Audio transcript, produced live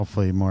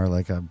hopefully more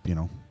like a,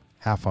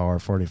 half hour,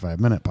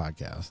 45-minute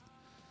podcast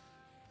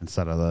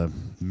instead of the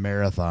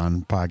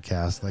marathon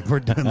podcast. Like we're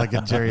doing like a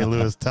Jerry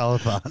Lewis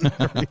telethon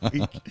every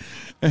week.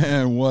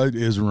 And what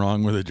is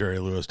wrong with a Jerry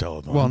Lewis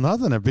telethon? Well,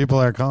 nothing if people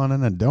are calling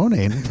in and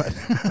donating, but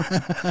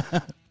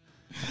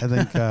I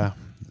think,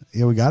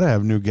 we got to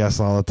have new guests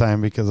all the time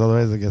because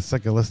otherwise they get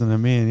sick of listening to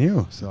me and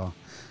you. So,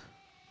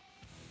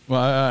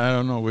 well, I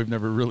don't know. We've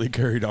never really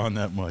carried on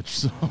that much.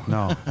 So.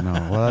 No.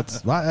 Well,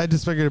 I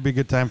just figured it'd be a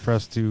good time for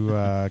us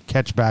to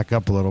catch back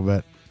up a little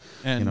bit,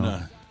 and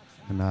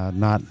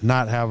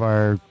not have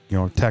our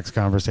text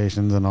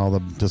conversations and all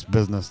the just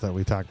business that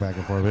we talk back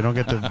and forth. We don't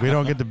get to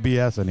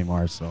BS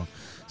anymore. So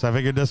I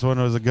figured this one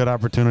was a good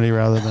opportunity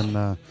rather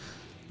than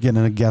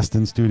getting a guest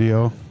in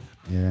studio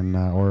and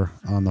or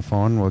on the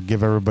phone. We'll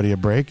give everybody a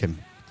break and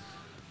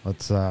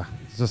let's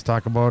just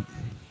talk about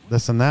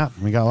this and that.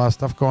 We got a lot of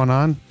stuff going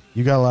on.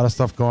 You got a lot of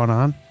stuff going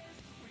on.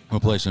 We'll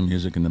play some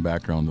music in the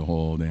background, the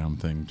whole damn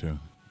thing, too.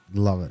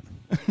 Love it.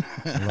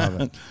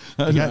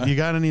 You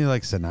got any,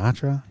 like,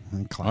 Sinatra?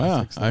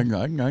 Classics? I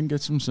can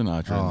get some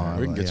Sinatra in there.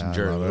 We can get some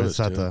Jerry Lewis,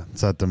 too.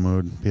 Set the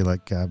mood. Be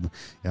like, a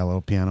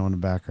little piano in the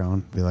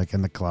background. Be like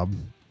in the club.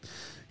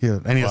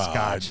 I need a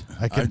scotch.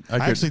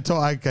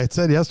 I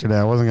said yesterday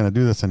I wasn't going to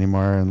do this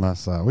anymore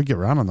unless we get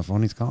Ron on the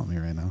phone. He's calling me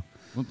right now.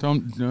 Well, tell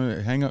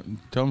him, hang up.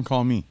 Tell him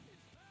call me.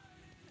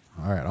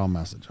 All right, I'll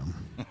message him.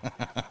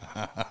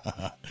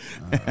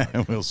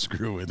 We'll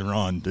screw with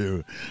Ron,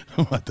 too.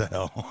 What the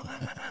hell?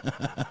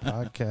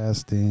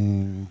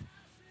 Podcasting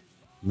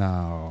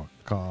now.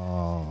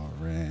 Call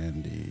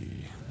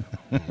Randy.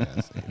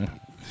 Yeah,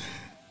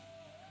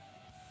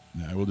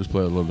 we'll just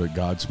play a little bit of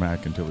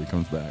Godsmack until he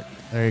comes back.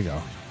 There you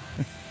go.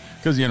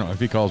 Because, if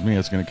he calls me,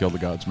 it's going to kill the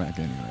Godsmack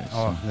anyway. So.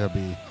 Oh,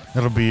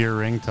 it'll be your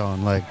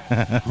ringtone. Like,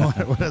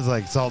 what is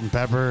like Salt and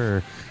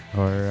Pepper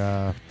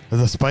or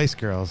the Spice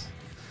Girls?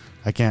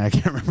 I can't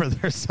remember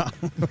their song.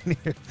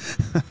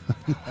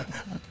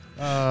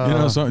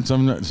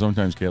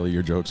 Sometimes, Kaylee,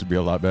 your jokes would be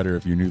a lot better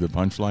if you knew the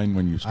punchline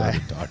when you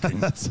started talking.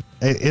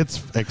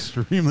 It's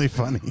extremely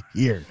funny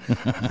here.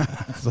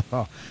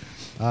 So,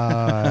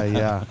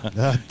 yeah.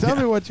 Tell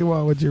me what you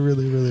want, what you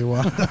really, really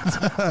want.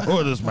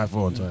 Oh, this is my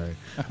phone. Sorry.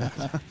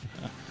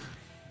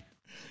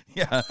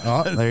 Yeah.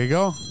 Oh, there you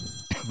go.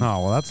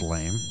 Oh, well, that's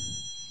lame.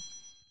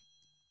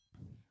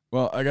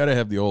 Well, I got to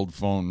have the old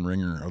phone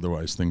ringer,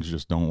 otherwise things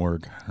just don't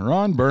work.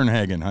 Ron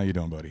Bernhagen, how you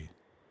doing, buddy?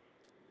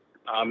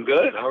 I'm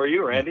good. How are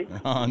you, Randy?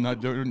 Not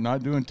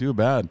doing too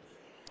bad.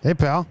 Hey,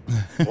 pal.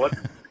 What?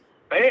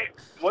 Hey,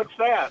 what's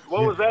that?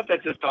 What was that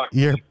just talked?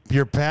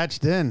 You're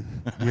patched in.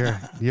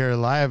 You're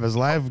live as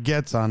live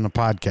gets on the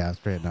podcast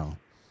right now.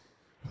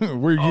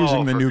 We're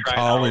using the new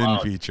call-in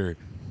feature.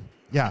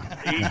 Yeah.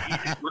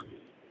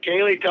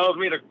 Kaylee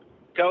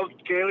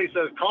Kaylee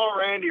says, call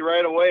Randy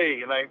right away.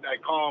 And I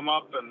call him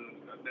up, and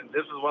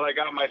this is what I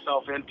got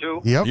myself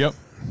into. Yep.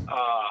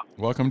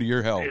 Welcome to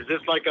your hell. Is this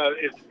like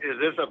is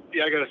this a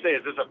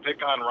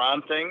pick on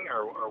Ron thing,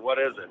 or what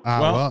is it?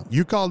 Well,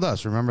 you called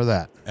us. Remember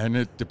that. And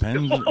it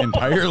depends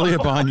entirely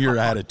upon your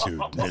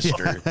attitude,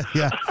 mister.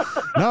 Yeah.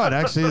 No, it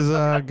actually is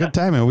a good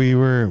time. And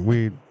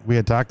we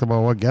had talked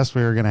about what guests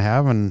we were going to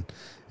have, and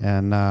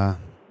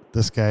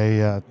this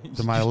guy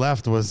to my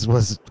left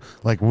was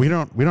like, we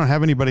don't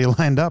have anybody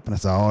lined up. And I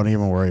said, don't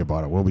even worry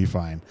about it. We'll be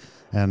fine.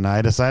 And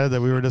I decided that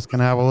we were just going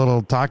to have a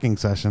little talking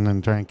session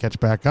and try and catch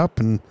back up.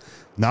 And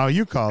now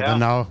you called,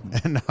 yeah.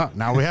 and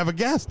now we have a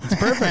guest. It's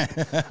perfect.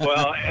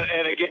 Well,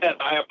 and again,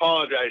 I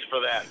apologize for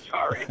that.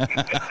 Sorry.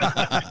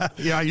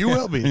 Yeah, you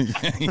will be.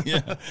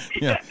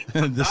 Yeah.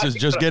 This is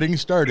just getting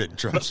started.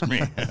 Trust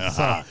me.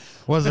 So,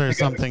 was there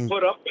something?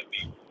 Put up with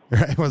me.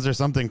 Right? Was there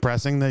something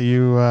pressing that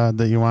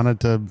you wanted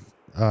to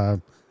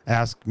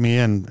ask me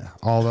and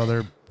all the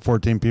other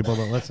 14 people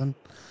that listen?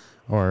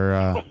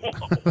 Or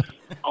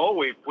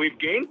we've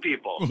gained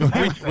people.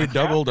 we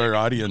doubled our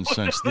audience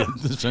since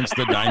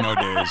the Dino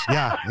days.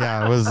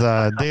 Yeah. It was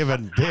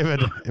David.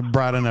 David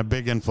brought in a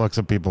big influx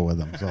of people with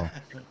him. So.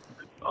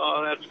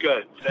 Oh, that's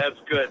good.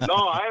 No,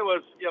 I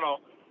was,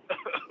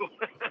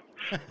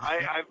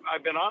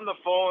 I've been on the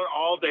phone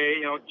all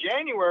day.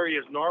 January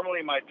is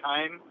normally my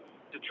time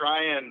to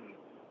try and,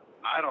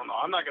 I don't know,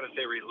 I'm not going to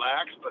say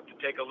relax, but to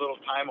take a little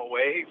time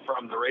away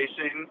from the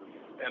racing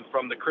and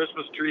from the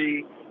Christmas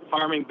tree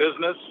farming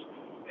business.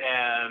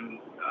 And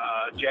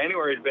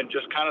January has been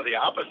just kind of the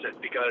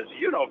opposite because,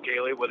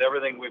 Kaylee, with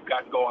everything we've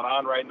got going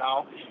on right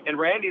now, and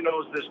Randy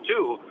knows this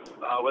too,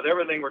 with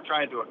everything we're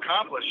trying to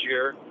accomplish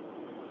here,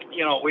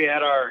 we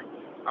had our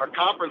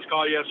conference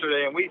call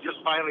yesterday, and we just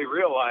finally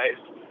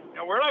realized,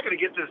 we're not going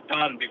to get this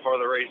done before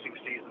the racing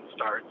season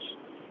starts.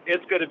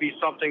 It's going to be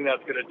something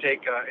that's going to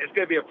take, it's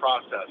going to be a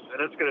process,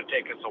 and it's going to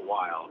take us a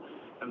while.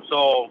 And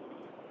so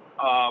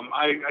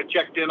I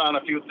checked in on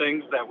a few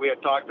things that we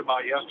had talked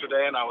about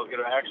yesterday, and I was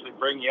going to actually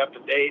bring you up to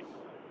date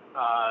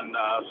on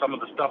some of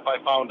the stuff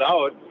I found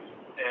out.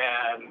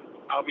 And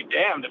I'll be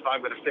damned if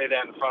I'm going to say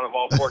that in front of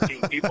all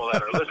 14 people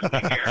that are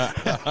listening here.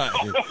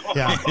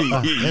 Yeah,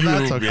 and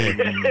that's okay.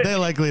 They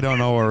likely don't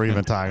know what we're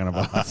even talking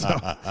about. So.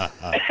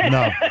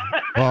 No.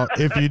 Well,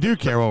 if you do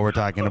care what we're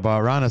talking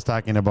about, Ron is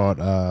talking about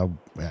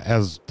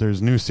as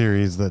there's new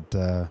series that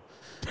are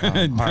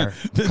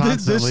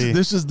constantly.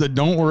 This is the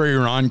 "Don't worry,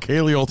 Ron.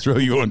 Kaylee will throw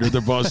you under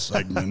the bus"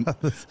 segment.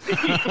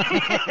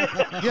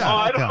 Yeah,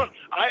 I don't.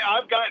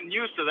 I've gotten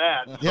used to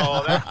that,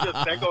 so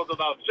that goes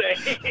without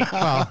saying.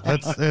 Well,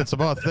 it's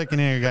about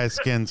thickening a guy's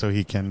skin so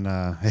he can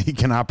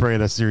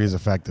operate a series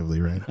effectively,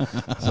 right?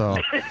 So,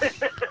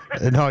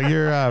 no,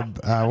 you're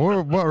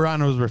what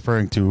Ron was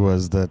referring to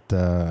was that,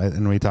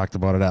 and we talked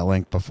about it at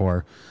length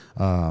before,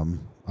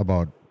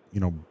 about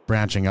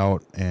branching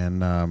out,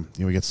 and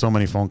we get so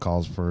many phone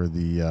calls for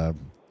the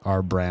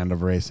our brand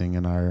of racing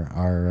and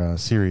our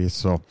series,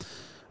 so.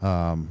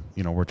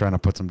 We're trying to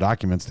put some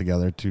documents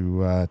together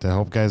to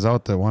help guys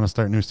out that want to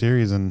start new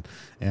series and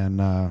kind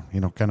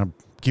of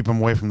keep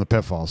them away from the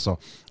pitfalls. So,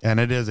 and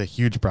it is a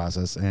huge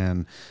process.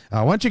 And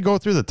why don't you go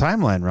through the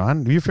timeline,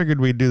 Ron? You figured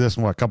we'd do this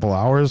in a couple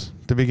hours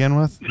to begin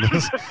with?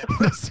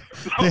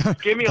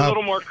 Give me a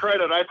little more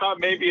credit. I thought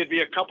maybe it'd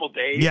be a couple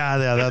days. Yeah,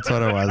 that's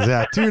what it was.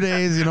 Yeah, 2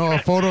 days, a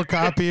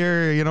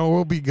photocopier,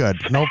 we'll be good.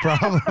 No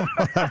problem.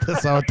 We'll have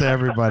this out to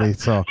everybody.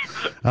 So,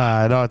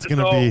 no, it's going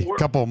to be a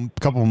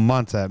couple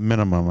months at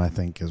minimum, I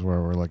think, is where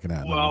we're looking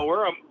at. Well,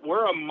 we're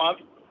a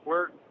month.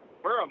 We're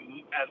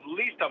at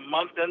least a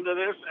month into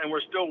this, and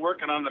we're still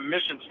working on the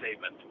mission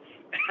statement.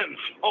 And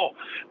so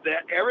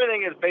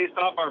everything is based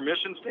off our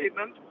mission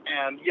statement.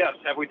 And yes,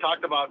 have we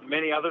talked about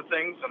many other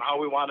things and how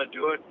we want to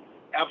do it?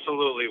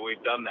 Absolutely,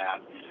 we've done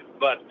that.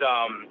 But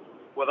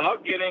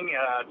without getting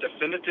a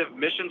definitive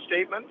mission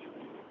statement,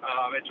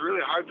 it's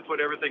really hard to put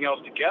everything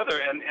else together.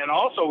 And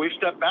also, we've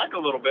stepped back a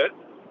little bit.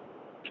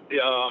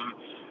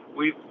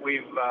 We've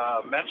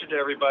mentioned to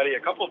everybody a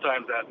couple of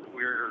times that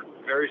we're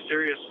very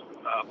serious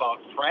about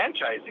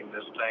franchising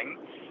this thing,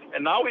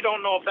 and now we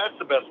don't know if that's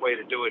the best way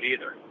to do it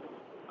either.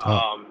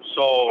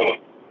 So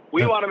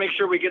we want to make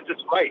sure we get this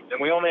right, and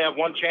we only have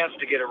one chance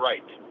to get it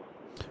right.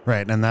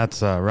 Right, and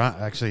that's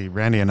actually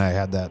Randy and I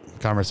had that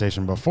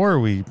conversation before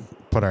we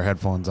put our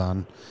headphones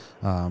on,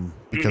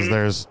 because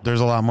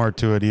there's a lot more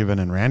to it even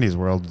in Randy's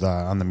world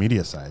on the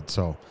media side.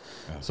 So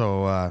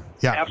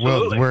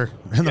we're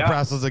in the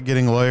process of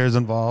getting lawyers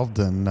involved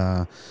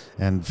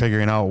and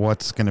figuring out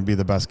what's going to be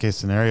the best case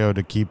scenario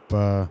to keep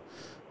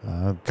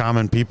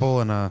common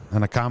people and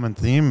a common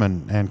theme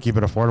and keep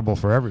it affordable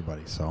for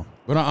everybody. So,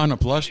 but on a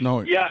plus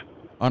note,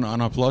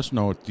 on a plus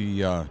note,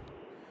 the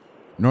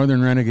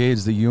Northern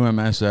Renegades, the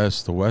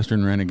UMSS, the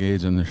Western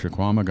Renegades, and the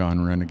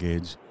Chequamegon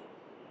Renegades,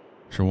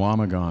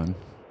 Chequamegon.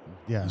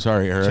 Yeah.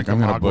 Sorry, Eric. I'm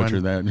going to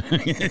butcher that.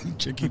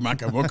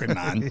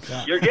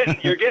 Chikimakamukanan.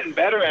 You're getting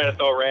better at it,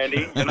 though,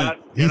 Randy.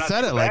 He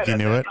said it like he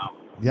knew it. Now.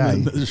 Yeah.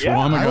 The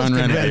Chequamegon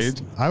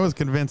Renegades. I was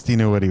convinced he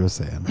knew what he was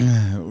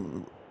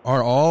saying.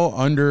 Are all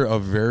under a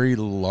very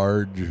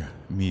large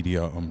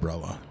media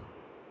umbrella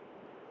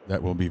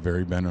that will be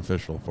very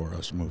beneficial for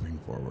us moving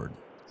forward.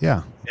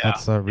 Yeah.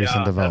 That's a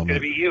recent development. That's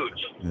going to be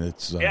huge.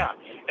 It's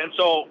And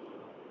so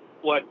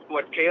what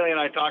Kaylee and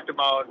I talked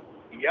about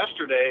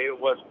yesterday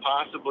was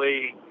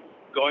possibly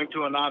going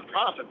to a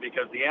nonprofit,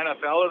 because the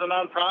NFL is a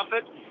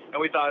nonprofit, and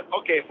we thought,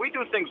 okay, if we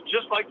do things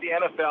just like the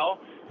NFL,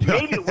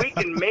 maybe we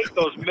can make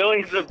those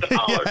millions of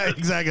dollars. Yeah,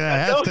 exactly.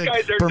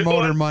 Hashtag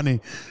promoter money.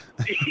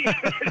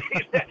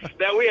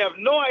 That we have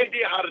no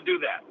idea how to do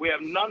that. We have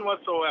none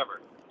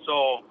whatsoever.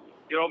 So,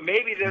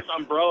 maybe this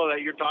umbrella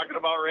that you're talking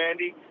about,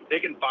 Randy,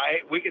 they can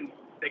buy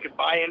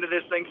into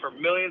this thing for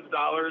millions of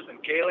dollars, and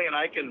Kaylee and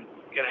I can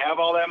have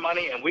all that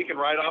money, and we can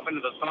ride off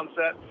into the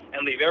sunset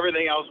and leave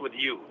everything else with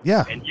you.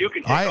 Yeah. And you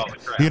can take all the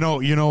crap. You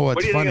know what's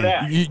what do you funny? Think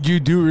of that? You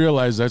do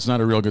realize that's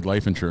not a real good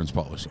life insurance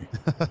policy.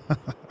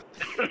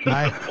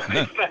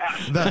 The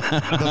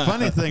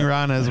funny thing,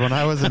 Ron, is when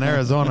I was in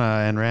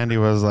Arizona and Randy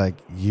was like,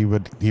 he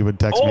would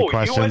text me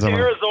questions. You went to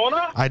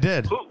Arizona? I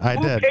did.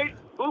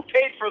 Who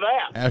paid for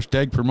that?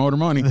 Hashtag promoter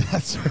money.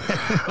 That's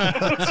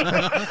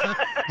right.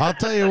 I'll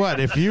tell you what.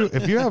 If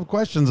you have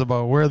questions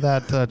about where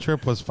that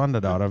trip was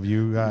funded out of,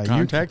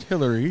 contact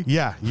Hillary.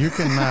 Yeah, you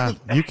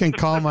can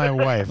call my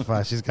wife.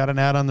 She's got an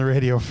ad on the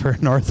radio for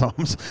North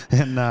Homes,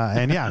 and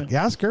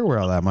ask her where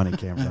all that money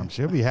came from.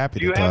 She'll be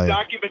happy to tell you.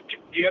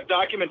 Do you have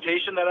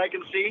documentation that I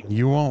can see?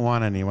 You won't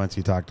want any once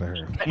you talk to her.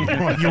 You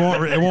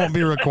won't. It won't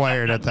be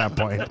required at that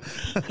point.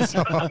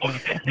 So,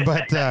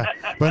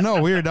 but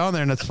no, we were down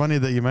there, and it's funny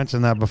that you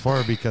mentioned that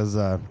before, because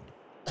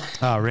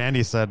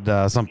Randy said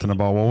something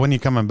about, well, when are you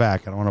coming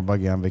back? I don't want to bug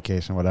you on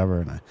vacation,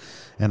 whatever.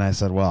 And I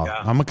said, well,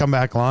 I'm gonna come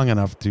back long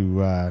enough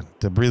to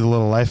breathe a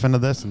little life into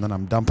this, and then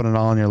I'm dumping it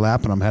all in your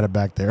lap, and I'm headed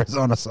back to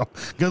Arizona. So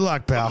good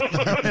luck, pal.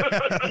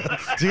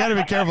 So you got to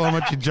be careful how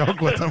much you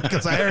joke with them,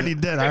 because I already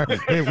did.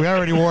 We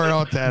already wore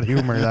out that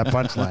humor, that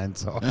punchline.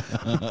 So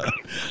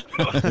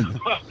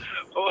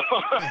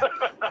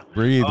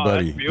breathe,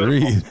 buddy.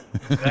 Breathe.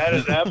 That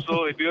is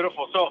absolutely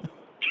beautiful. So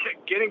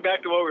getting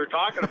back to what we were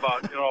talking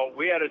about,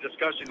 we had a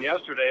discussion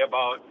yesterday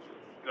about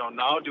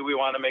now do we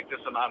want to make this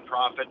a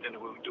nonprofit, and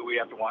do we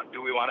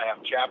want to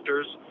have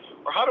chapters,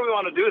 or how do we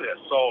want to do this?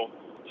 So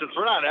since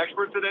we're not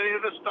experts at any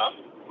of this stuff,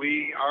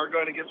 we are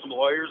going to get some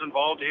lawyers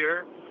involved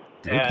here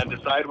and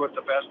decide what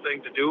the best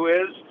thing to do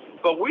is.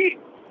 But we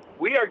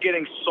are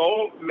getting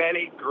so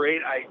many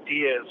great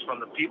ideas from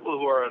the people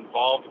who are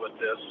involved with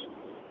this,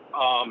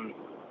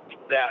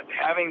 that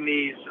having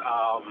these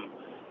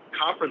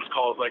conference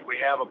calls like we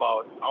have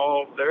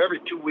they're every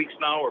 2 weeks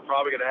now. We're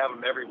probably going to have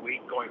them every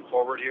week going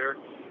forward here,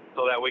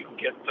 so that we can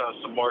get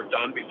some more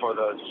done before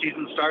the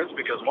season starts,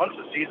 because once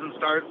the season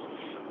starts,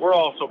 we're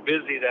all so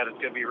busy that it's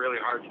going to be really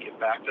hard to get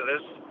back to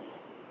this.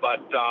 But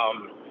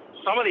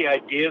some of the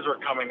ideas we're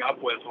coming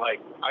up with,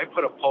 like I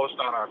put a post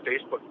on our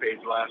Facebook page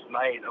last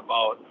night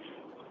about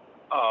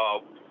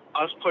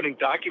us putting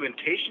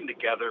documentation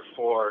together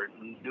for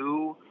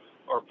new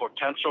or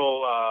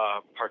potential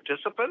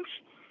participants,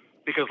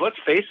 because let's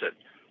face it,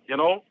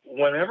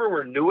 whenever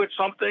we're new at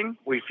something,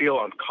 we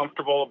feel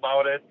uncomfortable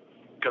about it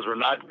because we're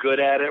not good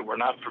at it, we're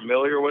not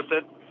familiar with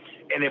it.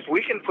 And if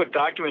we can put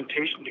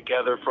documentation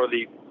together for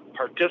the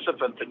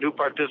participant, the new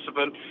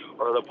participant,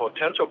 or the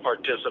potential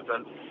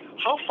participant,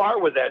 how far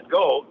would that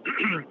go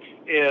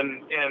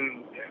in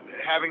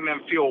having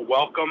them feel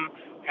welcome,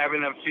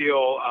 having them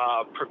feel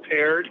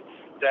prepared,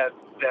 that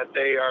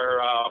they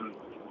are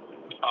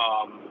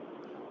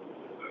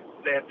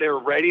that they're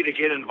ready to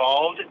get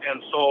involved?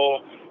 And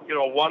so,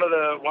 one of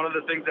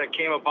the things that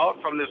came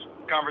about from this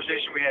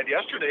conversation we had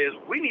yesterday is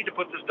we need to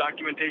put this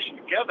documentation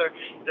together.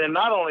 Then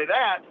not only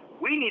that,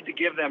 we need to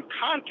give them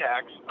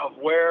contacts of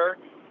where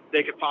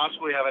they could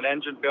possibly have an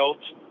engine built,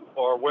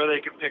 or where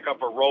they could pick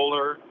up a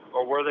roller,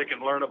 or where they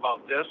can learn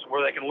about this,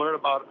 where they can learn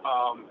about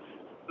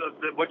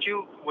what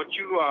you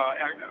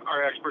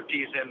are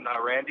expertise in,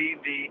 Randy,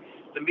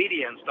 the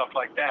media and stuff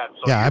like that.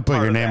 So yeah, I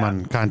put your name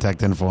on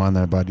contact info on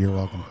there, bud. You're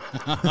welcome.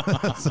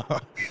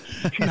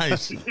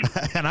 Nice.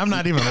 And I'm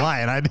not even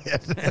lying. I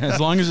did. As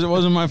long as it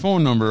wasn't my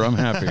phone number, I'm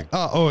happy.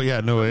 Oh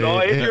yeah, no.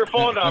 It's your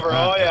phone number.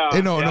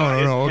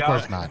 No. Of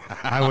course not.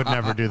 I would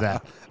never do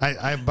that.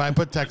 I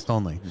put text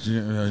only.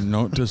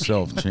 Note to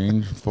self: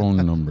 change phone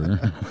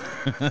number.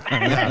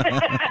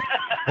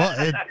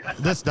 Well,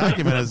 this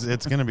document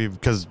it's going to be,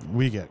 because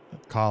we get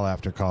call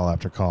after call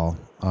after call,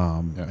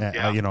 and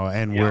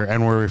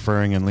we're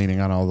referring and leaning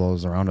on all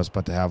those around us,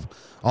 but to have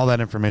all that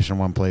information in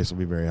one place will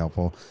be very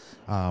helpful.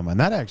 And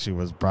that actually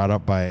was brought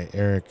up by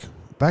Eric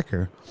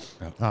Becker,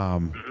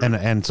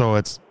 and so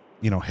it's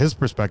his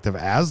perspective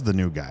as the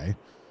new guy.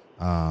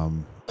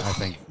 I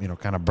think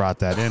kind of brought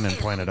that in and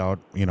pointed out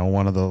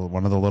one of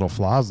the little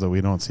flaws that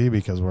we don't see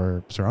because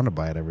we're surrounded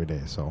by it every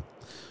day.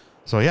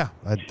 So yeah,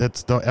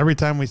 that's every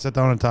time we sit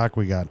down and talk,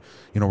 we got,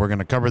 we're going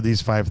to cover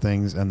these 5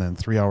 things, and then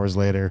 3 hours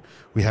later,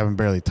 we haven't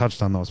barely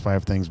touched on those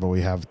 5 things, but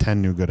we have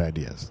 10 new good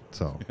ideas.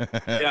 So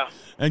yeah,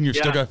 and you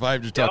still got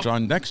 5 to touch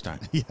on next time.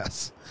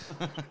 Yes.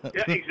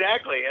 Yeah,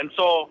 exactly. And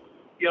so,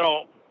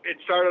 it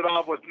started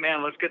off with,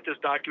 man, let's get this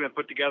document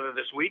put together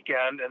this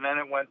weekend, and then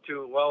it went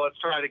to, well, let's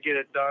try to get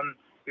it done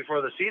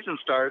before the season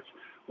starts.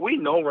 We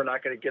know we're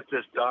not going to get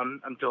this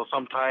done until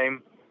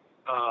sometime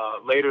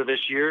later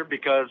this year,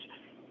 because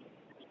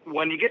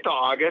when you get to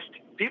August,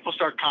 people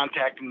start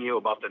contacting you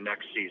about the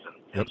next season.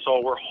 Yep. And so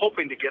we're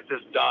hoping to get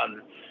this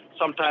done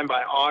sometime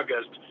by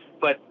August.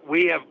 But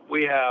we have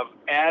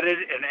added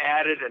and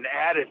added and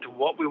added to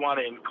what we want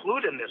to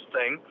include in this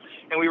thing,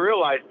 and we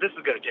realize this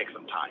is going to take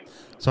some time.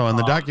 So in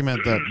the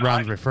document that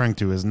Ron's referring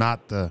to is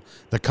not the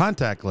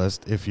contact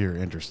list, if you're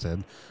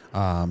interested.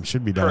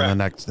 Should be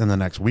done in the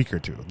next week or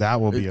two.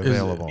 That will be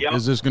available.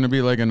 Is this going to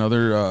be like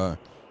another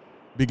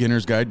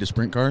beginner's guide to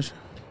sprint cars?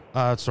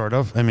 Sort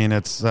of. I mean,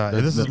 it's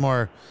this is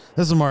more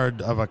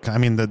of a. I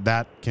mean,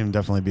 that can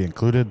definitely be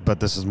included, but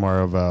this is more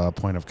of a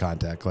point of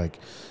contact. Like,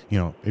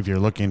 if you're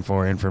looking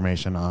for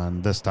information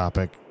on this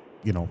topic,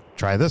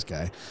 try this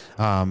guy.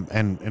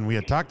 And we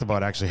had talked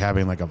about actually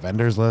having like a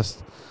vendors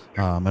list,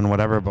 and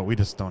whatever, but we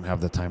just don't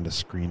have the time to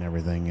screen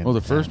everything. Well,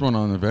 the first one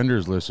on the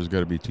vendors list has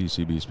got to be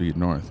TCB Speed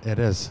North. It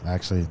is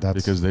actually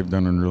because they've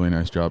done a really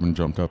nice job and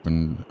jumped up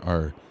and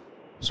are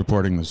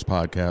supporting this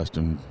podcast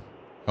and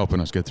helping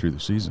us get through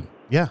the season.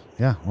 Yeah.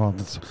 Well,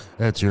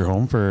 that's your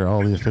home for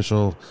all the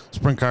official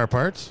sprint car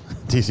parts.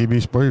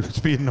 TCB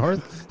Speed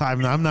North.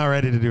 I'm not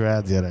ready to do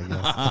ads yet, I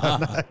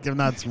guess. I'm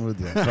not smooth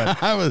yet.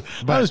 But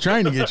I was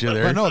trying to get you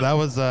there. But no, that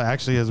was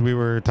actually as we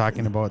were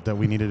talking about that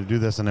we needed to do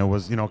this, and it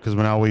was because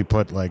now we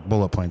put like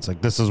bullet points,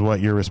 like this is what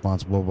you're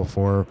responsible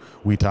before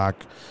we talk.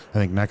 I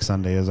think next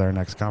Sunday is our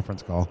next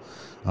conference call.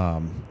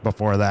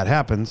 Before that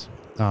happens.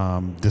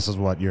 This is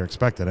what you're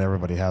expected.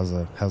 Everybody has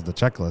the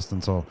checklist,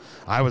 and so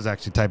I was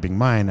actually typing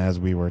mine as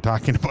we were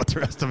talking about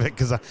the rest of it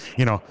because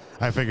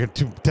I figured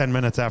 10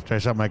 minutes after I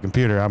shut my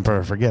computer, I'm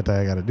probably forget that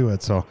I got to do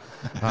it. So,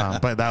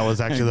 but that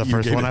was actually the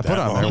first one I put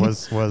on there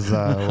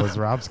was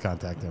Rob's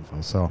contact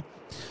info. So,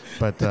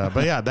 but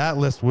yeah, that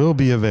list will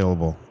be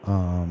available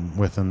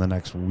within the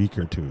next week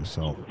or two.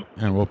 So,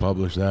 and we'll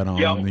publish that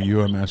on the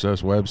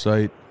UMSS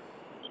website,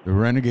 the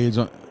Renegades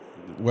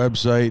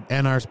website,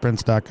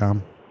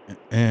 NRsprints.com.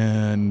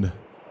 And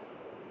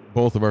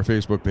both of our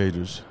Facebook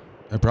pages.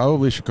 And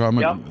probably the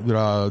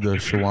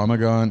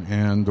Shawamagon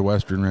and the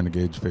Western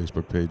Renegades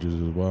Facebook pages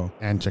as well.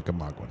 And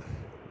Chickamauga.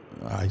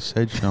 I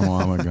said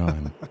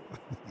Shawamagon.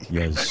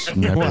 Yes,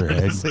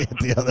 snapperhead. Say it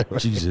the other way.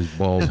 Jesus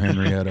balls,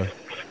 Henrietta.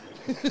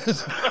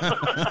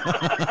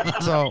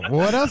 So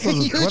what else is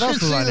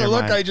on your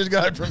mind? I just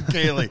got from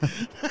Kaylee.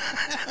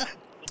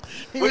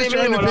 He What do was you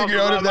trying mean, to what figure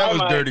else out is if that on was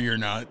my dirty or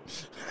not.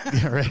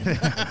 Yeah, right.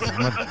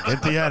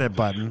 Hit the edit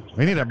button.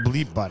 We need a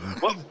bleep button.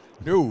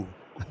 No.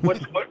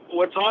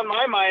 What's on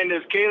my mind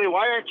is, Kaylee,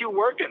 why aren't you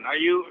working? Are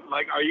you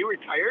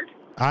retired?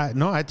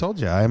 No, I told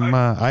you. I'm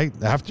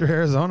after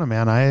Arizona,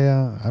 man.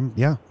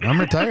 I'm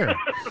retired.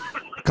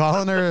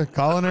 calling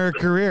her a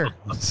career.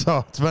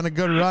 So it's been a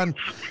good run.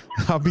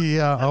 I'll be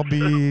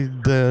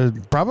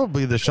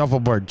probably the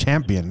shuffleboard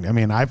champion. I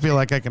mean, I feel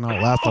like I can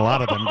outlast a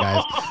lot of them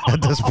guys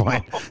at this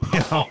point. You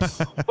know?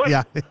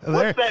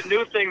 What's that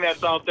new thing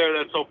that's out there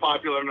that's so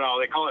popular now?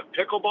 They call it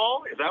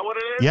pickleball. Is that what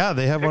it is? Yeah,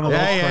 they have one of those.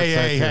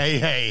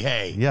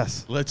 Hey.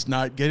 Yes. Let's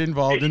not get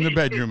involved in the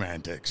bedroom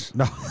antics.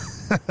 No.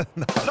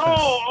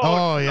 No.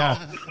 Oh,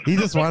 yeah. He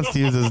just wants to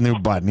use his new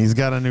button. He's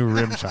got a new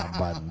rim shot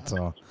button.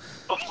 So.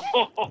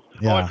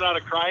 Yeah. Oh, it's not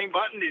a crying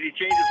button? Did he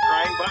change his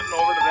crying button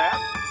over to that?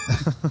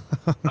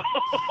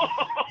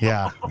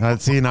 Yeah.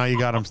 See, now you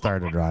got him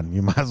started, Ron.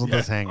 You might as well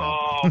just hang up.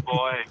 Oh,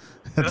 boy.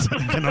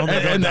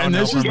 And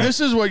this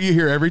is what you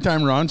hear every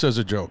time Ron says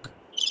a joke.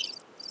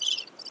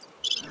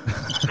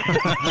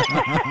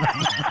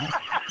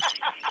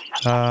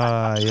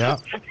 Yeah.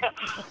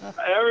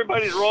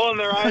 Everybody's rolling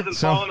their eyes and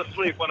falling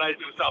asleep when I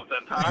do something.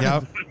 Huh?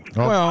 Yep.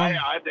 Well,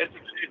 It's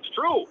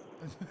true.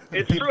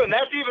 It's true, and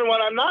that's even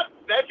when I'm not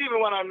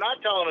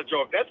telling a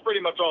joke. That's pretty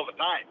much all the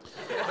time.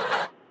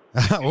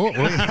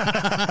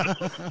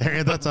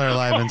 That's our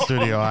live in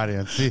studio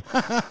audience. See,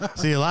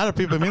 a lot of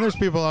people. I mean, there's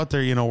people out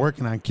there,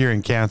 working on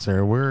curing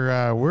cancer.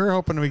 We're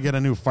hoping we get a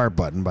new fart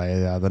button by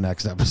the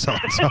next episode.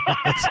 So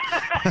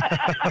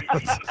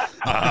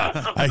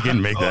I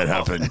can make that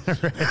happen.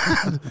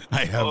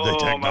 I have the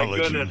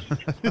technology. My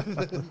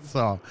goodness.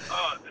 So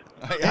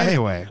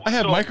anyway, I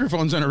have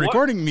microphones and a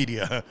recording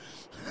media.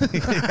 What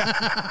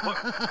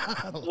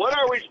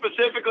are we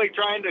specifically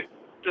trying to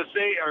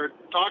say or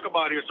talk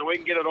about here so we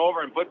can get it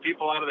over and put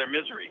people out of their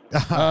misery?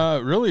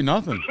 Really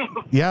nothing.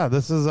 Yeah,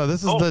 this is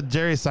the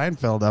Jerry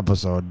Seinfeld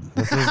episode.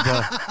 This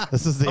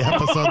is the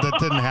episode that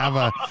didn't have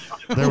a.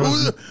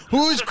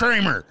 Who's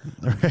Kramer?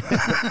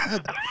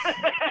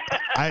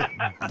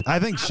 I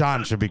think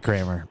Sean should be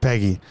Kramer.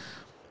 Peggy.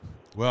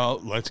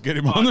 Well, let's get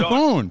him on the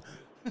phone.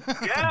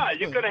 Yeah,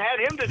 you could have had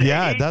him today.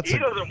 Yeah, he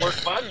doesn't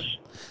work much.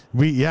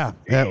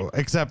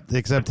 Except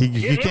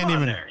you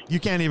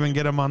can't even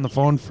get him on the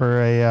phone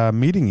for a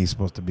meeting he's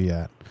supposed to be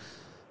at.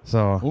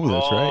 So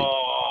that's right.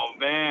 Oh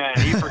man,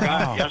 he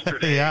forgot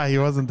yesterday. Yeah, he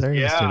wasn't there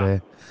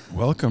yesterday.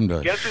 Welcome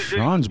to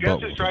Sean's boat.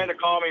 Guess who's trying to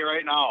call me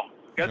right now?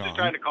 Guess who's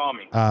trying to call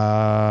me?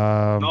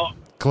 No.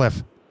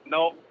 Cliff.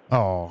 No.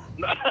 Oh.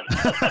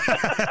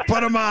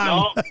 Put him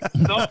on.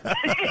 No.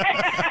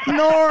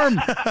 Norm.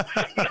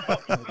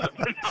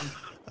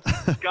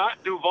 Scott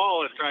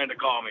Duvall is trying to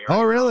call me. Right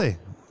Oh, really?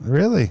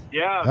 Really?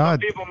 Yeah, some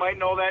people might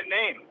know that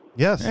name.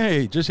 Yes.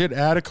 Hey, just hit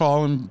add a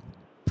call and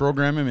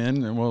program him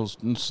in, and we'll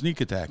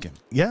sneak attack him.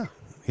 Yeah.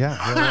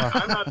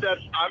 I'm not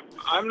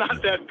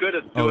that good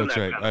at doing that. Oh, that's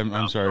right. Kind of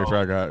I'm sorry. I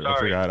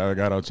forgot. I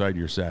got outside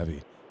your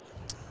savvy.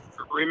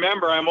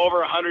 Remember, I'm over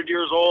 100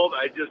 years old.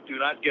 I just do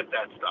not get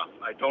that stuff.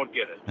 I don't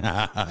get it.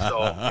 So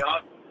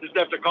I'll just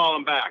have to call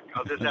him back.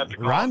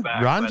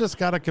 Ron just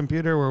got a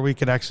computer where we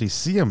could actually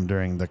see him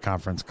during the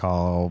conference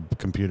call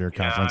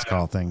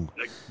thing.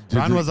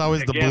 Ron was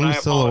always the blue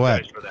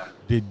silhouette.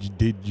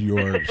 Did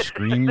your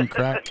screen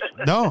crack?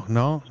 No.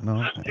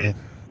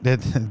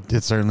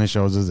 It certainly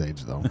shows his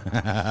age, though.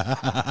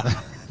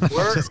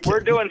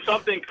 We're doing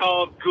something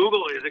called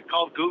Google. Is it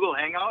called Google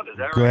Hangout? Is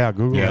that right? Yeah,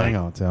 Google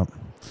Hangouts.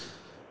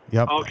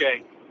 Yep.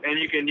 Okay, and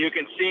you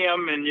can see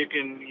them, and you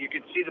can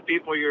see the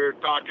people you're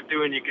talking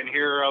to, and you can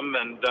hear them.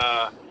 And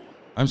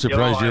I'm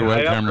surprised your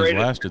webcam has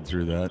lasted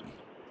through that.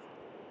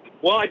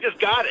 Well, I just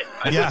got it.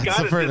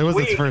 It was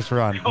its first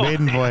run,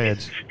 maiden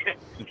voyage.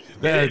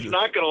 It's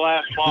not going to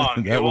last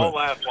long. It won't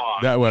last long.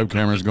 That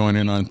webcam is going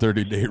in on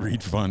 30-day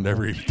refund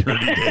every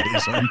 30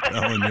 days. I'm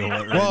telling you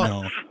what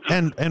now.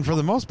 And for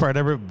the most part,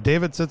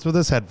 David sits with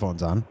his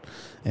headphones on,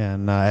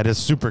 and at his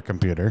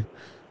supercomputer.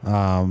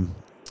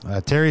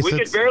 Terry we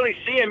could barely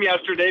see him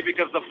yesterday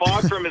because the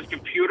fog from his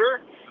computer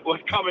was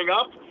coming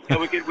up, and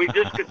we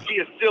just could see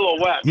a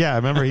silhouette. Yeah, I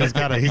remember he's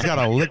got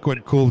a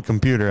liquid cooled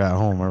computer at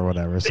home or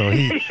whatever. So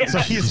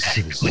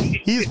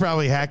he's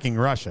probably hacking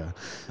Russia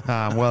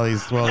while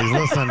he's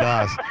listening to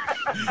us.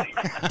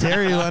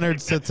 Terry Leonard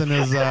sits in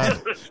his.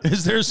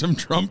 Is there some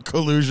Trump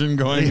collusion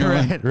going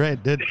on? Right.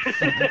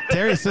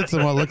 Terry sits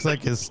in what looks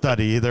like his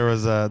study. There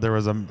was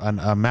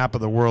a map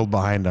of the world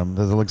behind him.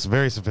 It looks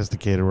very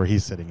sophisticated where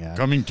he's sitting at.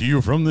 Coming to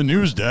you from the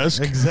news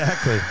desk.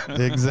 Exactly.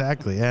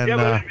 And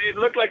but it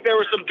looked like there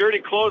were some dirty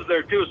clothes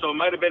there too, so it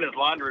might have been his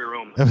laundry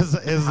room. It was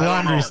his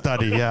laundry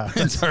study. Yeah,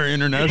 it's our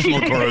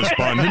international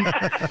correspondent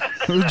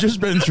who's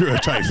just been through a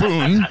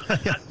typhoon,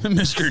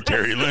 Mr.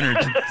 Terry Leonard.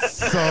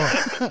 So,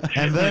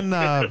 and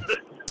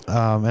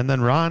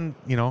then Ron,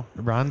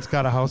 Ron's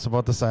got a house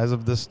about the size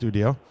of this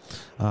studio,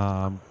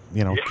 and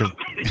so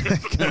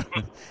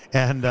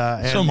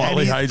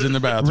Molly hides in the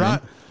bathroom.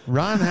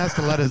 Ron has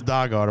to let his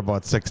dog out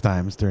about 6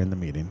 times during the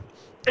meeting.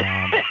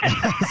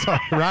 So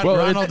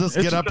Ron will just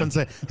get up and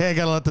say, "Hey, I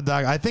gotta let the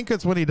dog." I think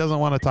it's when he doesn't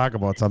want to talk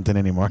about something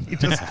anymore. He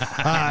just,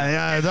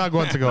 the dog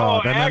wants to go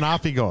out, and then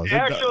off he goes.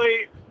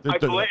 Actually, I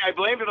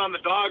blamed it on the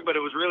dog, but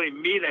it was really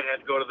me that had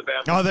to go to the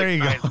bathroom. Oh, there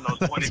you go. In those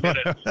 20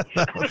 minutes.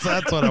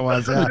 That's what it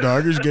was. Yeah. The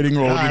dog is getting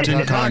old.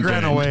 The dog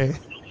ran away.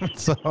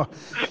 So,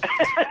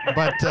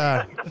 but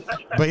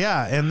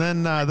yeah, and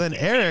then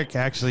Eric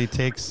actually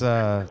takes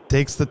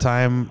the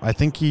time. I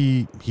think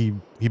he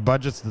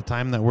budgets the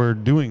time that we're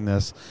doing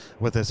this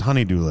with his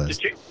honey-do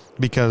list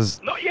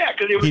because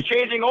he was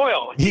changing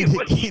oil.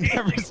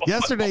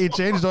 Yesterday he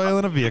changed oil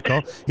in a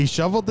vehicle. He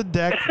shoveled the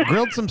deck,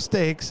 grilled some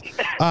steaks.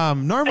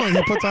 Normally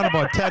he puts on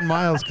about 10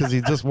 miles because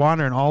he's just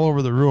wandering all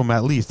over the room.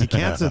 At least he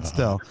can't sit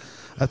still.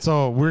 And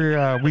so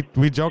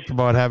we joked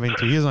about having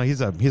to.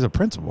 He's a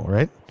principal,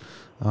 right?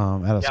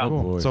 At a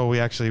school. So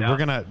we're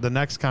the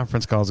next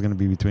conference call is gonna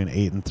be between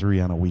 8 and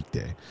 3 on a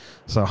weekday.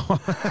 So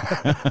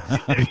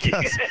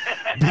because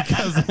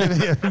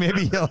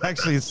maybe he'll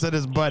actually sit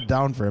his butt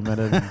down for a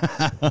minute.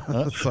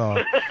 So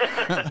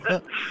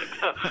that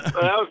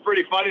was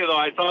pretty funny though.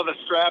 I saw the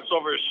straps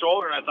over his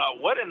shoulder and I thought,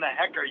 what in the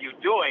heck are you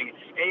doing?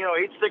 And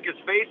he'd stick his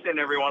face in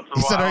every once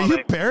in a while. He said, "Are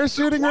you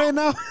parachuting right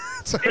now?"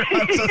 So did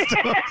you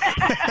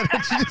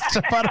just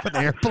jump out of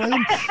an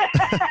airplane?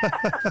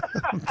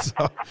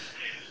 So.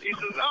 He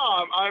says,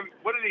 "No, I'm.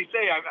 What did he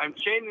say? I'm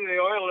changing the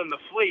oil in the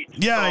fleet."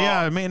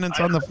 Yeah, maintenance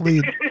on the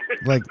fleet.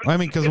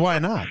 Because why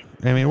not?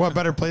 I mean, what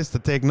better place to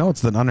take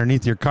notes than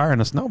underneath your car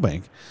in a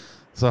snowbank?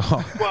 So.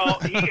 Well,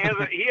 he has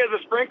a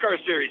sprint car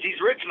series.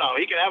 He's rich now.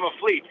 He can have a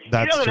fleet. He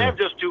doesn't have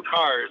just 2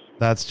 cars.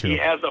 That's true. He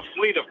has a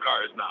fleet of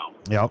cars now.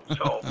 Yep.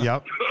 So.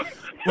 Yep.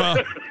 Well,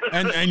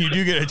 and you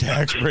do get a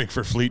tax break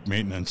for fleet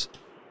maintenance.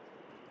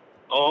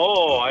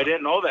 Oh, I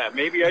didn't know that.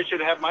 Maybe I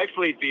should have my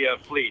fleet be a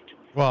fleet.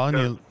 Well, and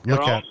you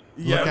look at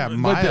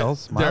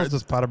Miles. Miles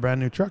just bought a brand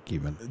new truck.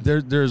 Even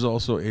there's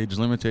also age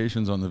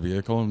limitations on the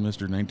vehicle.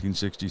 Mr.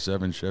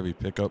 1967 Chevy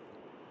pickup.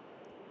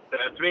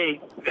 That's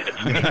me.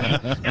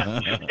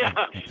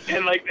 Yeah.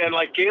 And like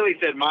Kaylee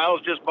said,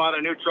 Miles just bought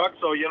a new truck.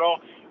 So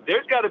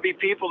there's got to be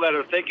people that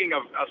are thinking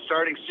of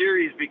starting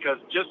series because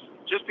just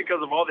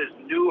because of all this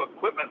new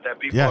equipment that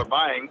people are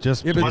buying.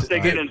 Once they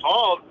get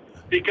involved,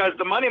 because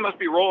the money must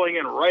be rolling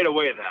in right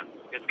away. Then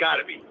it's got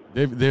to be.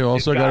 They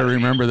also got to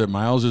remember that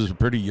Miles is a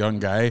pretty young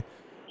guy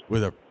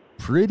with a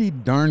pretty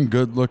darn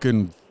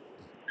good-looking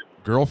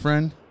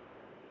girlfriend,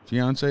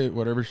 fiance,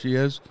 whatever she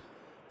is,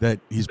 that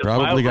he's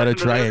probably got to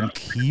try and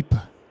keep.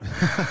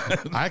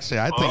 Actually,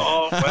 I think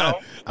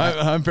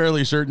I'm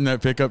fairly certain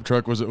that pickup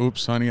truck was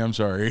oops, honey, I'm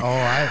sorry. Oh,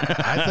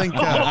 I think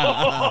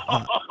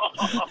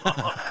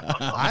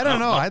I don't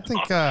know. I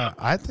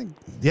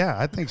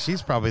think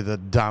she's probably the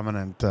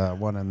dominant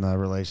one in the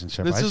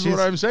relationship. This is what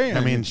I'm saying.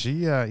 I mean,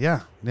 she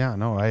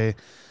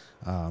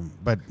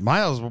but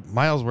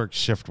Miles works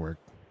shift work.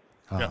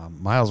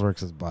 Miles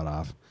works his butt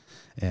off.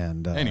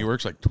 And he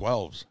works like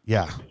 12s.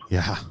 Yeah.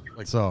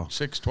 Like so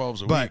 6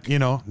 12s a week.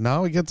 But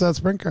now he gets that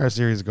sprint car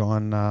series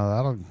going.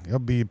 It'll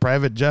be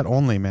private jet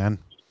only, man.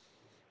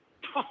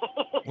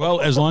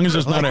 Well, as long as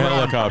it's not a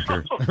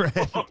helicopter.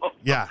 Right.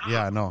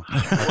 Yeah, no.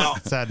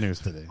 That's sad news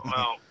today.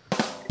 Well,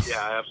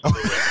 yeah,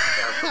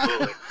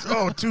 absolutely.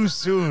 Oh, too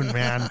soon,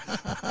 man.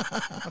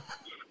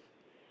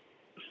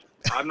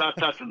 I'm not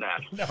touching that.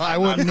 No, I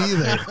wouldn't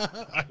either.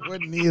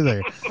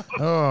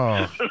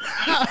 Oh.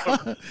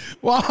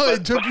 Well,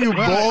 it took you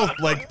both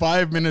like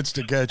 5 minutes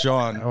to catch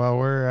on. Well,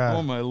 we're...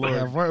 oh, my Lord.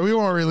 Yeah, we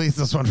won't release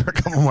this one for a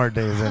couple more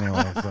days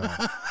anyway,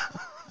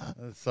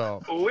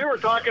 So we were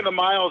talking to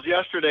Miles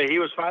yesterday. He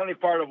was finally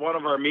part of one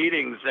of our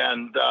meetings,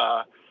 and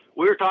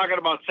we were talking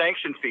about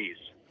sanction fees.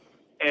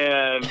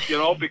 And,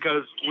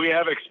 because we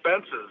have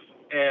expenses.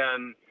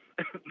 And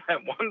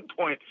at one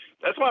point,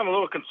 that's why I'm a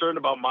little concerned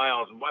about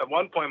Miles. At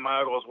one point,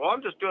 Miles goes, "Well,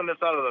 I'm just doing this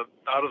out of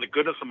the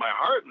goodness of my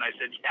heart." And I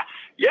said,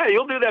 "Yeah,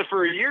 you'll do that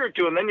for a year or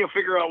two, and then you'll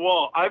figure out,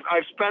 well,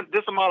 I've spent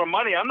this amount of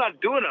money. I'm not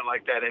doing it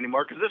like that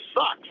anymore because this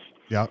sucks."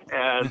 Yeah.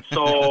 And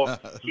so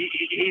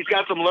he's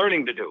got some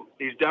learning to do.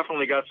 He's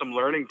definitely got some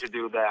learning to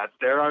do. That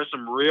there are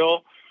some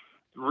real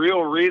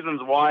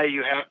reasons why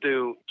you have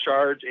to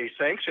charge a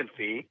sanction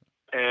fee,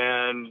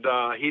 and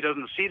he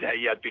doesn't see that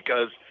yet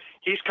because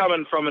he's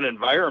coming from an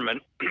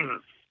environment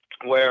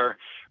where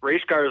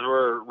race cars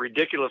were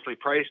ridiculously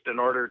priced in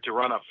order to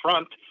run up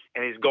front,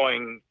 and he's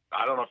going,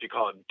 I don't know if you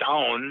call it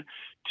down,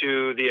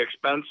 to the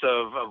expense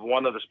of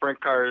one of the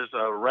sprint cars,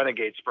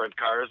 Renegade sprint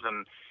cars,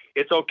 and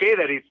it's okay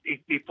that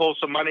he pulls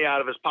some money out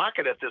of his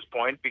pocket at this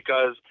point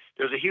because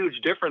there's a huge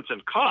difference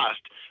in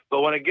cost. But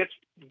when it gets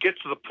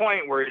to the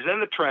point where he's in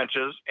the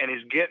trenches and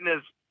he's getting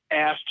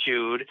ass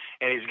chewed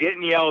and he's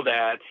getting yelled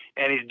at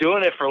and he's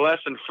doing it for less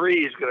than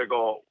free, he's going to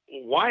go,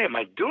 why am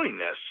I doing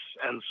this?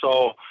 And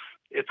so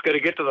it's going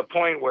to get to the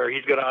point where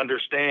he's going to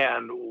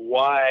understand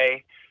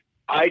why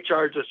I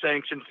charge a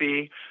sanction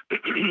fee,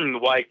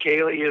 why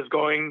Kaylee is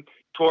going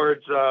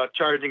towards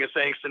charging a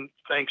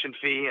sanction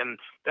fee. And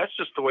that's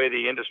just the way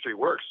the industry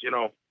works. You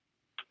know,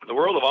 the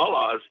World of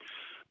Outlaws,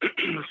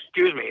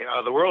 excuse me,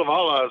 the World of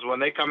Outlaws, when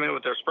they come in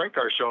with their sprint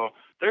car show,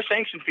 their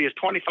sanction fee is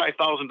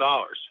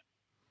 $25,000.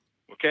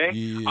 Okay?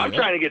 Yeah. I'm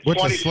trying to get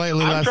Which is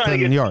slightly less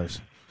than yours.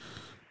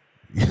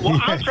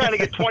 Well, I'm trying to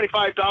get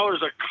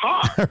 $25 a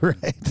car,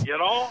 Right. you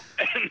know,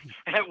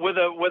 and with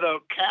a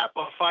cap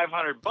of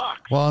 $500.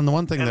 Well, and the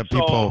one thing And that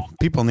so-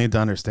 people need to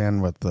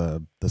understand with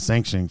the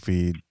sanctioning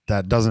fee,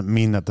 that doesn't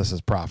mean that this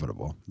is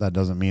profitable. That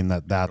doesn't mean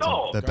that that's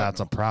No. that's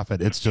a profit.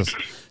 It's just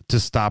to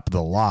stop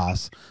the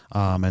loss,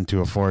 and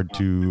to afford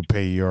to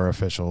pay your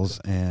officials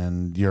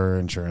and your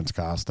insurance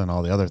cost and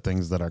all the other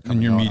things that are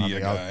coming And your out on media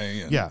the out- guy.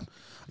 and- Yeah.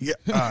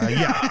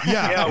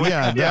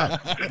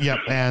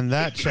 And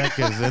that check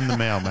is in the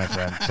mail, my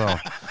friend. So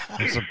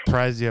I'm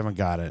surprised you haven't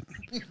got it.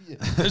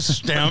 The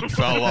stamp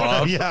fell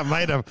off. Yeah,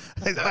 might have.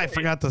 I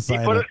forgot to He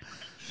sign put it.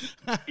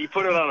 he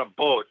put it on a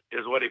boat,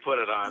 is what he put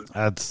it on.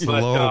 That's But,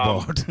 slow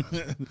boat.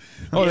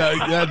 Oh,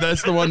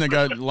 that's the one that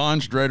got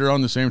launched right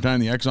around the same time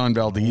the Exxon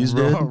Valdez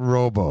did.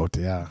 Rowboat,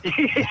 yeah.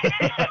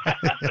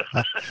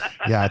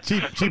 Yeah,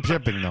 cheap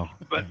shipping though.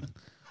 But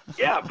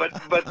yeah, but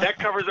that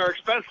covers our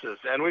expenses,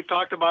 and we've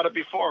talked about it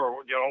before.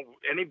 You know,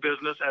 any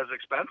business has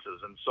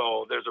expenses, and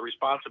so there's a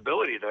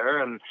responsibility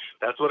there, and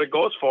that's what it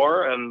goes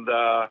for. And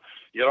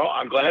you know,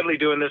 I'm gladly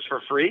doing this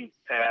for free,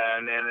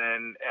 and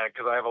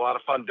because I have a lot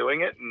of fun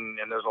doing it, and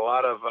there's a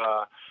lot of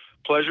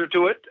pleasure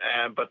to it.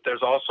 But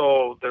there's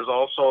also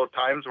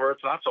times where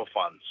it's not so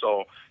fun.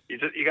 So you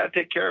got to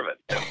take care of it.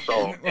 And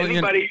so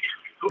anybody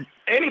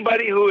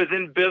who is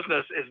in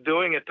business is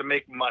doing it to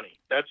make money.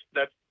 That's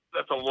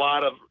a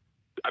lot of.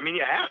 I mean,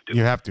 you have to.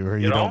 You have to, or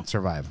you know? don't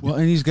survive. Well,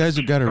 and these guys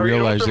have got to Or you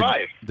don't realize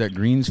survive. that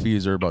greens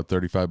fees are about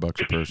 $35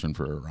 a person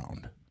for a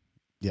round.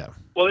 Yeah.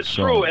 Well, it's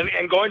So- true, and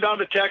going down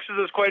to Texas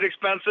is quite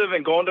expensive,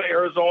 and going to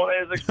Arizona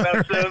is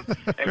expensive,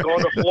 and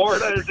going to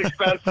Florida is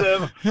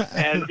expensive,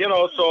 and you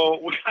know, so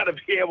we got to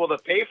be able to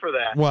pay for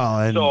that. Well,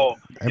 and So,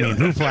 I mean,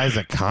 who flies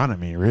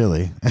economy,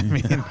 really? I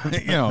mean,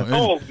 You know,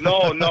 Oh no!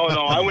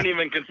 I wouldn't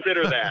even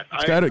consider that.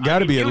 it's got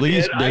to be at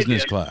least I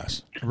business did.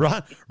 class.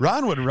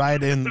 Ron would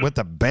ride in with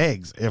the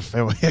bags if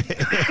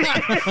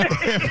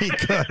he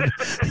could.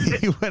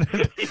 He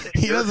wouldn't.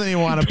 He doesn't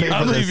even want to pay for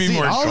Probably the be seat.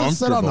 more I'll just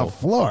sit on the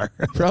comfortable. floor.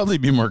 Probably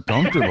be more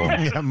comfortable.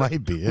 Yeah, it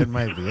might be. It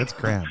might be. It's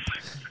cramped.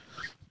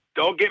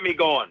 Don't get me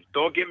going.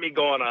 Don't get me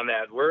going on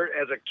that. We're,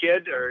 as a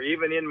kid, or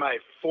even in my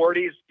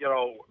 40s, you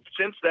know,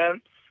 since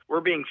then,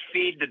 we're being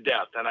feed to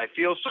death. And I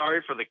feel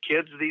sorry for the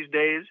kids these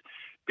days,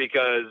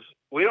 because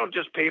we don't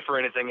just pay for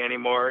anything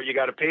anymore. You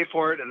got to pay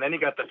for it, and then you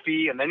got the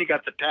fee, and then you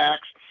got the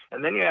tax,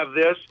 and then you have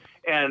this.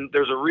 And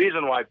there's a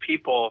reason why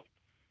people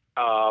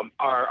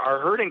are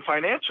hurting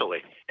financially.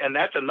 And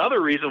that's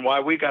another reason why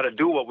we got to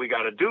do what we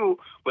got to do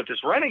with this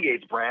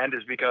Renegades brand,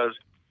 is because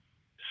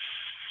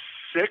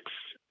six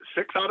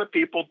out of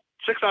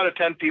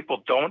 10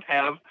 people don't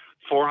have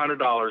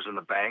 $400 in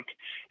the bank,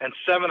 and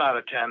 7 out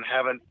of 10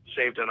 haven't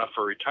saved enough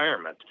for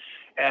retirement.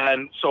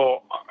 And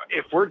so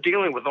if we're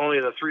dealing with only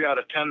the 3 out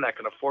of 10 that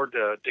can afford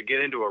to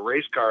get into a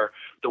race car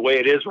the way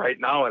it is right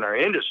now in our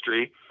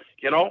industry,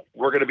 you know,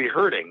 we're going to be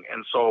hurting.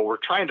 And so we're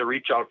trying to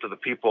reach out to the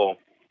people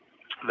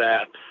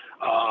that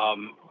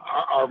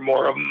are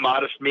more of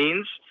modest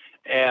means.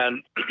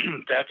 And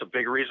that's a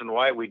big reason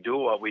why we do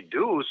what we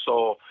do,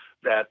 so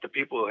that the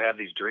people who have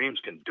these dreams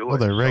can do Well, it.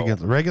 they're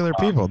So, regular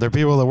people. They're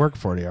people that work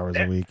 40 hours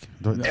a week,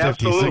 50,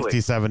 Absolutely.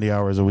 60, 70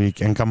 hours a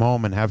week, and come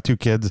home and have 2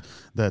 kids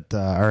that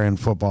are in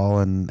football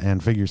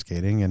and figure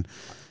skating and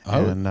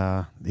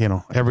you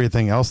know,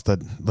 everything else that,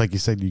 like you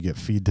said, you get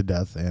feed to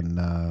death and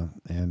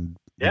you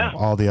Yeah, know,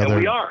 all the and other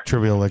we are.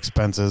 trivial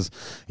expenses.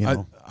 You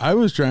know, I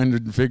was trying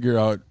to figure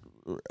out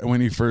when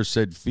he first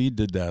said feed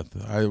to death.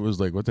 I was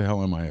like, what the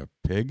hell am I, a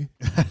pig?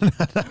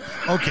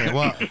 okay,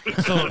 well,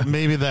 so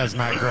maybe that's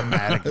not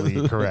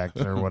grammatically correct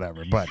or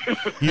whatever, but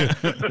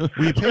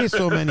we pay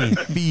so many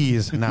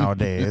fees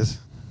nowadays,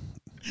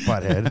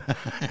 butthead,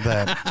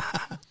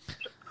 that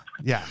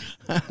yeah,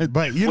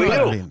 but you know We what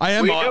I do. mean. I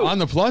am We do. on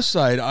the plus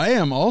side. I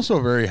am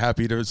also very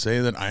happy to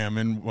say that I am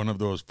in one of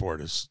those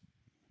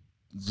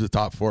the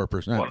top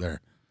 4%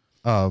 there.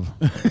 Of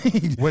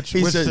which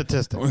He said,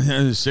 statistic?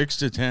 6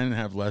 to 10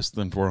 have less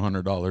than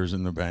 $400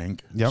 in the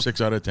bank. Yep.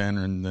 6 out of 10,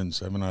 and then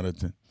 7 out of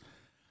 10.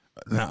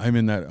 Now, I'm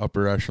in that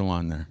upper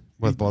echelon there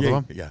With both Yeah,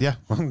 of them? Yeah.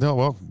 No,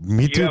 well,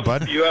 me too,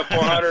 bud. You have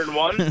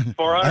 401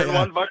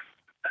 bucks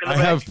in the I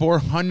have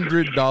bank?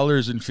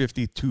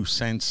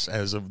 $400.52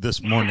 as of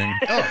this morning,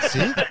 Oh, see,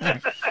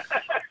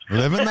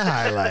 living the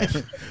high life.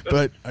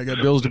 but I got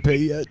bills to pay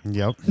yet.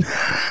 Yep.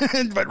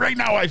 But right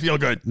now I feel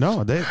good.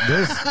 No,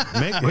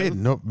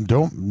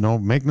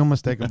 make no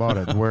mistake about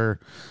it.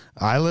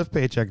 I live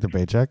paycheck to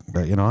paycheck,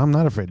 but I'm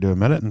not afraid to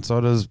admit it, and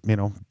so does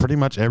pretty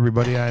much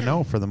everybody I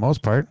know for the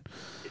most part.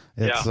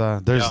 It's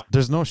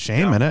there's no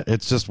shame in it.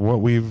 It's just what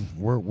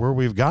where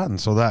we've gotten.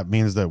 So that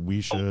means that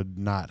we should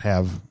not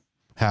have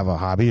a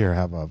hobby or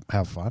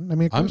have fun. I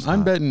mean,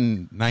 I'm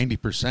betting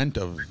 90%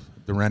 of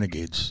the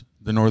Renegades,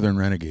 the Northern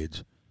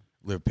Renegades,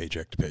 live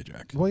paycheck to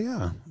paycheck. Well,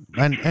 yeah,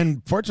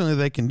 and fortunately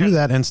they can do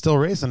that and still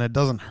race, and it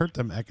doesn't hurt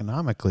them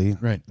economically,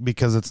 right?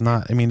 Because it's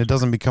not. I mean, it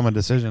doesn't become a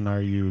decision. Are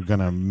you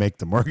going to make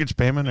the mortgage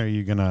payment? Or are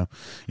you going to,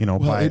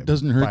 buy? It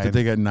doesn't hurt that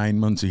they got 9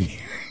 months a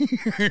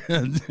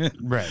year,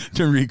 right,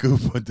 to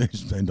recoup what they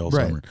spend all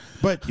summer.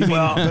 But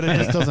but it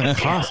just doesn't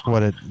cost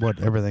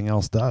what everything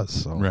else does.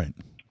 So right.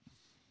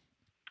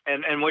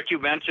 And what you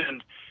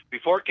mentioned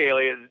before,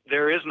 Kaylee,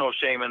 there is no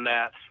shame in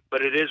that.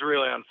 But it is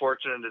really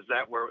unfortunate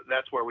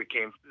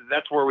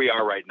that's where we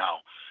are right now.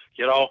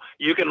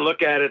 You can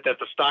look at it that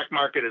the stock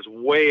market is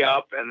way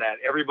up and that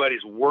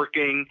everybody's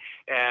working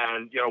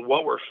and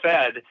what we're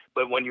fed.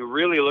 But when you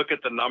really look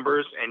at the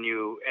numbers and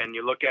you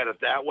look at it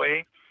that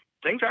way,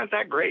 things aren't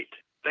that great.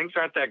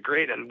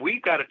 And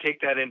we've got to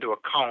take that into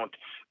account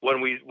when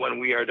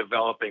we are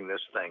developing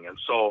this thing. And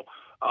so,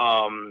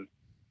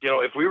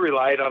 if we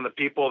relied on the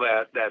people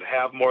that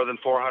have more than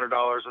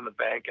 $400 in the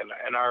bank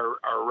and are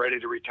ready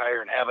to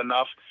retire and have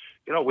enough,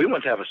 we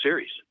wouldn't have a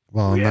series.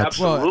 Well, we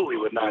absolutely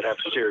would not have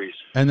a series.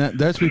 And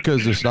that's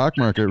because the stock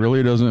market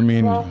really doesn't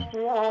mean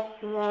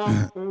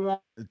to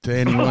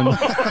anyone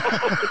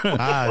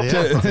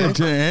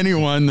to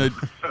anyone that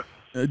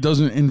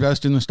doesn't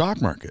invest in the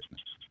stock market.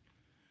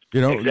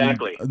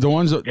 Exactly.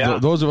 Those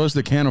of us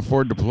that can't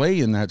afford to play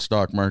in that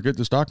stock market,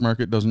 the stock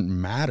market doesn't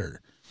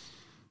matter.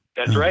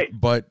 That's right.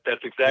 But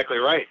that's exactly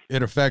right.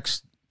 It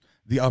affects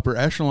the upper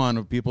echelon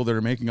of people that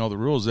are making all the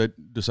rules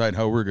that decide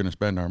how we're going to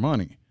spend our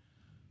money.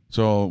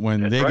 So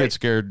when they get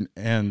scared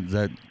and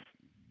that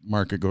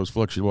market goes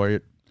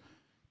fluctuate,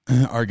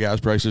 our gas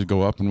prices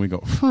go up and we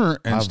go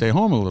and stay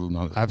home a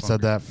little. I've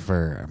said that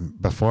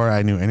before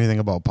I knew anything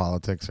about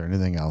politics or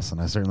anything else, and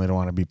I certainly don't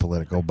want to be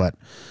political, but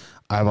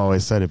I've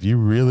always said if you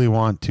really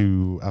want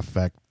to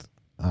affect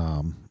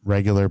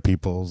regular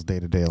people's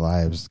day-to-day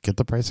lives, get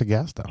the price of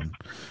gas down.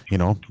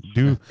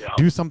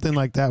 Do something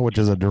like that, which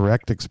is a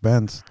direct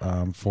expense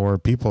for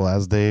people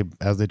as they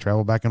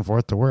travel back and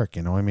forth to work.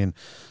 I mean,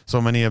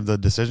 so many of the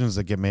decisions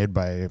that get made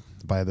by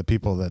the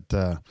people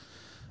that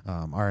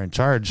are in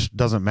charge,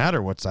 doesn't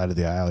matter what side of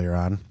the aisle you're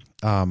on,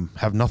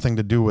 have nothing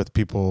to do with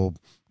people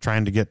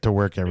trying to get to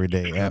work every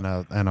day and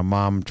a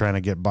mom trying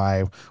to get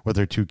by with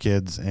her 2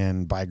 kids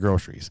and buy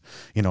groceries.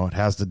 It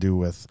has to do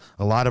with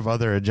a lot of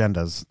other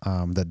agendas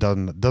that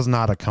does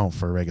not account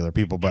for regular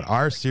people, but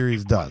our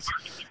series does.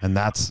 And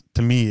that's,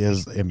 to me,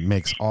 it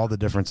makes all the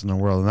difference in the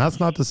world. And that's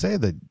not to say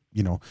that,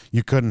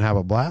 you couldn't have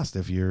a blast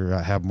if you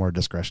have more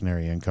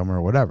discretionary income or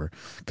whatever,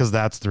 because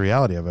that's the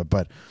reality of it.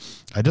 But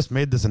I just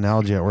made this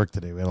analogy at work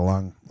today. We had a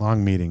long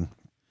meeting.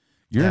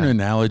 You're an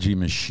analogy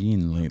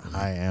machine lately.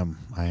 I am.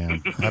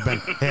 I've been.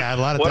 Hey, I had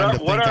a lot of time to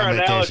think on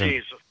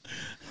analogies?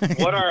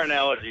 What are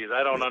analogies?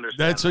 I don't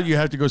understand. That's what you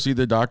have to go see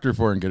the doctor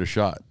for and get a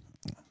shot.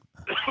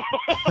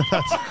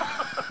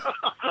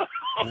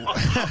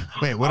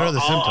 Wait, what are the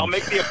symptoms? I'll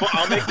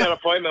make that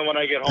appointment when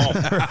I get home.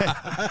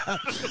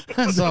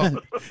 So,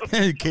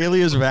 Kaylee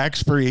is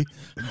vax free.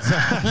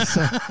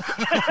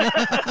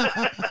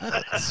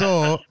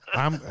 So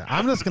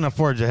I'm just gonna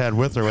forge ahead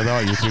with or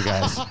without you 2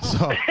 guys.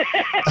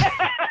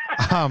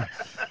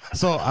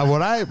 So,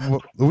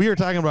 what we were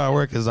talking about at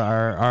work is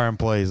our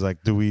employees.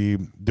 Like, do we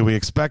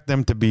expect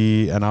them to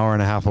be an hour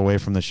and a half away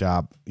from the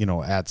shop,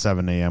 at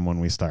 7 a.m. when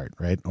we start,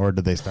 right? Or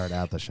do they start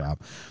at the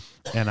shop?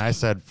 And I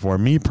said, for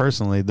me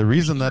personally, the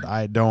reason that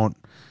I don't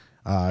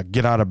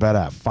get out of bed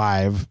at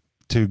 5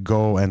 to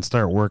go and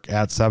start work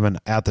at 7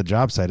 at the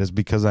job site is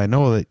because I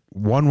know that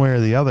one way or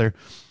the other,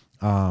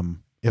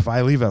 if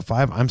I leave at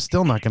 5, I'm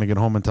still not going to get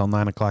home until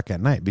 9 o'clock at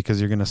night because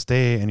you're going to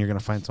stay and you're going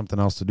to find something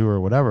else to do or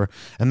whatever.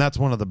 And that's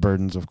one of the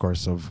burdens, of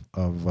course, of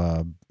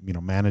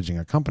managing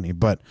a company.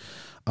 But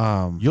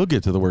you'll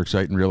get to the work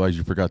site and realize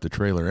you forgot the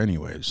trailer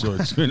anyway. So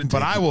it's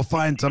but I will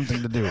find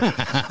something to do.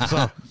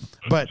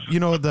 But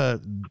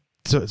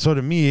so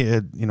to me,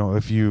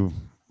 if you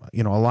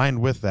aligned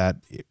with that,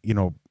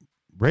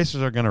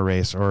 racers are going to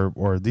race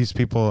or these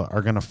people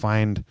are going to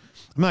find.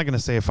 I'm not going to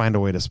say find a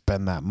way to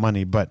spend that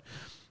money, but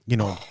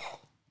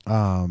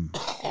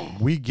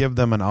we give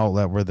them an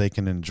outlet where they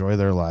can enjoy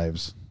their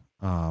lives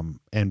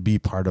and be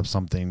part of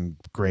something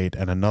great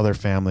and another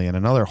family and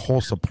another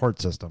whole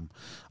support system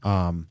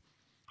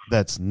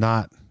that's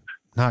not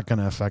going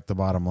to affect the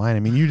bottom line. I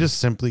mean, you just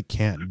simply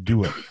can't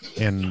do it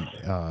in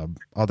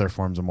other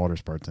forms of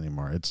motorsports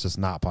anymore. It's just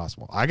not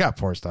possible. I got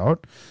forced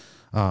out.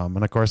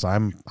 And of course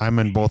I'm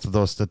in both of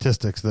those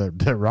statistics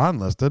that Ron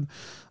listed.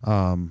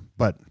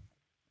 But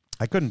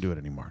I couldn't do it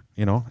anymore.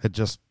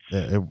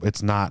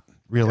 It's not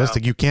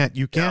realistic. Yeah.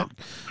 You can't,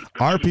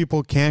 our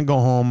people can go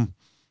home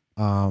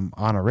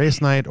on a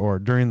race night or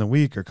during the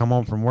week or come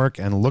home from work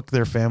and look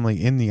their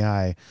family in the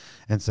eye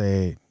and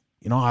say,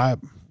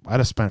 I'd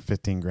have spent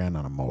 $15,000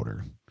 on a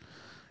motor.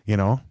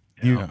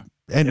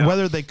 And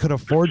whether they could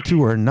afford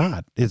to or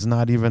not, that's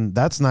not even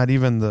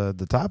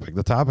the topic.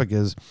 The topic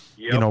is,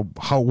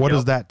 what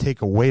does that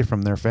take away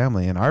from their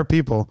family? And our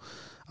people,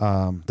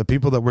 the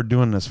people that we're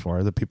doing this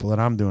for, the people that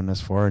I'm doing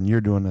this for, and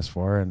you're doing this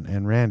for,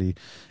 and Randy,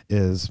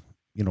 is,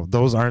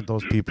 those aren't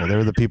those people.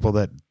 They're the people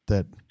that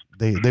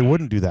they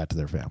wouldn't do that to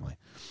their family.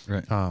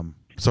 Right.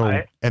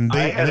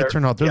 It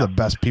turned out they're the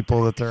best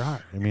people that there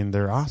are. I mean,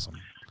 they're awesome.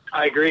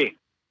 I agree.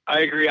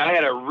 I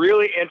had a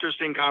really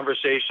interesting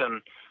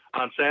conversation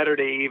on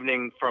Saturday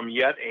evening from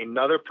yet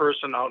another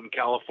person out in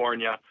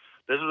California.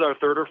 This is our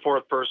third or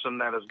fourth person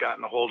that has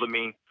gotten a hold of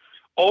me,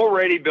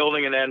 already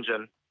building an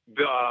engine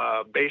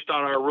based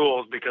on our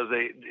rules, because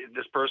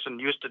this person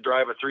used to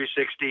drive a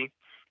 360.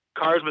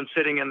 Car's been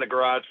sitting in the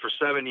garage for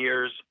 7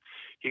 years.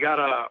 He got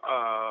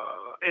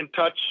in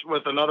touch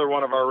with another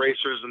one of our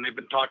racers, and they've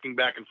been talking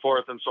back and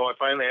forth. And so I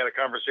finally had a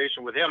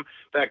conversation with him.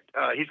 In fact,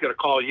 he's going to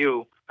call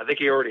you. I think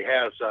he already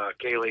has,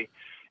 Kaylee.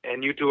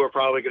 And you two are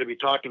probably going to be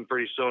talking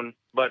pretty soon.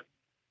 But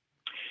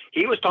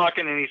he was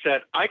talking, and he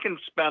said, I can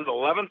spend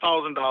 $11,000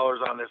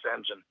 on this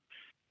engine.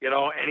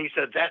 And he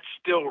said, that's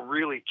still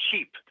really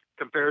cheap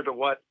compared to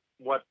what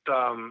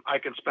I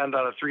can spend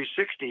on a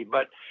 360.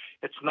 But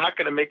it's not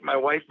going to make my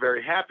wife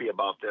very happy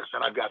about this.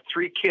 And I've got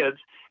 3 kids,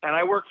 and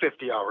I work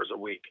 50 hours a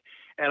week.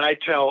 And I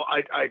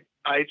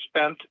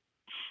spent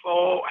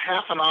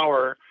half an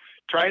hour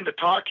trying to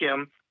talk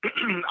him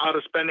out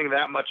of spending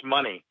that much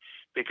money,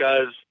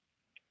 because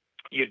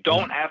you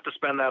don't have to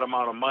spend that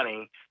amount of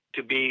money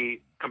to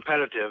be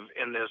competitive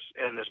in this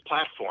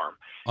platform.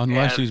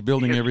 Unless he's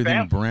building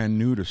everything brand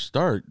new to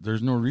start,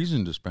 there's no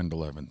reason to spend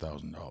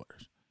 $11,000.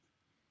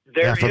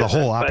 For the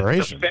whole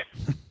operation. The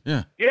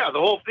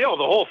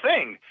whole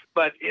thing.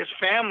 But his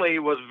family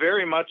was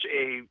very much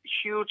a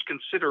huge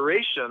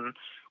consideration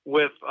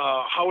with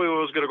how he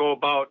was going to go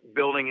about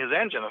building his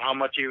engine and how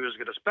much he was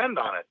going to spend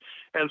on it.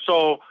 And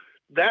so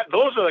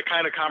those are the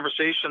kind of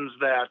conversations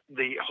that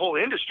the whole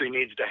industry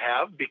needs to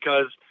have,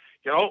 because,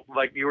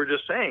 like you were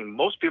just saying,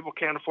 most people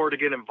can't afford to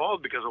get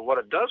involved because of what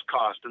it does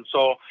cost. And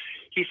so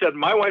he said,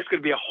 my wife's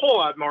going to be a whole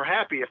lot more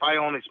happy if I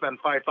only spend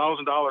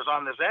 $5,000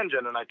 on this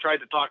engine. And I tried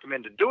to talk him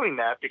into doing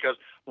that because,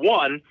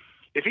 one,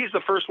 if he's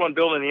the first one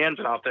building the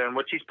engine out there, in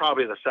which he's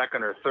probably the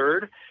second or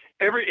third,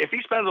 if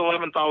he spends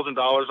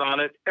 $11,000 on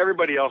it,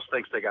 everybody else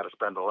thinks they got to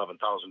spend $11,000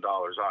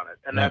 on it.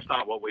 And that's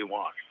not what we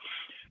want.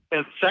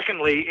 And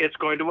secondly, it's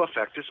going to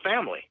affect his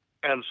family.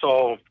 And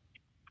so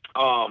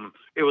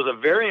it was a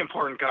very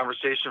important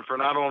conversation for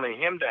not only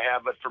him to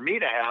have, but for me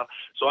to have,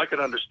 so I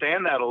could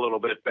understand that a little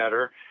bit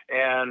better.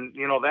 And,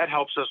 that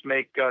helps us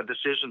make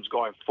decisions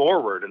going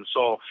forward. And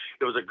so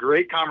it was a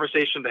great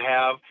conversation to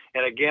have.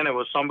 And again, it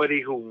was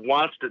somebody who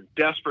wants to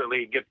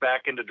desperately get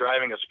back into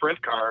driving a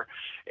sprint car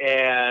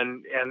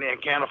and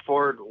can't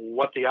afford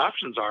what the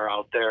options are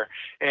out there.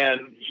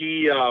 And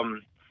he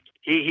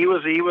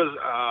was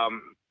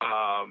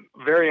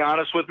very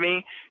honest with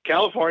me.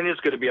 California is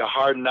going to be a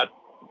hard nut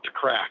to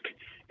crack,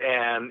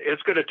 and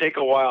it's going to take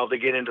a while to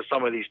get into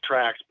some of these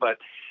tracks. But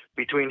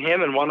between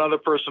him and one other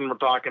person we're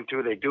talking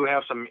to, they do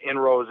have some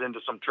inroads into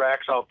some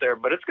tracks out there.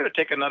 But it's going to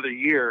take another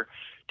year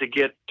to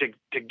get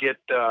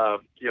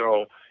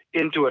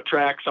into a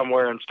track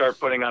somewhere and start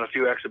putting on a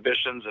few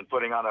exhibitions and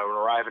putting on an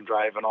arrive and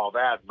drive and all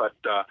that. But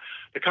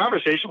the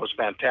conversation was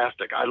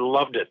fantastic. I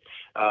loved it.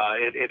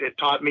 It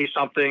taught me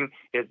something.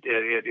 It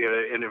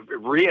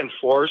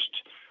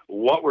reinforced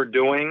what we're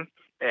doing.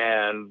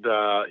 And,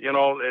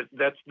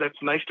 that's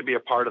nice to be a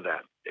part of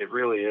that. It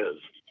really is.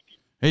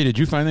 Hey, did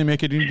you finally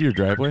make it into your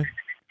driveway?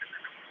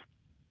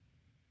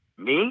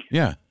 Me?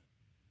 Yeah.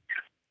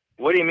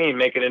 What do you mean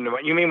make it into?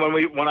 You mean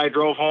when I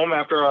drove home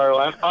after our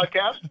last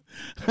podcast?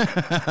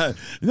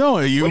 No,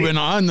 you've been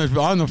on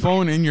the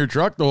phone in your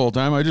truck the whole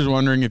time. I was just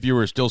wondering if you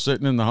were still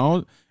sitting in the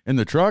house, in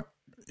the truck,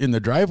 in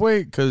the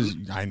driveway, because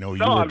I know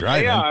you were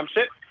driving. Yeah, I'm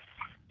sitting.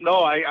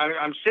 No,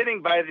 I'm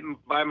sitting by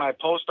my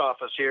post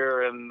office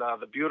here in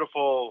the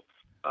beautiful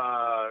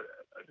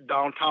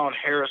downtown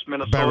Harris,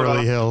 Minnesota.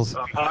 Beverly Hills.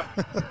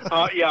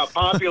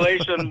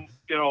 Population,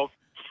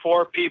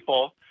 4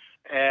 people.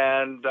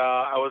 And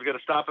I was going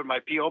to stop at my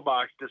P.O.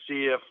 box to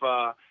see if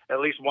at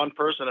least one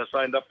person has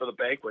signed up for the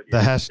banquet. The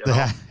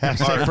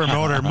hashtag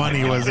promoter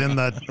money was in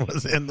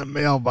the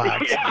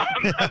mailbox. Yeah,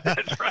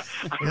 that's right.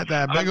 Get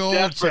that big old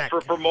desperate check for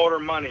promoter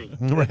money.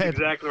 Right. That's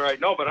exactly right.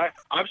 No, but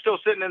I'm still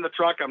sitting in the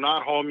truck. I'm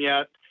not home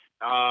yet.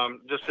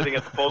 Just sitting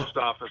at the post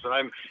office,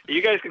 and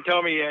you guys can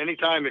tell me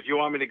anytime if you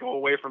want me to go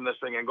away from this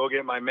thing and go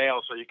get my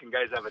mail, so you can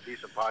guys have a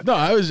decent podcast. No,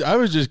 I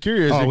was just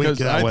curious because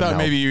I thought know.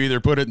 maybe you either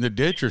put it in the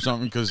ditch or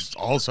something, because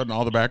all of a sudden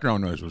all the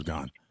background noise was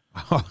gone.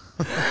 I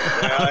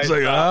was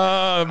like,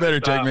 I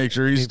better make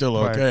sure he's still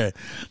okay.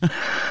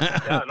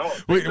 Yeah, no,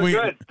 things are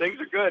good. Things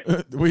are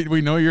good.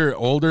 We know you're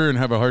older and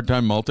have a hard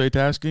time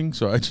multitasking,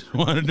 so I just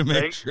wanted to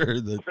make sure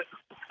that.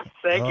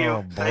 Thank you.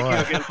 Oh, Thank you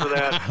again for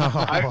that.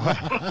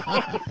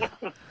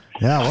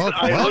 Yeah, well,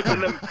 I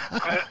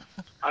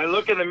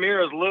look in the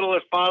mirror as little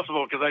as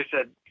possible, because I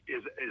said,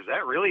 "Is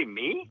that really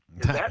me?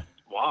 Is that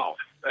wow?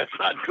 That's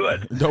not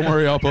good." Don't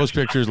worry, I'll post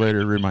pictures later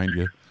to remind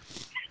you.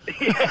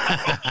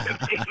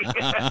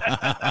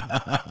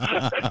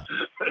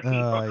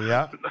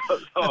 Yeah.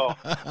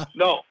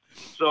 No.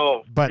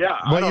 So, But yeah,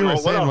 what you were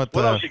saying with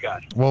what else you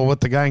got? with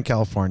the guy in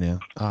California,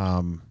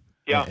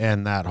 Yeah.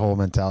 and that whole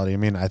mentality. I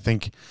mean, I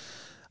think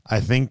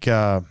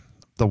the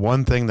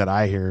one thing that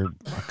I hear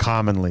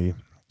commonly,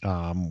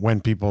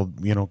 when people,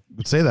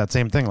 would say that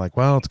same thing, like,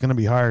 well, it's going to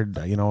be hard.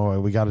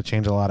 We got to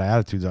change a lot of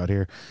attitudes out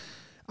here.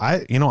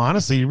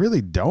 Honestly, you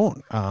really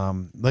don't.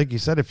 Like you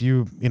said, if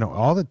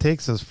all it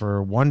takes is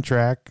for one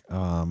track,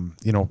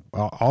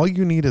 all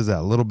you need is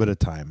that little bit of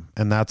time.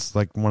 And that's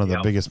like one of the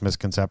biggest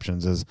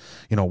misconceptions is,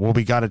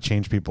 we got to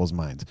change people's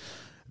minds.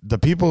 The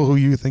people who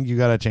you think you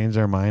got to change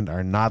their mind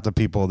are not the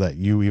people that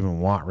you even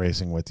want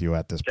racing with you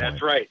at this point.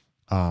 That's right.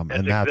 That's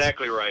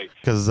exactly right.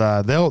 Because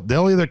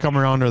they'll either come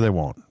around or they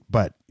won't.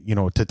 But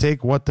to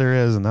take what there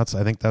is, and I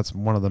think that's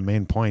one of the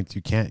main points.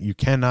 You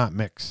cannot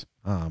mix.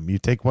 You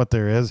take what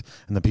there is,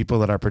 and the people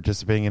that are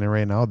participating in it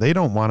right now, they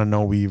don't want to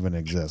know we even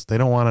exist. They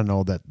don't want to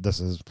know that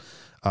this is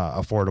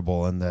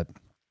affordable and that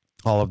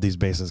all of these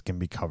bases can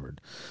be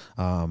covered,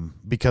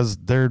 because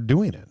they're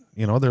doing it.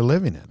 They're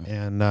living it,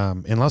 and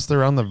unless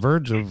they're on the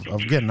verge of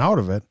getting out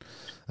of it,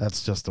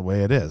 that's just the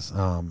way it is.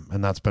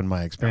 And that's been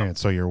my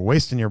experience. So you're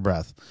wasting your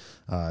breath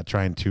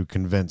trying to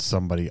convince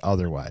somebody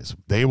otherwise.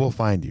 They will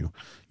find you.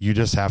 You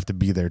just have to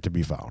be there to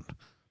be found.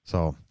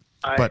 So.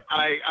 I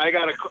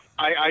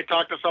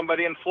talked to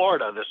somebody in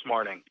Florida this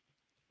morning.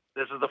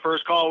 This is the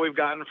first call we've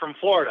gotten from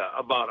Florida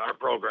about our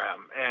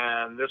program,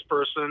 and this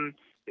person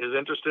is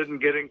interested in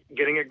getting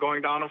it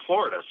going down in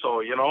Florida.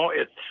 So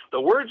the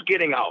word's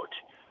getting out.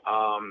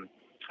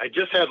 I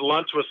just had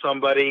lunch with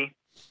somebody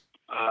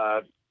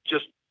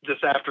just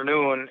this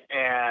afternoon,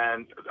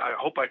 and I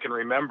hope I can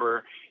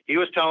remember. He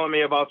was telling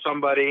me about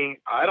somebody,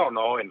 I don't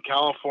know, in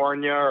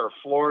California or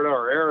Florida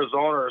or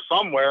Arizona or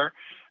somewhere.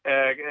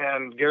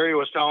 And Gary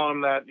was telling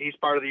him that he's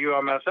part of the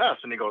UMSS,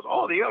 and he goes,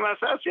 "Oh, the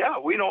UMSS, yeah,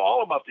 we know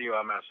all about the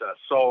UMSS."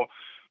 So,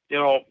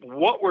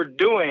 what we're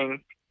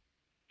doing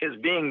is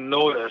being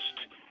noticed,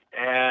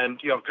 and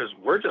because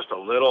we're just a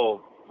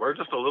little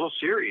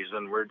series,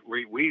 and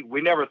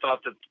we never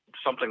thought that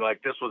something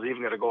like this was even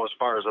going to go as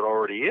far as it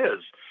already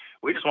is.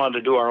 We just wanted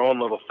to do our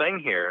own little thing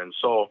here, and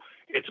so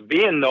it's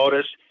being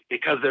noticed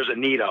because there's a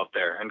need out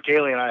there. And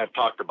Kaylee and I have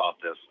talked about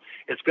this.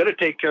 It's going to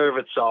take care of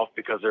itself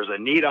because there's a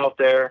need out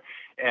there.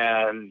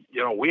 And,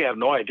 we have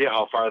no idea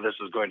how far this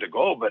is going to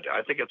go, but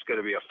I think it's going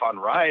to be a fun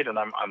ride, and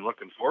I'm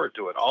looking forward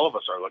to it. All of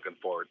us are looking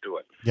forward to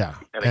it. Yeah.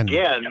 And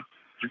again,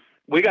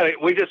 we got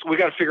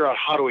to figure out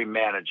how do we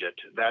manage it.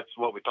 That's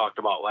what we talked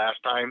about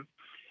last time.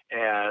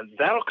 And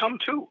that'll come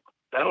too.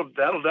 That'll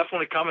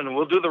definitely come, and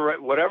we'll do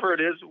whatever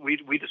it is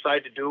we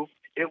decide to do.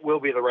 It will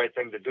be the right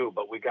thing to do,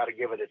 but we got to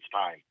give it its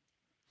time.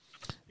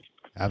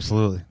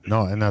 Absolutely.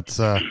 No. And that's,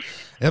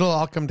 it'll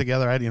all come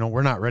together.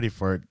 We're not ready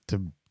for it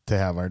to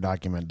have our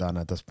document done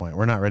at this point.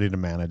 We're not ready to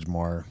manage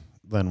more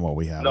than what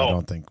we have. No. I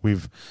don't think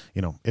we've,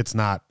 it's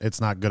not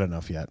good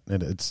enough yet.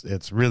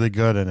 It's really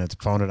good, and it's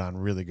founded on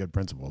really good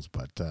principles,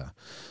 but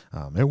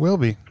it will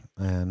be,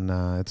 and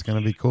it's going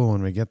to be cool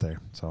when we get there.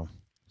 So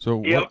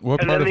yep.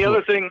 what and part then the of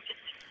other thing,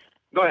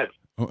 go ahead.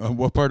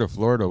 What part of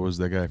Florida was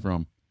that guy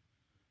from?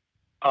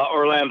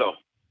 Orlando.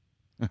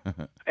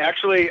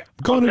 Actually,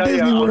 Going to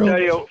Disney World. I'll tell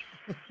you.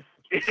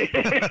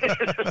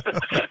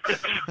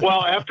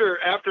 Well, after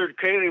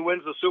Kaylee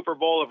wins the Super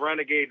Bowl of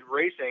Renegade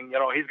Racing,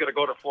 he's going to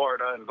go to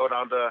Florida and go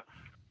down to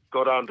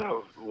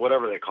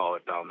whatever they call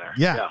it down there.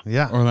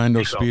 Yeah.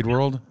 Orlando Speed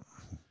World.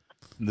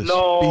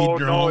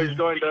 No, he's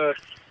going to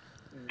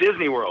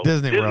Disney World.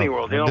 Disney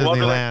World.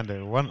 Disneyland,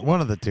 or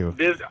one of the two.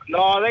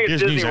 No, I think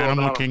it's Disney's Disney World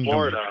Animal down in Kingdom.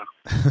 Florida.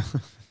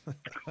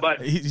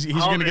 But he's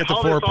going to get the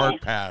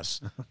 4-park pass.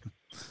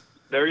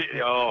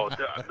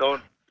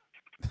 Don't.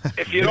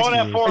 If you don't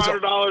have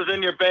 $400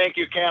 in your bank,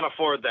 you can't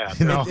afford that.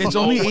 It's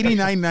only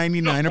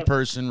 $89.99 a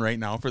person right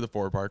now for the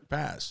 4-park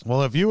pass.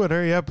 Well, if you would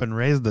hurry up and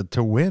raise the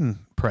to win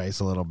price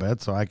a little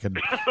bit, so I could,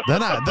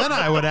 then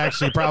I would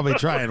actually probably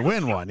try and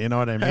win one. You know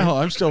what I mean? Hell,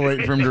 I'm still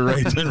waiting for him to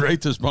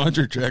write the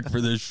sponsor check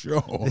for this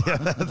show.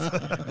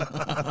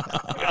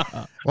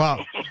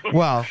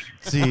 Well,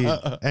 see,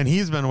 and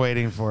he's been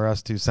waiting for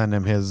us to send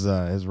him his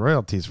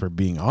royalties for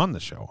being on the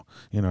show.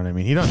 You know what I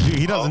mean? He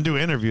doesn't do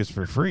interviews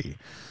for free.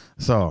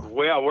 So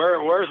well,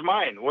 where's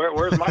mine?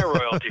 Where's my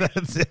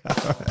royalties?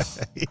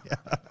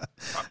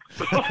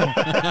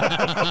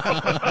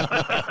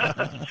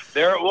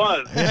 There it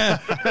was. Yeah.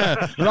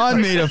 Ron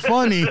made it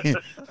funny.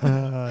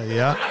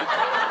 Yeah.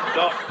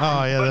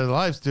 Oh yeah, there's a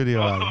live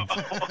studio audience.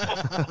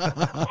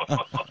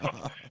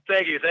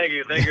 Thank you,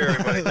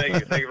 everybody. Thank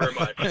you very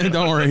much.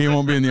 Don't worry, he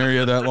won't be in the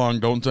area that long.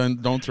 Don't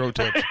throw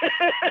tips.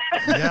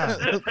 Yeah.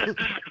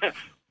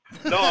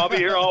 No, I'll be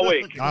here all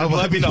week. I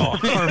will be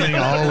farming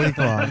all week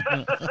long.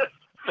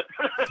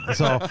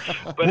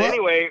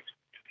 Anyway,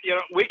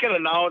 we can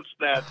announce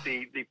that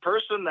the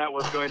person that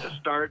was going to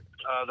start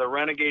the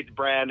Renegades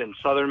brand in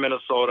southern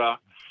Minnesota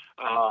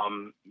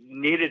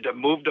needed to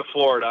move to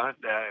Florida.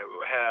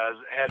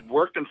 Had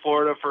worked in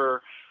Florida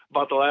for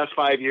about the last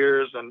 5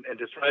 years and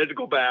decided to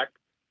go back.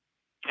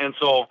 And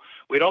so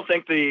we don't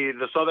think the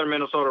Southern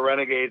Minnesota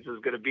Renegades is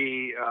going to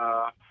be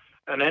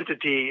an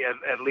entity,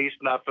 at least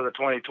not for the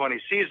 2020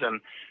 season.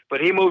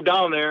 But he moved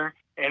down there,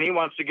 and he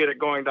wants to get it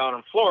going down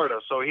in Florida.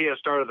 So he has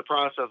started the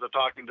process of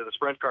talking to the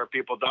sprint car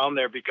people down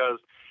there because,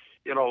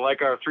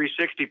 like our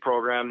 360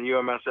 program, the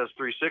UMSS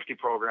 360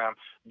 program,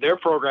 their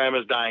program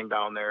is dying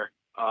down there.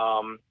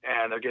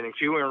 And they're getting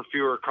fewer and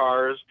fewer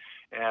cars.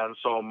 And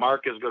so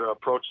Mark is going to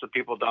approach the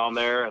people down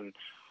there, and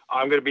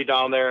I'm going to be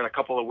down there in a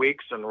couple of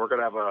weeks, and we're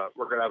going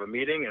to have a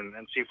meeting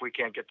and see if we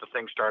can't get the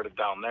thing started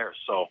down there.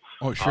 So,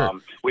 sure.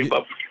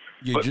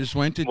 You just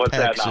went to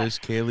Texas.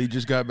 Kaylee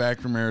just got back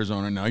from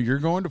Arizona. Now you're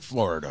going to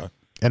Florida,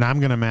 and I'm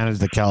going to manage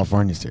the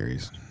California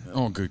series.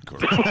 Oh, good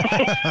course.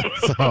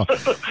 So,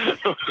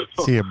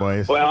 see you,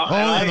 boys. Well,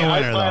 I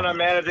plan on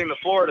managing the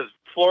Florida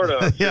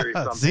series.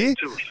 See,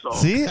 too, so.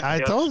 See, I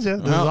told you.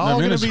 This is all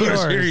the going to be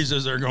Minnesota yours.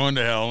 series are going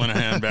to hell in a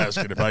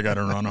handbasket if I got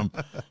to run them.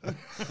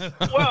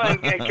 Well,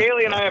 and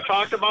Kaylee and I have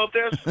talked about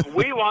this.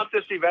 We want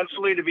this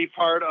eventually to be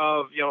part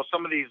of,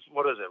 some of these,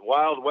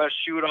 Wild West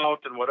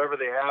shootout and whatever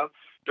they have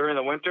during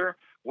the winter.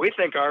 We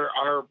think our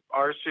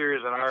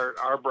series and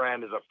our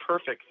brand is a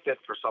perfect fit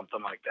for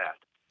something like that.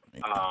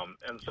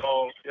 And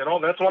so,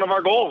 that's one of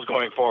our goals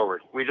going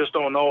forward. We just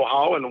don't know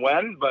how and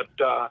when, but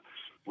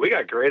we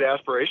got great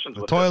aspirations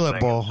with toilet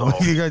this bowl. So.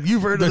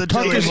 You've heard of the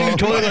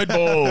toilet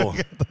bowl.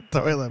 The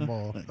toilet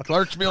bowl.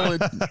 Clarksville.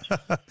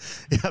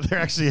 Yeah, there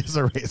actually is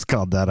a race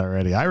called that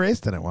already. I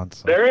raced in it once.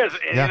 So. There is,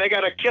 and they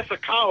got to kiss a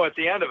cow at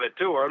the end of it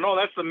too. Or no,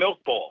 that's the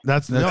milk bowl.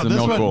 That's the milk this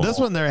one. bowl. This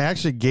one, they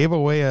actually gave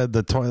away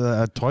the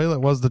toilet. A toilet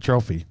was the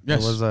trophy.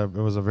 Yes, it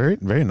was a very,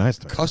 very nice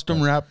toilet.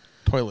 Custom wrapped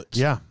toilets.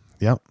 Yeah.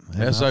 Yep.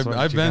 Yes,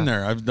 I've been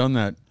there. I've done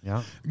that.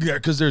 Yeah. Yeah,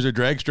 because there's a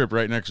drag strip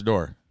right next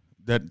door.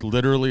 That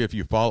literally, if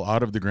you fall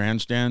out of the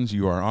grandstands,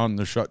 you are on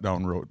the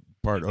shutdown road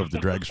part of the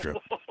drag strip.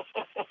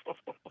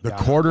 The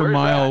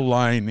quarter-mile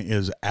line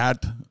is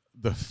at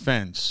the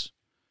fence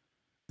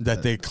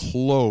that they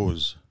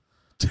close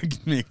to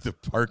make the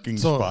parking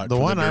spot. The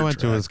one I went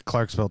track. to is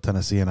Clarksville,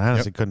 Tennessee, and I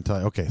honestly couldn't tell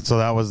you. Okay, so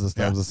that was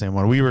the same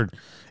one. We were,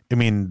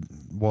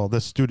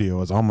 this studio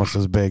is almost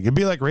as big. It'd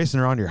be like racing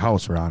around your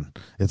house, Ron.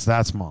 It's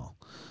that small.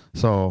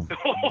 So,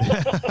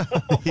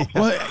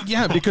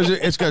 because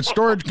it's got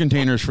storage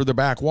containers for the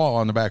back wall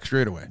on the back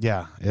straightaway.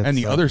 Yeah. And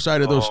the other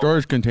side of those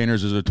storage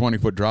containers is a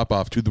 20-foot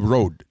drop-off to the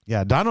road.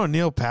 Yeah, Don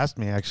O'Neill passed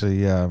me,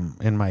 actually,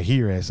 in my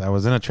heat race. I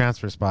was in a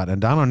transfer spot, and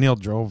Don O'Neill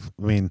drove.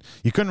 You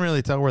couldn't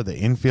really tell where the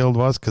infield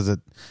was because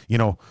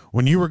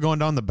when you were going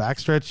down the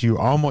backstretch,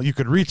 you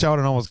could reach out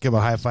and almost give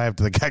a high five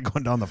to the guy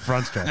going down the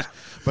front stretch.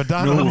 But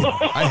Don O'Neill,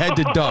 I had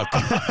to duck.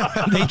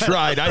 They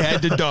tried. I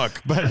had to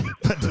duck. But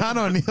Don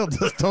O'Neill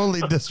just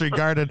totally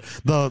disregarded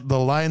the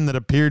line that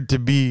appeared to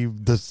be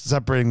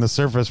separating the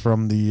surface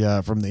from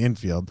the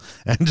infield,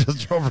 and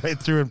just drove right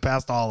through and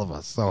passed all of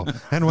us. So,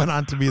 and went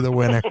on to be the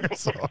winner.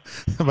 So,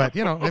 but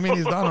he's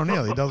Don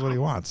O'Neill. He does what he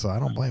wants, so I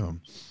don't blame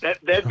him.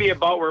 That'd be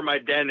about where my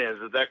den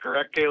is. Is that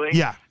correct, Kaylee?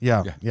 Yeah.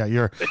 You're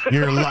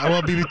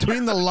well, be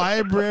between the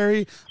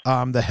library,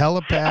 the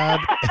helipad,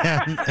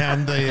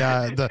 and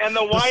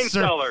the wine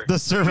cellar, the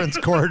servants'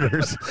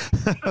 quarters.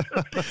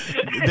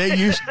 They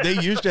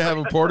used to have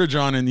a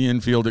porta-john in the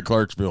infield at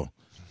Clarksville.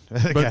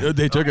 But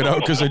they took it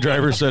out because the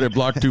driver said it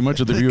blocked too much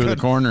of the view of the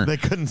corner. They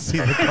couldn't see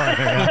the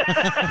corner.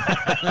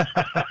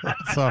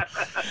 So,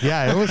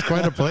 it was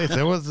quite a place.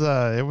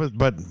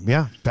 But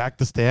back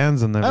to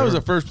stands. And that was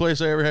the first place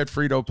I ever had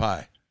Frito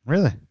pie.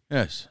 Really?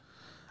 Yes.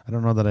 I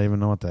don't know that I even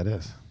know what that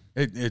is.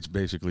 It's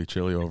basically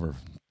chili over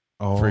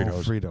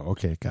Fritos. Frito.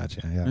 Okay, gotcha.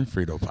 Yeah. And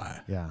Frito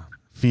pie. Yeah.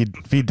 Feed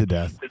to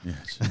death.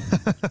 Yes.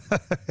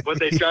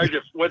 What'd they charge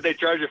you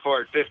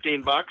for it?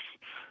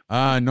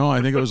 $15? No,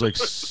 I think it was like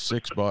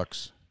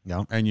 $6.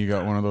 Yeah. And you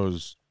got one of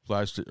those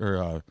plastic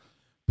or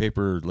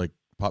paper like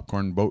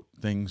popcorn boat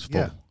things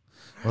full. Yeah.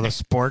 With a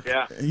spork.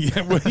 Yeah.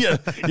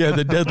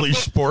 The deadly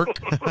spork.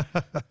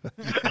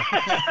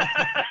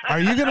 Are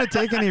you going to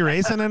take any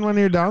racing in when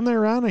you're down there,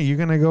 Ron? Are you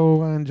going to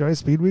go enjoy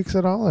Speed Weeks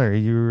at all, or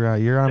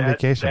you're on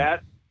vacation?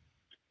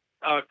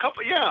 I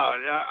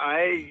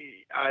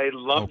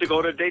love to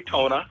go to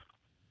Daytona.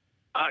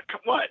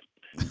 What?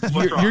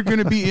 You're going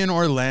to be in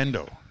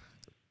Orlando.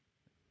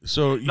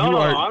 So I'm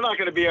not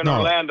going to be in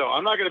Orlando.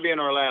 I'm not going to be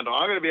in Orlando.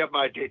 I'm going to be up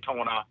by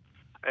Daytona.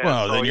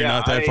 And then you're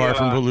not that far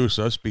from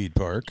Volusia Speed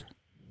Park.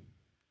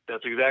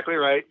 That's exactly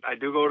right. I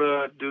do go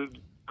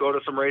to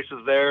some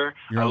races there.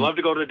 I love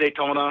to go to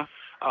Daytona.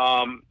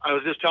 I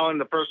was just telling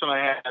the person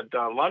I had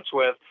lunch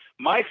with,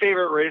 my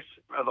favorite race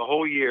of the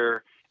whole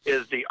year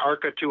is the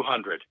ARCA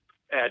 200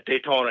 at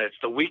Daytona. It's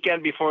the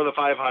weekend before the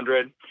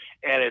 500,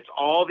 and it's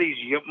all these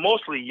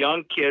mostly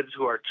young kids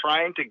who are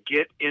trying to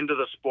get into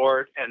the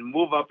sport and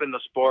move up in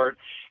the sport,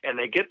 and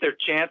they get their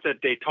chance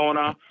at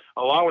Daytona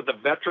along with the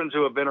veterans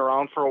who have been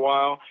around for a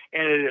while.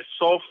 And it is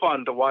so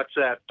fun to watch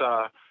that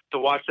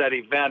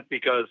event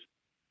because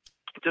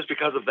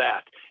of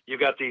that. You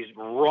got these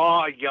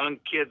raw young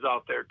kids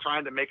out there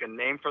trying to make a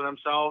name for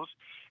themselves,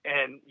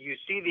 and you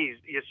see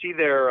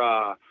their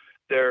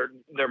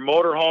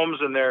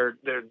motorhomes and their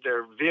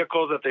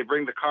vehicles that they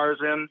bring the cars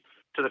in.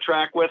 to the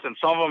track with, and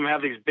some of them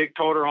have these big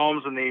toter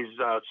homes and these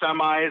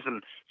semis,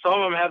 and some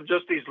of them have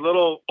just these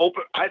little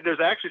open. There's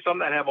actually some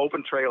that have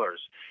open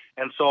trailers,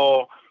 and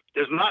so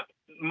there's not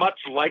much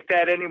like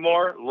that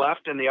anymore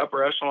left in the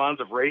upper echelons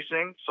of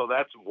racing. So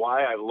that's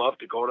why I love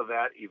to go to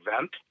that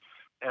event.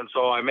 And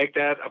so I make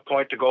that a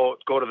point to go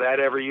to that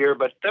every year.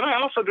 But then I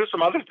also do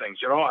some other things.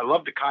 I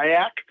love to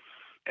kayak.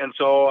 And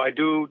so I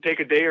do take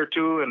a day or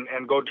two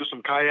and go do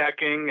some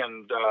kayaking.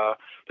 And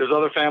there's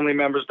other family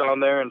members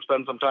down there and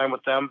spend some time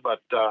with them.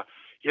 But,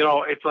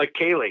 it's like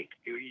Kaylee.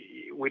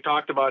 We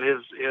talked about his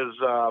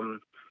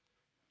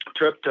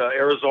trip to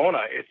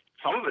Arizona.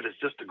 Some of it is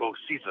just to go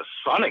see the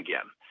sun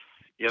again.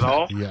 Yes.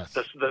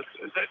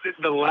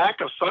 The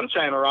lack of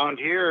sunshine around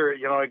here,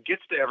 it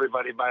gets to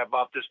everybody by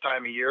about this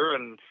time of year.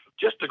 And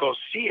just to go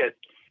see it,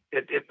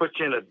 it puts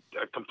you in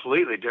a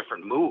completely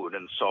different mood.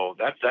 And so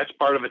that's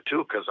part of it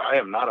too, because I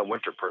am not a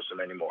winter person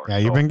anymore. Yeah,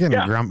 you've been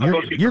getting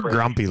grumpy. You're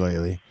grumpy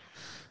lately.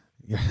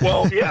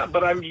 Well, yeah,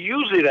 but I'm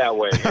usually that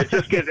way. It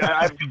just gets,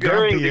 I have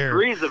varying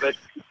degrees of it.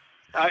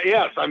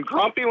 Yes, I'm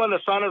grumpy when the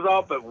sun is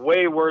out, but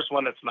way worse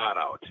when it's not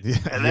out. Yeah,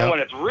 and then when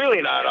it's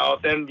really not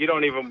out, then you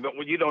don't even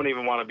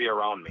want to be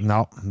around me.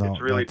 No,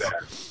 it's really bad.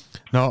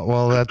 No,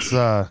 well, that's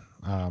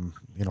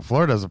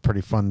Florida's a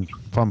pretty fun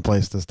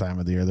place this time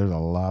of the year. There's a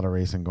lot of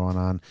racing going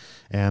on,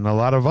 and a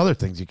lot of other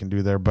things you can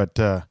do there. But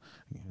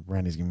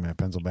Randy's giving me my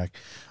pencil back.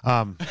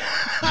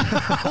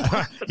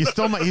 He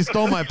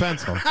stole my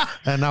pencil,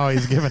 and now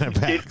he's giving it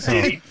back.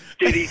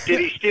 Did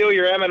he steal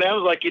your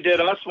M&Ms like you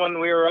did us when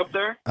we were up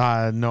there?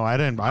 No, I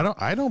didn't.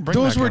 I don't bring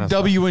those that were kind of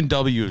W and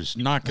W's.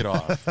 Knock it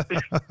off.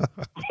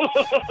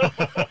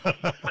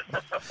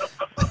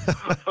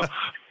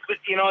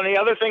 And the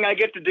other thing I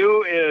get to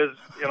do is,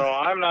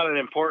 I'm not an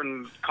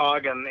important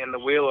cog in the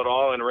wheel at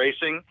all in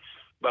racing,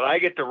 but I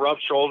get to rub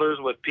shoulders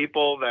with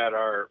people that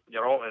are,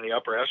 in the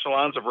upper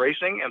echelons of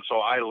racing. And so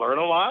I learn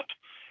a lot,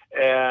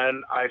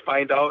 and I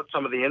find out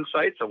some of the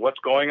insights of what's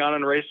going on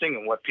in racing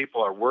and what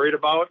people are worried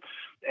about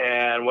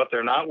and what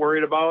they're not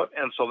worried about.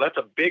 And so that's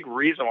a big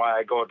reason why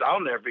I go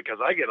down there, because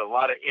I get a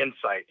lot of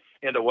insight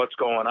into what's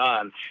going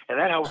on, and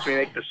that helps me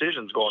make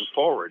decisions going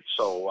forward.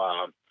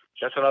 So,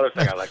 that's another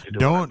thing I like to do.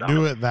 Don't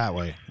do it that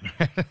way.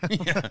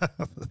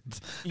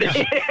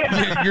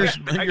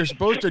 You're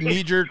supposed to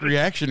knee-jerk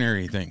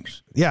reactionary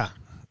things. Yeah.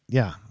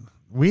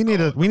 We need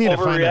to find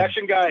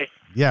overreaction guy.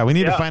 Yeah, we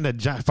need to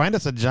find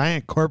us a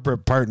giant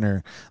corporate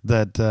partner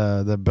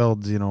that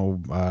builds,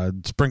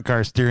 sprint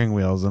car steering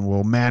wheels, and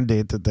will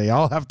mandate that they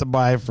all have to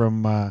buy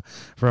from Gary's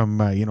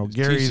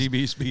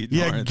TCB Speed.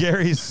 Yeah, North.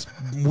 Gary's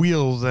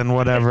wheels and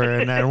whatever,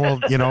 and then we'll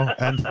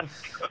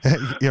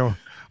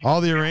all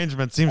the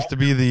arrangement seems to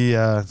be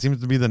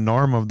the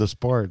norm of the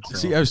sport. So.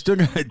 See, I was still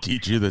going to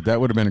teach you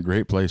that would have been a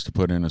great place to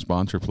put in a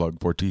sponsor plug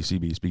for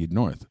TCB Speed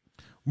North,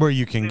 where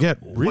you can get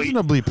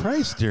reasonably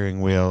priced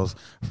steering wheels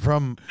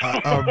from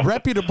a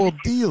reputable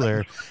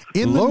dealer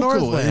in the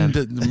Northland,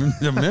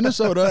 the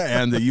Minnesota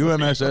and the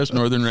UMSS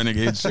Northern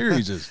Renegade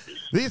series.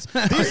 These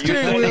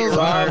steering wheels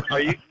are.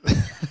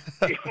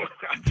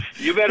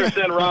 You better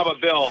send Rob a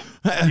bill.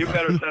 You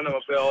better send him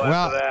a bill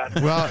after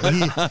that.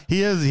 Well,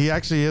 he is. He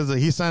actually is.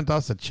 He sent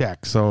us a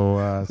check,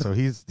 so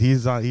he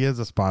is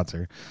a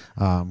sponsor,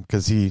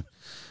 because he.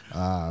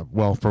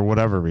 For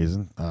whatever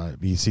reason,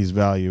 he sees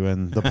value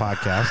in the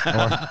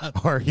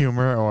podcast or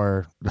humor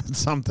or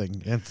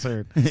something.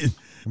 Insert.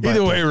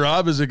 Either way,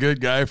 Rob is a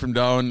good guy from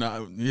down.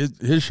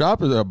 His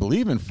shop is, I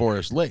believe, in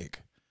Forest Lake.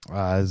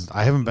 I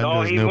haven't been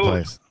to his new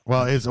place.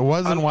 Well, it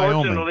was in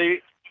Wyoming.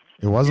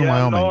 It was in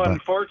Wyoming. No, but...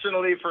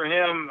 unfortunately for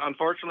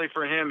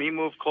him, he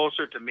moved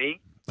closer to me.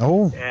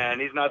 Oh.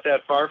 And he's not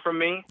that far from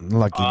me.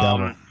 Lucky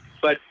devil.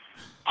 But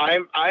I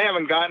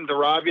haven't gotten to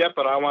Rob yet,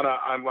 but I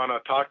wanna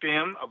talk to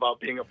him about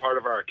being a part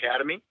of our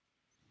academy,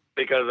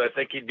 because I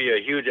think he'd be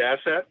a huge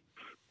asset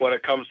when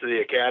it comes to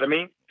the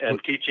academy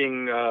and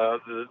teaching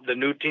the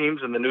new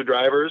teams and the new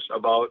drivers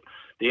about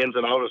the ins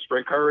and outs of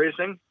sprint car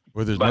racing.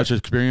 With as much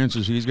experience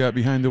as he's got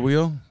behind the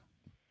wheel?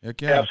 Heck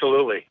yeah.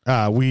 Absolutely.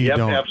 We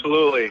don't.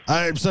 Absolutely.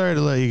 I'm sorry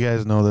to let you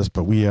guys know this,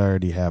 but we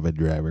already have a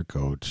driver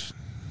coach.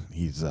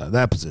 He's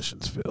that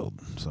position's filled.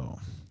 So.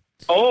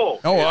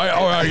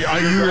 Are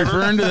you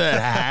referring to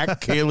that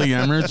hack, Kaylee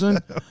Emerson?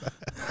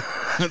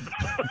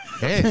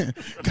 Hey,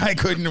 guy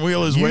couldn't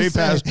wheel his way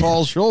past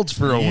Paul Schultz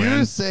for a win.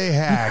 You say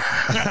hack.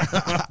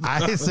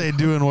 I say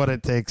doing what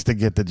it takes to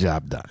get the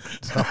job done.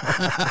 So.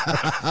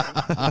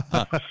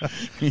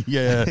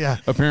 Yeah.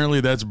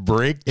 Apparently that's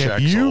brake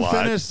checks. If you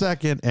finish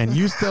second and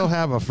you still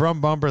have a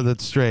front bumper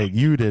that's straight,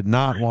 you did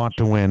not want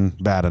to win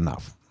bad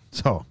enough.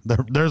 So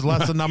there's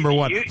lesson number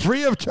one,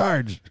 free of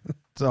charge.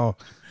 So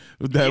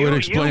that would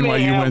explain why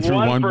you went through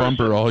one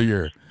bumper all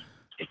year.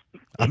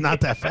 I'm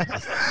not that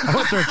fast. I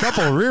went through a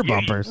couple of rear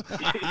bumpers.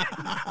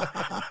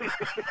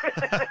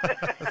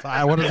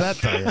 What does that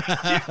tell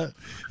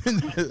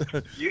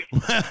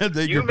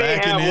you? You may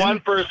have one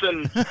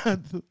person.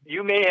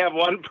 You may have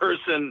one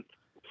person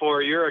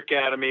for your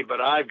academy,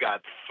 but I've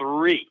got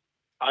three.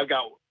 I've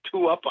got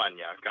two up on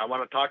you. I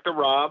want to talk to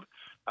Rob.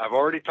 I've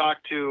already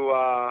talked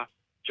to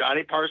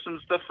Johnny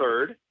Parsons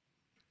III,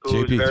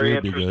 who's JP3 very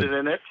would be interested good.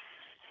 in it.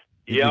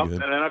 He'd be Yep.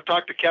 good. And then I've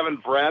talked to Kevin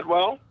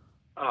Bradwell.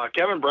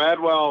 Kevin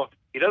Bradwell,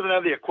 he doesn't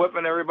have the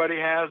equipment everybody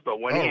has, but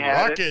when he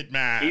had it,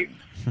 Man.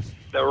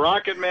 the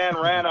Rocket Man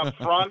ran up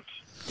front,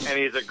 and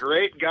he's a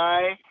great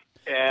guy.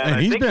 And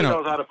I he's think he been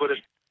knows how to put it.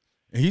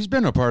 He's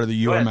been a part of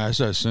the Go ahead.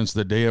 UMSS since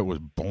the day it was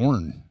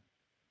born.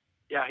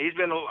 Yeah, he's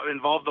been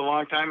involved a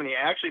long time, and he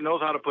actually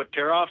knows how to put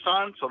tear-offs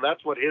on. So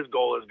that's what his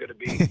goal is going to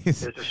be,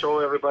 is to show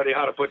everybody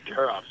how to put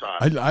tear-offs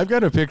on. I've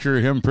got a picture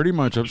of him pretty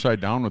much upside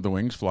down with the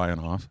wings flying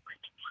off.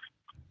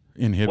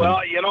 In Hidden.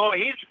 Well,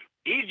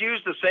 he's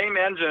used the same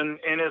engine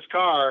in his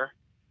car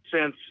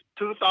since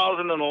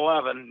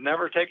 2011,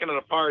 never taken it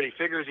apart. He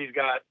figures he's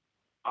got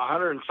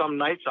 100 and some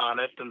nights on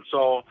it, and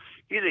so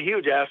he's a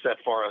huge asset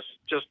for us,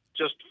 just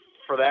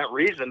for that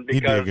reason.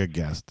 Because, He'd be a good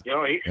guest.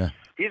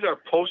 He's our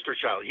poster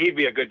child. He'd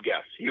be a good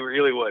guest. He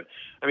really would.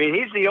 I mean,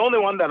 he's the only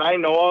one that I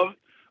know of.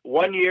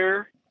 One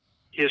year,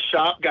 his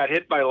shop got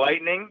hit by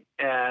lightning,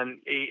 and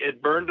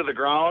it burned to the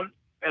ground,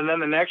 and then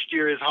the next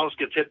year, his house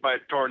gets hit by a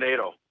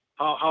tornado.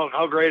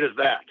 How great is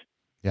that?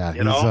 Yeah,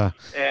 You know?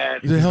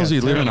 And the hell does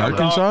he live in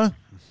Arkansas?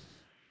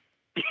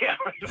 yeah,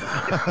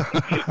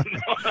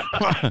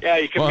 yeah,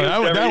 he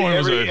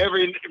commutes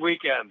every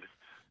weekend.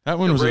 That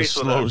one was a race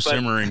with slow us, but-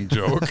 simmering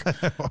joke.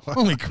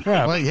 Holy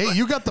crap! Well, hey,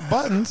 you got the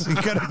buttons. You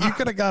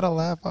could have got a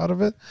laugh out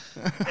of it.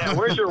 Yeah,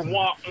 where's your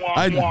wah,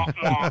 wah, wah,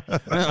 wah?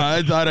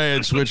 I thought I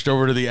had switched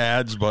over to the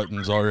ads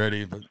buttons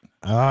already, but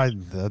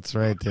That's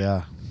right.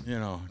 Yeah.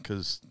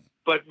 because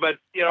But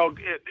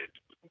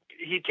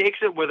he takes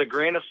it with a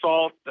grain of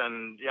salt,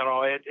 and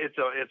it's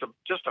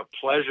just a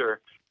pleasure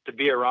to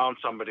be around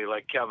somebody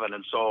like Kevin.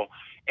 And so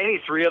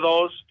any three of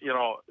those,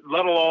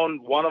 let alone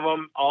one of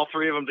them, all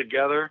three of them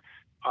together,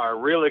 are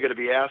really going to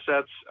be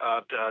assets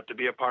to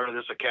be a part of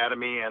this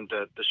academy and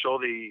to show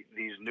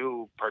these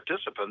new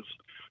participants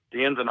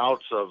the ins and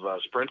outs of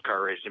sprint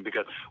car racing,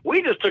 because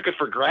we just took it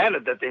for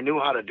granted that they knew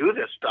how to do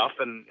this stuff.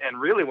 And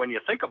really, when you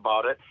think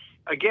about it,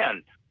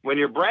 again, when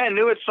you're brand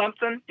new at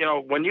something,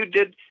 when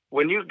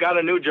you got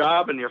a new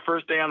job and your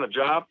first day on the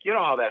job, you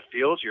know how that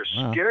feels. You're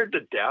scared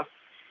to death.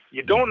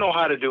 You don't know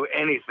how to do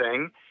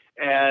anything.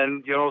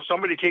 And,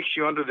 somebody takes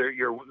you under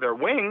their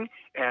wing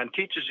and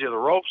teaches you the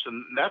ropes,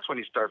 and that's when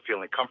you start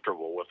feeling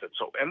comfortable with it.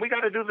 So, and we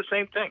got to do the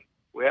same thing.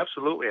 We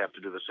absolutely have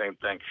to do the same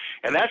thing.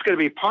 And that's going to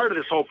be part of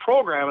this whole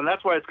program, and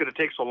that's why it's going to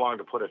take so long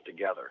to put it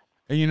together.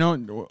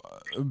 and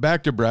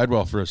back to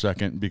Bradwell for a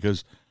second,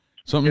 because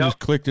something just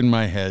clicked in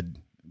my head,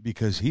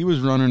 because he was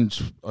running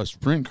a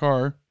sprint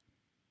car,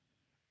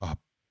 a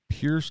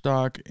pure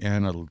stock,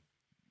 and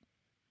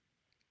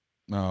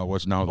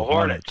what's now the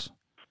Hornets.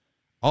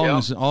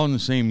 All in the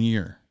same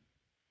year.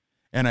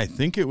 And I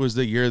think it was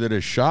the year that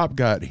his shop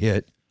got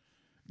hit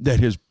that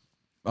his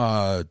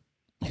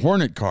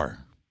Hornet car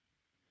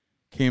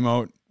came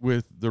out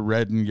with the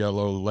red and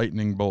yellow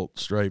lightning bolt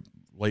stripe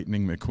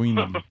Lightning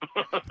McQueen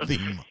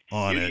theme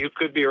on it. You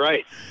could be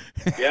right.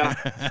 Yeah,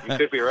 you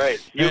could be right.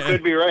 You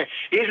could be right.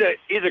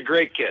 He's a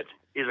great kid.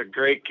 He's a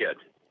great kid.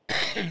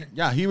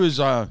 Yeah, he was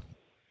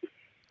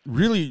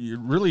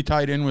really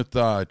tied in with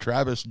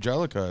Travis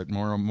Jellica at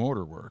Mora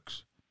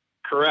Motorworks.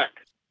 Correct.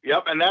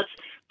 Yep, and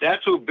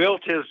that's who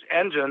built his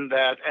engine.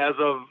 That as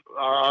of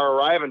our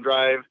arrive and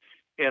drive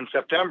in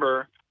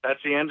September,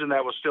 that's the engine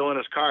that was still in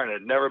his car and it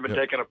had never been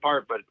taken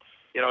apart. But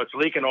it's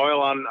leaking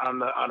oil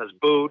on his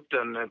boot,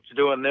 and it's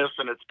doing this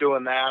and it's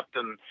doing that.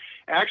 And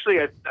actually,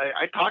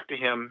 I talked to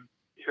him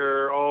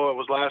here. It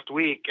was last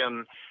week,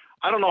 and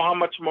I don't know how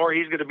much more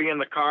he's going to be in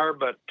the car,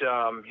 but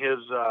his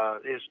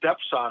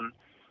stepson,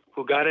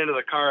 who got into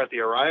the car at the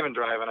arrive and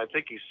drive, and I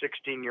think he's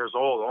 16 years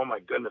old. Oh my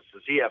goodness,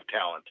 does he have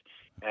talent?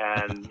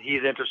 And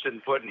he's interested in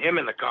putting him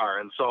in the car.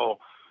 And so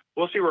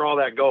we'll see where all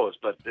that goes,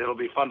 but it'll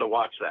be fun to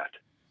watch that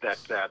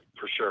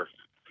for sure.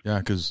 Yeah,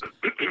 because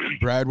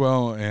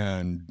Bradwell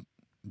and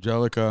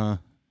Jellica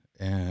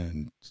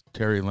and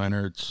Terry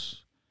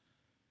Leonards,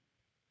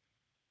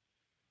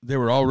 they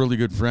were all really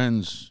good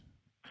friends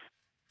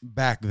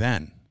back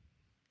then.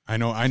 I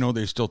know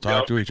they still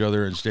talk to each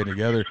other and stay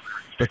together,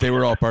 but they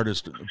were all part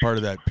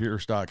of that Pure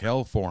Stock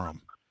Hell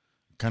forum,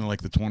 kind of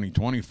like the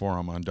 2020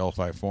 forum on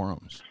Delphi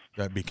Forums.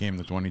 That became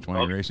the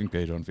 2020 Racing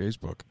page on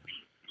Facebook.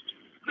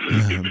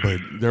 But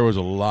there was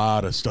a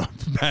lot of stuff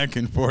back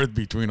and forth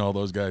between all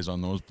those guys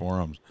on those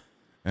forums.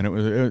 And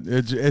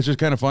it's just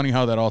kind of funny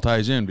how that all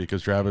ties in,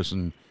 because Travis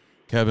and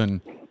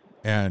Kevin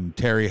and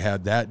Terry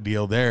had that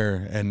deal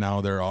there, and now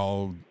they're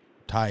all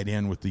tied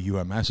in with the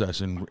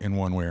UMSS in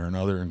one way or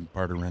another and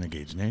part of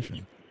Renegades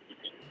Nation.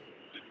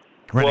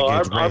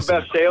 Renegades our Racing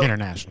best sales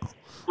International.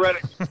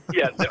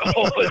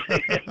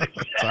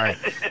 Sorry.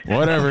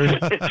 Whatever.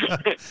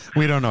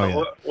 We don't know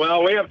yet.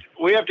 Well,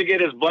 we have to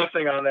get his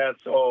blessing on that,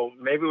 so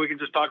maybe we can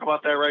just talk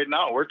about that right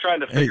now. We're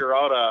trying to figure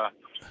out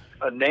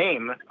a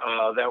name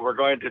that we're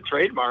going to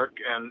trademark,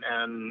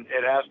 and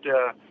it has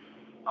to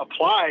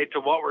apply to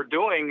what we're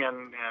doing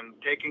and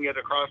taking it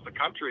across the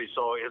country.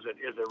 So is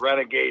it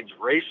Renegades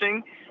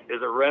Racing?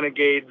 Is it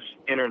Renegades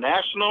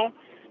International?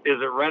 Is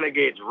it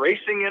Renegades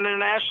Racing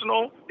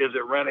International? Is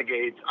it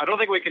Renegades? I don't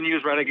think we can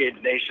use Renegades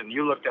Nation.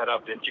 You looked that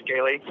up, didn't you,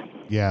 Kaylee?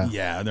 Yeah.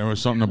 Yeah, there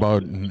was something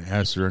about an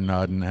S or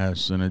not an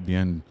S, and at the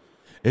end,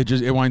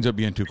 it winds up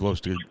being too close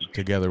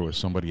together with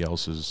somebody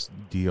else's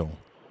deal.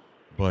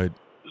 But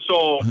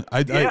So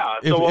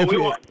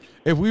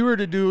if we were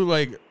to do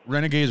like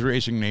Renegades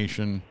Racing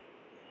Nation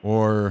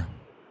or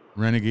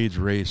Renegades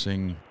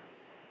Racing,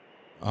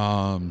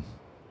 I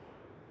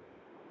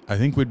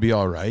think we'd be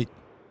all right,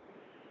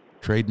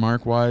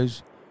 trademark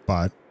wise.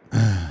 But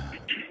I'm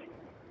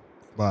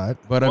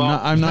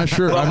not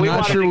sure. Well, I'm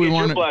not sure we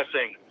want to.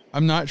 blessing.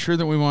 I'm not sure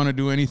that we want to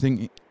do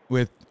anything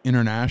with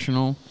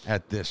international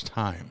at this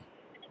time.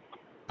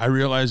 I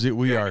realize that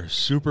we are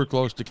super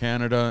close to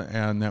Canada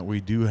and that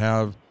we do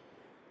have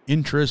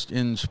interest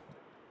in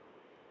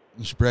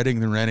spreading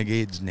the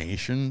Renegades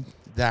Nation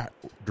that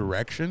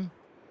direction.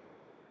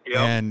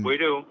 Yeah, and we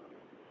do.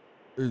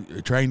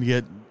 Trying to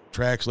get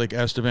tracks like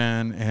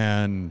Estevan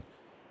and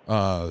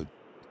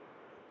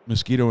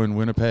Mosquito in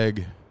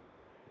Winnipeg,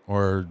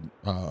 or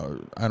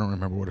I don't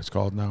remember what it's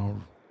called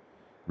now,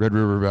 Red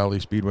River Valley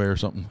Speedway or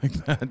something like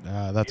that.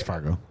 That's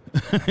Fargo.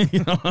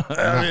 You know,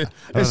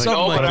 it's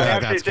something like but I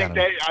that. actually think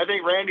I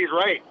think Randy's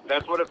right.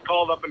 That's what it's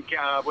called up in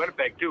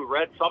Winnipeg too.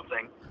 Red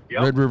something.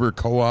 Yep. Red River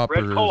Co-op.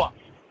 Red Co-op.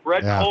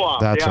 Red Co-op.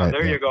 That's right.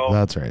 There you go.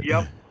 That's right.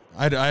 Yep.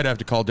 I'd have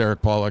to call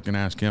Derek Pollock and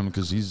ask him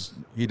because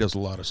he does a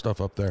lot of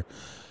stuff up there.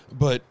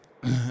 But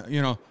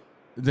you know,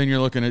 then you're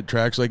looking at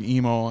tracks like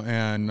Emo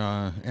and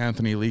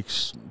Anthony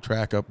Leake's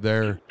track up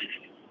there.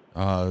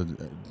 I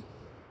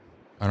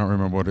don't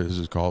remember what it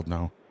is called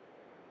now.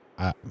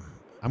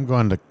 I'm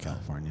going to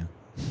California.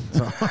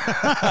 So.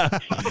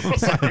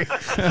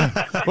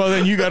 Well,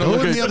 then you got to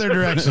look in at the other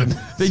direction.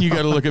 Then you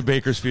got to look at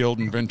Bakersfield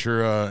and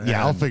Ventura.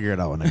 Yeah, I'll figure it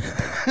out when I get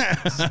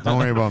there. Don't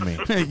worry about me.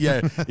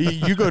 Yeah,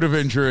 you go to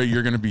Ventura,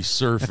 you're going to be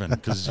surfing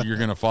because you're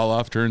going to fall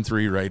off turn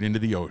 3 right into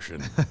the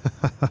ocean.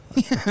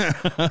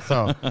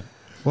 So,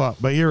 well,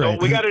 but you're right.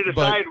 So we got to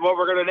decide what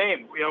we're going to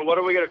name. You know, what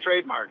are we going to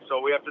trademark?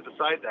 So we have to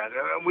decide that.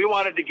 And we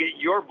wanted to get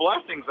your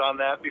blessings on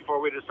that before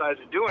we decide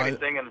to do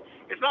anything. And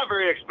it's not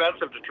very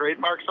expensive to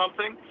trademark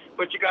something,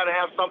 but you got to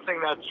have something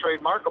that's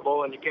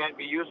trademarkable, and you can't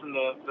be using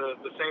the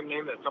same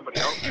name that somebody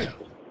else has.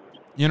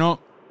 You know,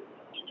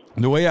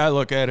 the way I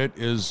look at it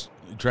is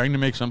trying to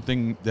make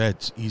something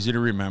that's easy to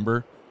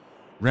remember.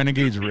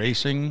 Renegades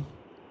Racing,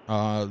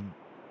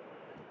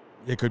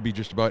 it could be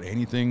just about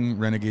anything.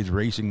 Renegades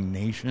Racing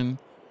Nation.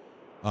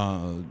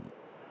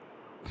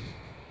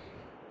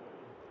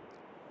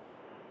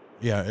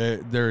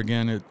 There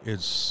again,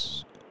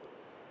 it's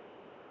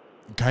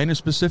kind of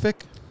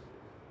specific.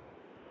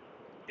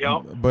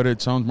 Yep. But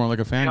it sounds more like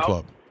a fan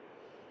club.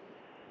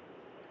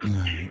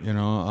 You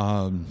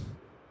know,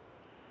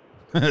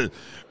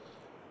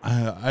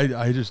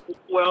 I just.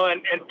 Well,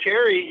 and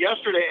Terry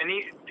yesterday,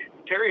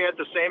 Terry had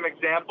the same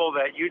example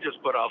that you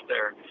just put out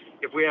there.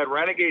 If we had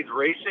Renegades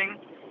Racing,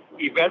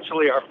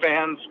 eventually our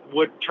fans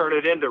would turn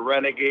it into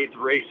Renegades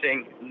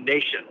Racing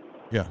Nation.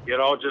 Yeah. You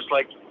know, just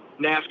like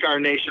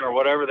NASCAR Nation or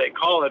whatever they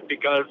call it,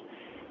 because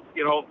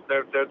you know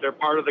they're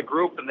part of the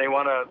group and they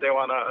want to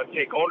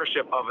take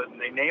ownership of it and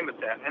they name it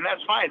that, and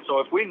that's fine. So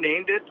if we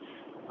named it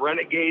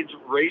Renegades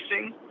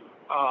Racing,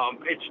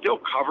 it still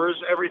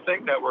covers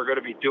everything that we're going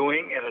to be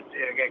doing, and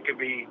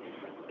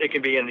it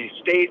can be in these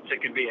states, it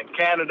can be in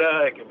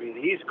Canada, it can be the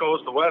East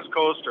Coast, the West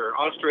Coast, or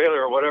Australia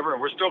or whatever,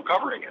 and we're still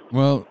covering it.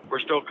 Well, we're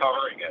still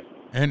covering it.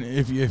 And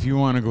if you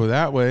want to go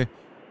that way,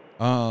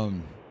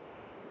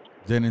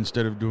 then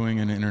instead of doing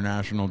an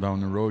international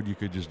down the road, you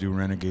could just do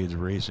Renegades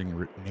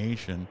Racing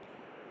Nation,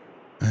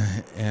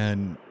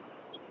 and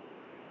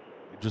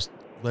just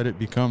let it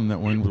become that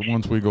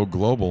once we go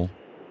global,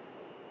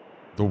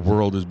 the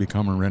world has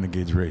become a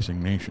Renegades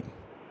Racing Nation.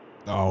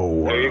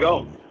 Oh, there you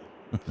go.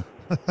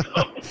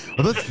 Well,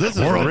 this is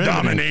world riveting.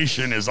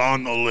 domination is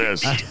on the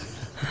list.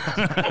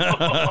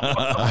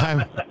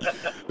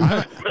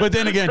 But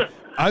then again,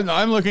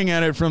 I'm looking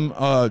at it from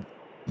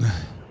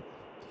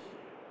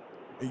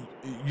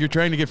you're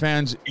trying to get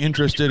fans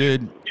interested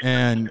in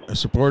and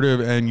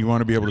supportive, and you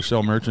want to be able to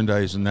sell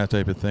merchandise and that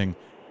type of thing.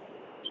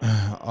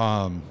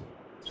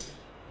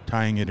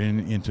 Tying it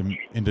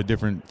into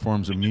different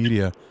forms of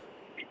media.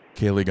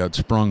 Kaylee got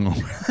sprung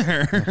over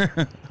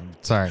there.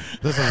 Sorry,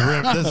 this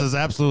is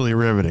absolutely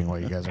riveting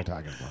what you guys are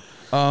talking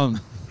about.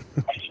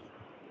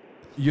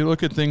 You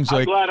look at things I'm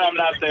like. glad I'm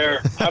not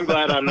there.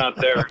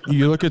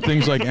 You look at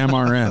things like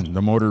MRN,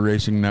 the Motor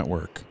Racing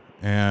Network,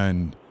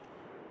 and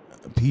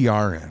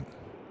PRN,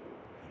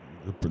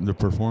 the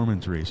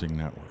Performance Racing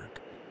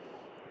Network,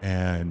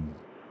 and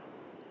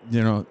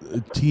you know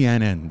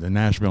TNN, the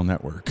Nashville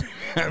Network.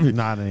 I mean,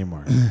 not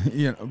anymore.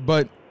 You know,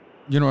 but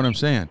you know what I'm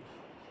saying.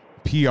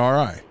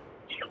 PRI,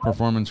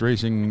 Performance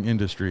Racing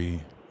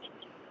Industry.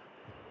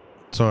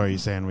 So are you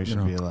saying we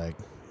should be like?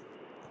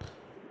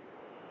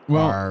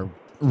 Well, our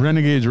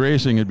Renegades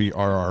Racing, it'd be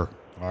RR.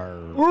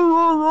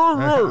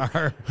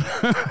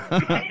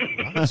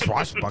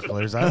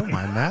 Swashbucklers, I don't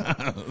mind that.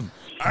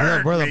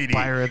 We're the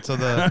pirates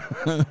of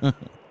the.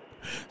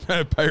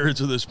 Pirates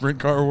of the sprint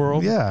car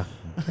world. Yeah.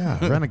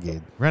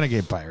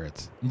 Renegade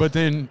Pirates. But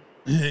then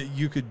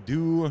you could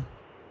do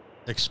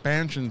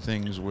expansion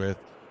things with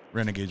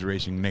Renegades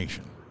Racing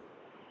Nation.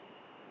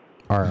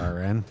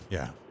 RRN.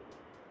 Yeah.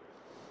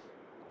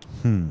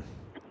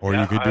 Or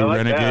Yeah, you could I do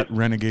like that.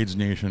 Renegades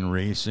Nation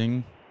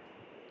Racing.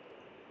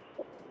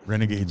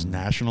 Renegades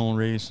National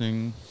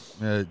Racing.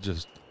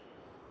 Just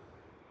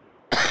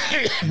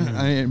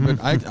I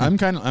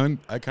kind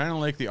of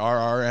like the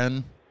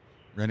RRN,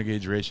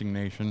 Renegades Racing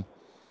Nation,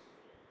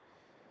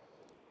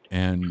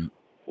 and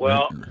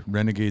Well-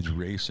 Renegades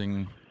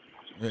Racing.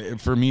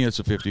 For me, it's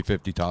a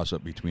 50-50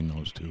 toss-up between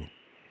those two.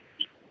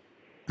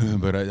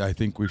 But I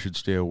think we should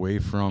stay away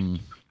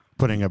from.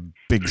 Putting a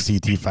big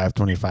CT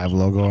 525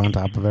 logo on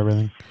top of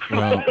everything.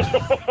 Well,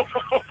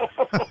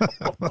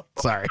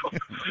 Sorry.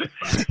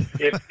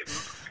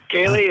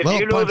 Kaylee, if Little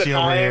you know the punchy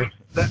over here.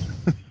 time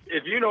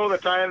if you know the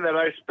time that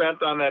I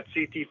spent on that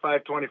CT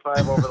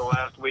 525 over the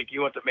last week,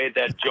 you wouldn't have made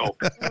that joke.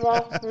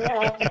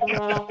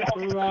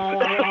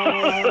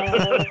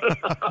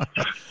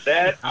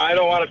 That I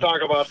don't want to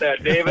talk about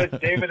that.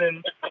 David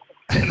and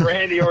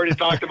Randy already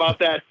talked about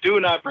that. Do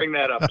not bring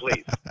that up,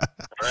 please. All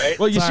right?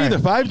 well, you Sorry. see the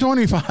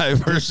 525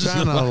 versus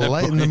Trying the to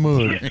lighten the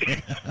mood.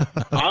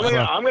 I'm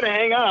gonna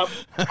hang up.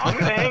 I'm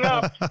gonna hang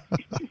up.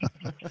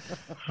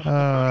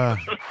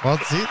 Well,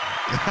 see,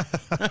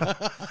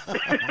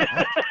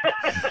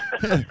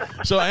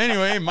 So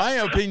anyway, my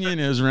opinion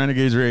is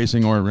Renegades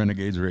Racing or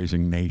Renegades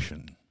Racing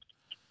Nation.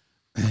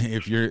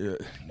 If you're,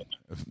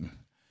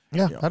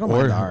 yeah, I don't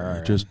or mind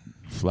RRN. just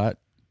flat.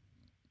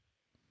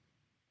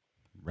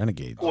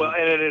 Renegades. Well,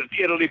 and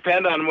it'll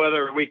depend on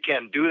whether we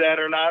can do that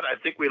or not. I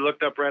think we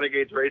looked up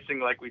Renegades Racing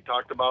like we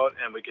talked about,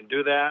 and we can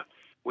do that.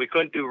 We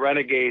couldn't do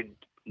Renegade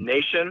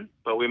Nation,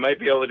 but we might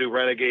be able to do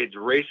Renegades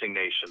Racing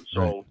Nation.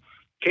 So Right.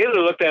 Kayla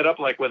looked that up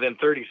like within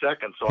 30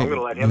 seconds, so I'm going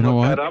to let him You know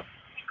look what? that up.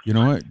 You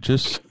know what?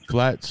 Just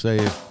flat say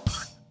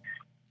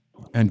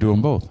and do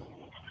them both.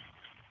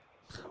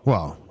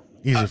 Well,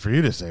 easy for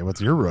you to say.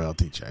 What's your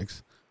royalty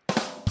checks?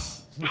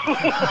 See,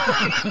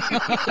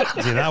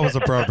 that was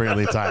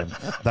appropriately timed.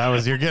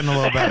 You're getting a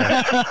little better.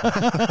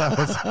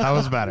 that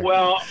was better.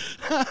 Well,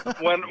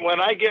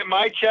 when I get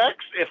my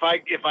checks, if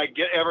I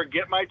ever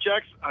get my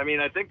checks, I mean,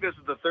 I think this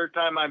is the third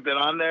time I've been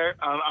on there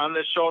on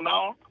this show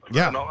now.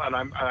 Yeah. You know, and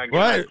I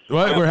What?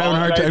 We're having a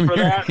hard time for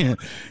that. hearing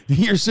you.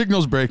 Your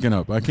signal's breaking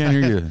up. I can't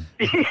hear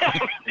you.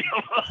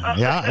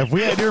 Yeah, if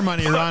we had your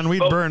money, Ron,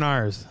 we'd burn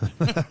ours.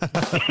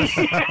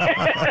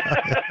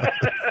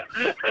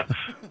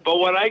 But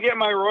when I get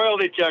my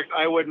royalty checks,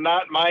 I would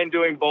not mind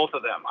doing both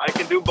of them. I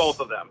can do both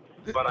of them,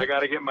 but I got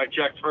to get my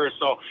checks first.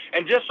 So,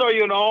 and just so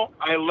you know,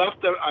 I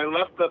left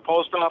the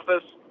post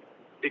office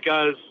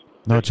because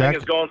No this thing check?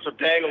 is going so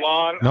dang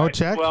long. No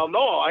check? Well,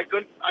 no, I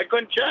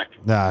couldn't check.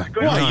 Nah.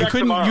 couldn't Well, you check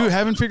couldn't. tomorrow. You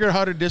haven't figured out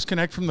how to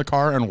disconnect from the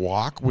car and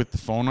walk with the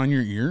phone on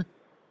your ear.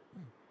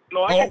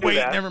 No, I Oh can do wait,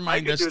 that. never I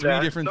mind. can That's do three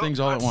that. different No, things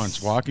all at once: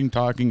 walking,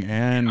 talking,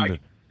 and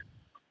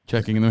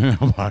checking in the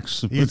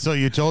mailbox. So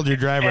you told your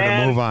driver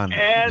to move on.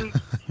 And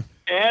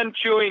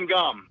chewing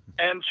gum.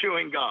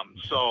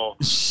 So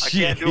I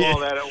can't do all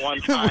that at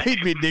one time.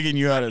 We'd be digging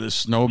you out of the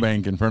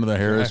snowbank in front of the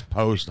Harris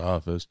Post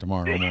Office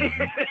tomorrow morning.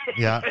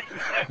 Yeah.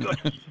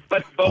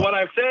 But what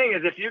I'm saying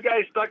is, if you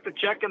guys stuck the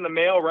check in the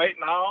mail right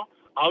now,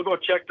 I'll go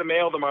check the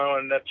mail tomorrow,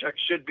 and that check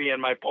should be in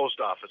my post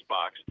office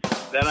box.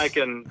 Then I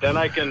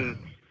can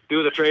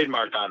do the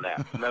trademark on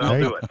that, and then I'll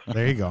do it.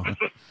 There you go.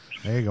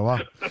 There you go. Well,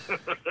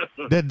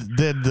 did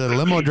the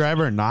limo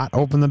driver not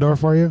open the door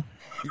for you?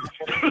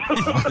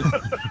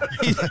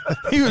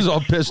 He was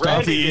all pissed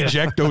off. Randy The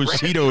did.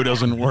 ejecto-cedo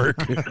doesn't work.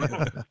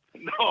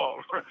 No,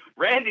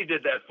 Randy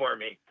did that for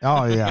me.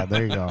 Oh yeah,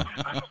 there you go.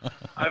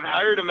 I've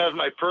hired him as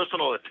my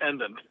personal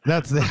attendant.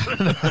 That's the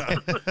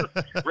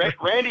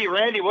Randy,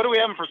 what are we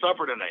having for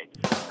supper tonight?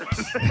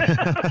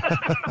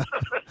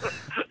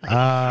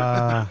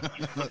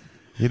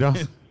 you know.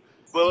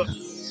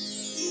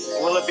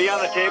 Will it be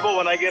on the table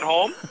when I get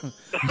home?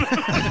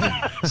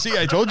 See,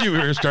 I told you we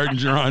were starting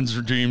Ron's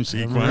dream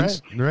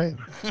sequence. Right.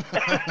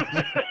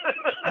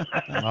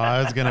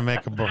 I was gonna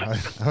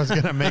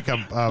make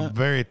a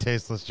very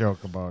tasteless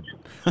joke about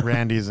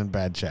Randy's and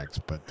bad checks,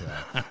 but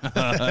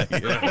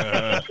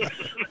Yeah.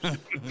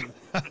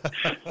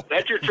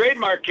 That's your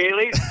trademark,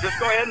 Kaylee. Just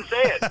go ahead and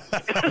say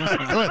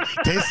it.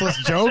 tasteless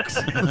jokes.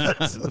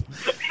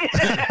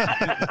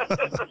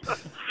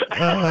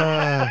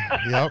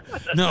 Yep.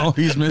 No,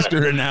 he's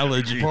Mr.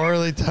 Analogy.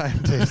 Poorly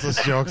timed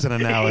tasteless jokes and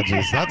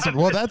analogies.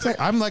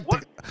 I'm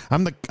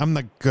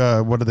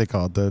the what do they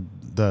call it?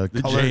 The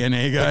color,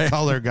 J&A guy? the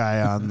color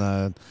guy on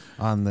the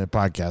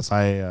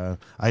podcast.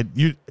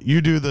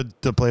 You do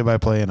the play by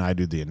play and I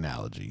do the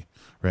analogy,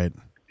 right?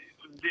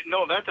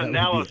 No, that's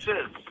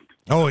analysis.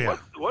 Oh yeah,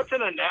 What's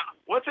an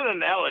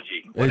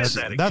analogy? What is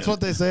that again? that's what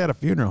they say at a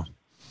funeral.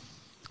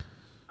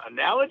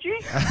 analogy?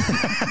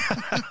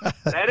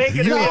 That ain't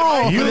gonna be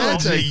No,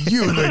 that's a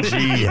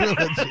eulogy.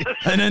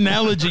 An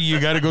analogy you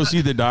got to go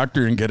see the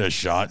doctor and get a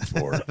shot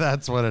for.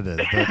 That's what it is.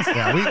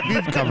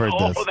 We've covered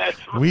Oh, this. that's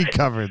We right.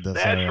 covered this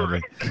That's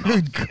already. right.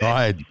 Good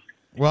God.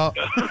 Well,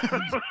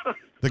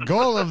 the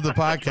goal of the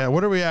podcast,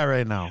 what are we at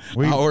right now?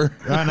 Hour.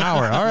 An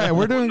hour. All right,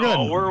 we're doing good.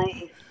 No, we're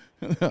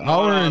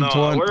Hour and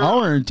 20. we're-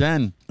 Hour and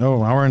 10.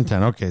 Oh, hour and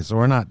 10. Okay, so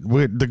we're not.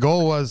 The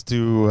goal was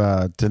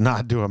to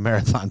not do a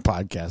marathon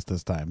podcast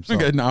this time. So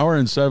We got an hour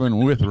and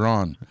 7 with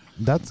Ron.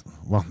 that's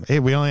well. Hey,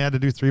 we only had to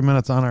do 3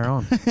 minutes on our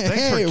own. Thanks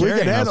Hey, for we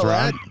carrying can us, handle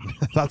Ron.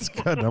 That's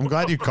good. I'm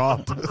glad you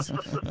called.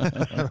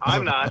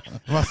 I'm not.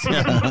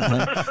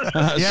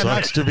 Yeah,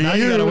 Sucks to be now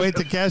you you. gotta wait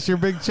to cash your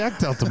big check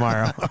till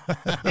tomorrow.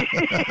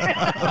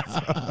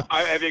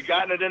 Have you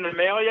gotten it in the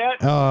mail yet?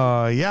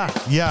 Oh yeah,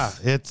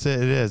 it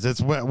is.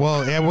 It's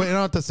well, yeah.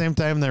 At the same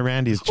time that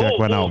Randy's check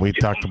went out, we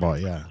talked about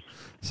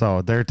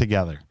So they're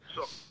together.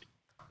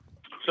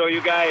 So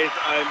you guys,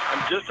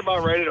 I'm just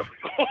about ready to.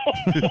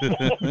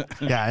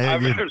 Yeah,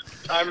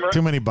 I'm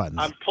too many buttons.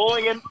 I'm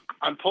pulling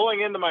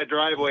into my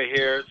driveway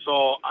here,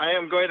 so I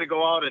am going to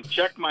go out and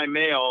check my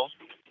mail.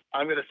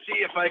 I'm going to see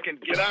if I can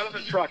get out of the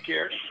truck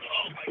here.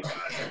 Oh my God,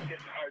 that's getting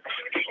hard.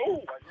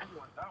 Oh, I just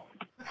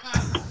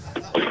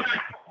went down.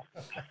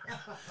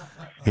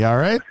 You all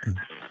right?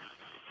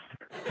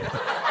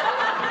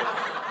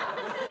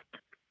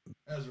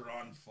 As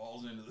Ron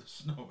falls into the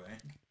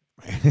snowbank.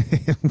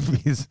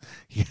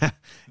 You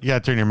gotta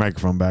turn your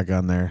microphone back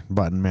on there,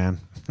 button man.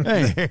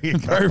 Hey, There you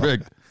go.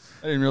 perfect.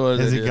 I didn't realize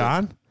Is I he did.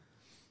 gone?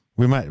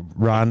 We might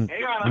Ron.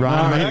 Hang on, Ron.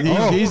 I'm might-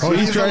 back. He's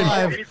he's trying.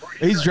 alive.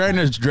 He's trying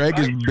to drag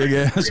his big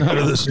ass out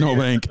of the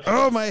snowbank.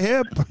 Oh, my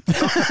hip.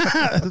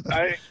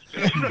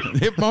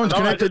 Hip bone's No, I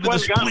connected to the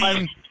just went and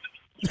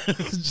got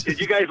spleen. Did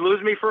you guys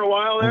lose me for a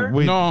while there?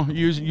 No,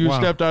 you Wow.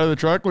 stepped out of the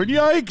truck. Went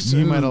yikes!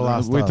 You and might have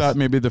lost We us. thought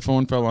maybe the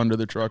phone fell under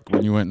the truck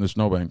when you went in the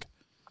snowbank.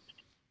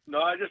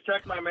 No, I just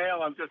checked my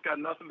mail. I've just got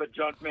nothing but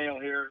junk mail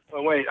here.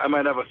 Oh, wait, I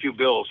might have a few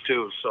bills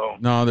too. So.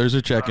 No, there's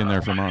a check in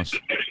there from us.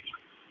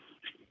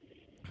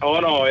 Oh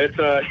no, it's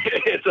a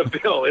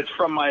bill. It's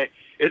from my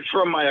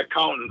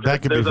accountant.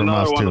 That could be There's from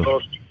another us, one too. of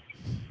those.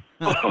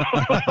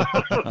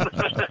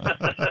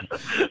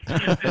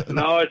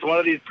 No, it's one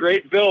of these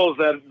great bills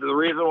that the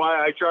reason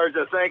why I charge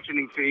a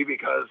sanctioning fee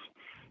because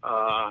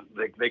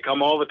they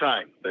come all the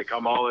time. They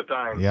come all the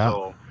time. Yeah.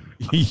 So,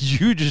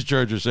 You just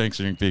charge a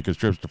sanctioning fee because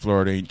trips to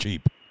Florida ain't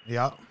cheap.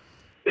 Yeah.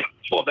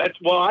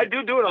 well, I do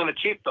it on the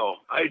cheap though.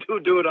 I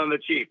do it on the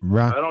cheap.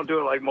 Right. I don't do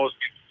it like most.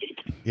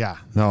 Yeah.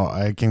 No,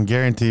 I can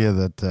guarantee you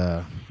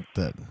that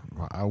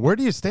where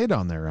do you stay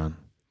down there, Ron?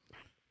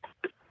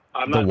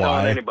 I'm The not why?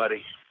 telling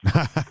anybody.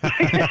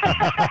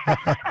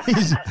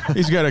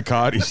 He's got a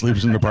cot. He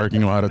sleeps in the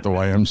parking lot at the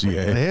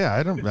YMCA. Yeah,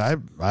 I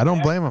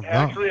don't blame him. No.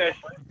 Actually,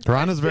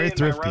 Ron is I very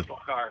stay in my thrifty. rental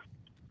car.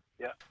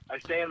 Yeah, I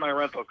stay in my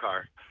rental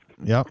car.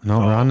 Yep. No,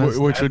 Ron is.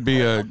 Which would be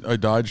a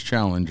Dodge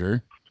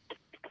Challenger.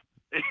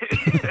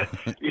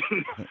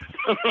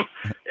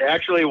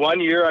 Actually, one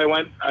year I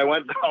went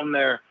down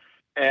there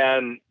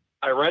and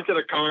I rented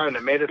a car and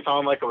it made it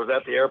sound like it was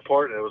at the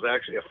airport and it was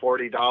actually a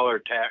 $40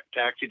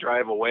 taxi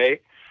drive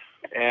away.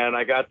 And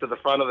I got to the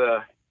front of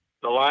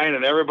the line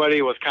and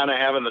everybody was kind of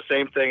having the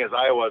same thing as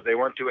I was. They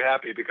weren't too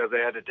happy because they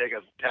had to take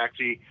a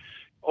taxi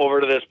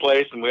over to this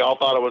place and we all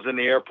thought it was in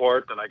the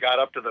airport. And I got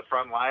up to the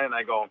front line and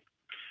I go,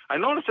 I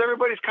noticed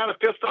everybody's kind of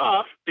pissed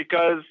off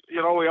because,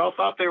 we all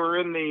thought they were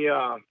in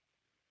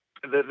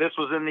that this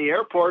was in the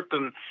airport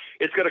and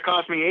it's going to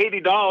cost me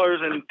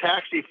 $80 in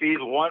taxi fees.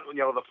 One,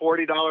 the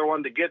 $40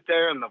 one to get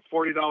there and the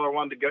 $40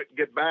 one to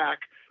get back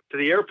to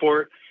the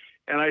airport.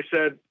 And I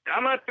said,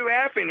 I'm not too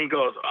happy. And he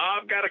goes,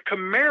 I've got a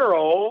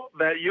Camaro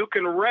that you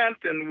can rent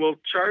and we'll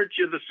charge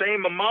you the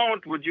same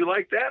amount. Would you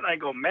like that? And I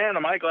go, man,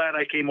 am I glad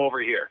I came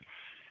over here.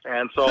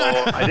 And so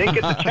I didn't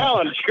get the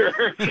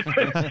Challenger,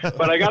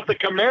 but I got the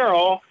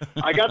Camaro.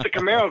 I got the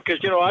Camaro because,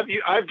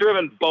 I've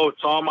driven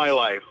boats all my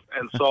life.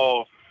 And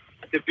so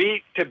to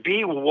be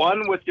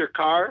one with your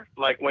car,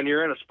 like when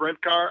you're in a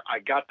sprint car, I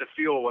got to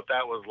feel what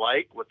that was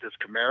like with this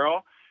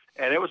Camaro.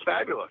 And it was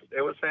fabulous.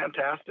 It was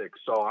fantastic.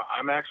 So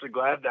I'm actually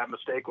glad that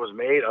mistake was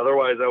made.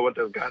 Otherwise, I wouldn't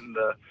have gotten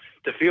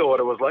to feel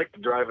what it was like to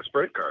drive a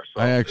sprint car.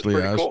 So I actually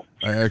cool.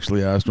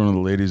 asked one of the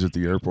ladies at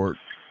the airport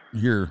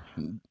here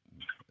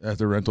at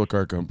the rental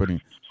car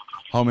company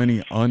how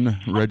many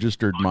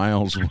unregistered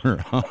miles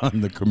were on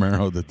the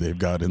Camaro that they've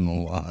got in the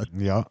lot.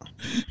 Yeah.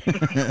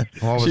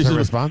 What was She her said,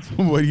 response?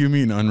 What do you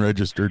mean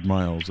unregistered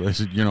miles? I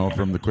said,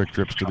 from the quick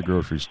trips to the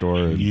grocery store.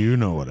 And, You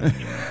know what I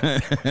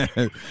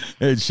mean.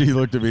 and she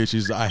looked at me and she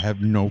said, I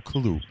have no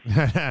clue.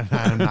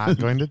 I'm not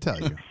going to tell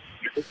you.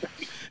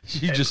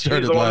 She just She's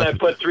started the one laughing. that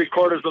put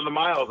 3/4 of the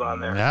miles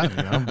on there. Yeah, I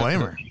don't blame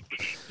her.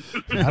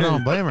 I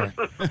don't blame her.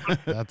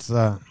 That's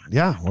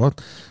yeah. Well,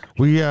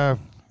 we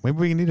maybe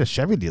we need a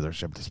Chevy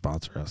dealership to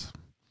sponsor us.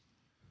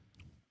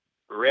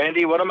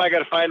 Randy, what am I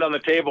going to find on the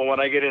table when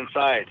I get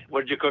inside?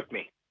 What did you cook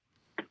me?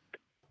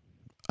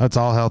 That's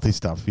all healthy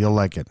stuff. You'll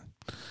like it.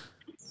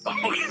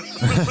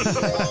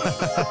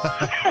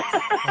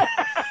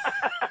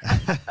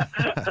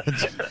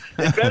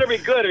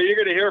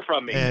 you're going to hear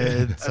from me.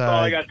 It's, That's all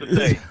I got to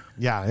say.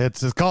 Yeah,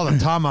 it's called a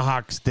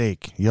tomahawk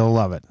steak. You'll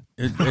love it.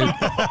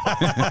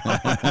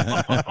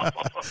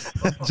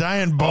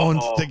 Giant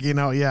bones sticking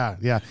out.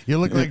 Yeah. You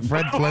look like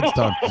Fred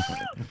Flintstone.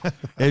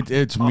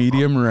 It's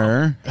medium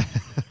rare.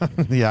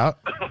 Yeah.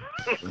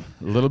 A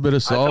little bit of I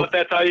salt. thought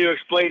that's how you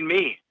explain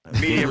me.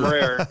 Medium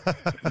rare.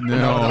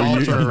 No,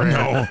 Ultra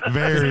rare.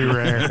 Very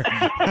rare.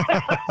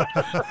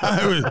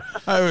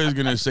 I was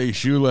gonna say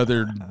shoe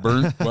leather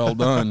burnt well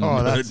done.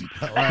 Oh, but-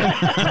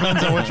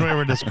 depends on which way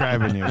we're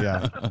describing you.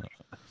 Yeah.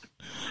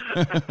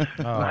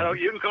 I don't.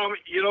 You can call me.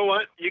 You know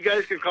what? You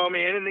guys can call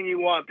me anything you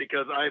want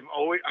because I've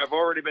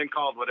already been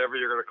called whatever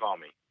you're going to call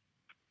me.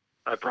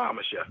 I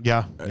promise you.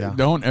 Yeah.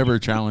 Don't ever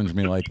challenge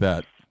me like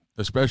that,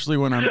 especially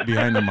when I'm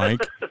behind the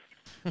mic,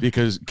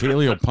 because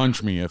Kaylee will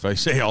punch me if I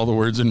say all the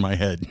words in my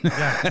head.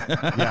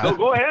 Yeah. So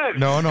go ahead.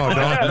 No, Go don't.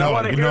 ahead. I No,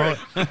 want to you hear know,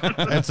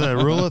 it. it's a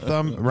rule of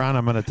thumb, Ron.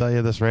 I'm going to tell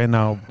you this right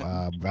now.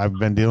 I've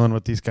been dealing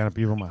with these kind of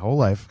people my whole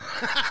life.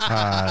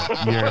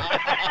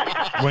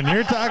 When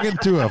you're talking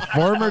to a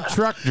former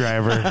truck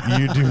driver,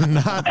 you do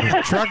not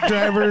truck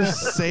drivers,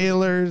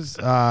 sailors,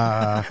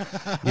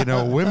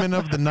 women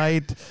of the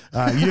night.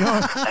 You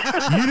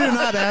do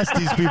not ask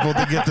these people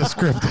to get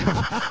descriptive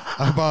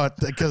about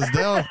because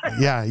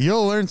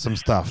you'll learn some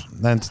stuff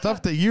and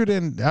stuff that you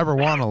didn't ever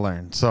want to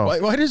learn. So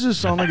Why does this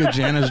sound like a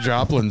Janis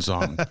Joplin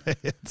song?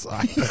 it's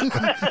I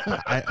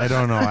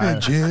don't know.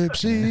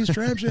 Gypsies,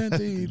 tramps, and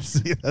thieves.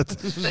 See,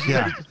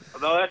 yeah.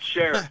 No, that's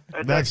Cher.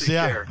 That's actually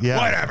Cher. Yeah.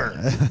 Whatever.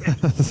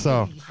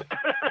 So,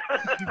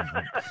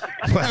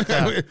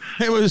 but,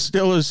 It was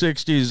still a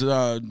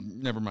 '60s.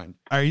 Never mind.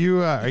 are you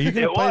gonna It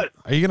play? was.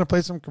 Are you gonna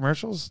play some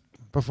commercials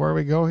before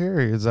we go here?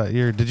 Is that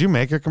did you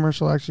make a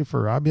commercial actually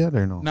for Rob yet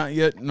or no? Not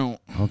yet. No.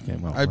 Okay,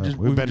 well, we've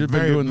we've been just been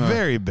very doing the-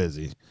 very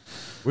busy.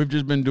 We've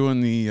just been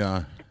doing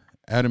the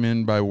Adam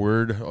in by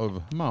word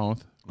of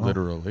mouth,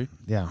 literally.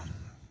 Yeah.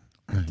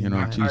 Are you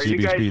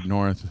TCB guys- Speed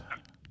North.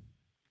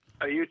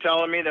 Are you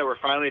telling me that we're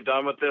finally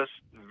done with this?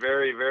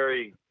 Very,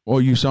 very.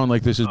 Well, you sound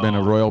like this has been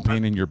a royal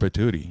pain in your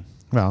patootie.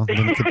 Well,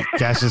 then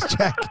cash his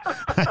check.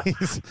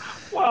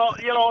 Well,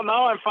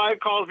 now I'm 5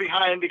 calls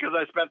behind because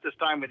I spent this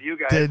time with you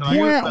guys. Did and I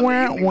you- spent the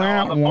evening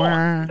on the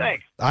phone.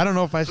 Thanks. I don't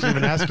know if I should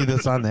even ask you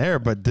this on the air,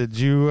 but did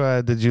you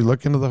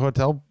look into the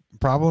hotel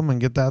problem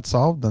and get that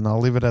solved? And I'll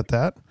leave it at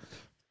that.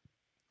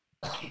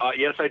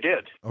 Yes, I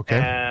did. Okay.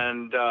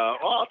 And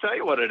I'll tell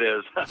you what it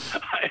is.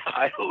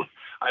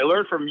 I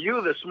learned from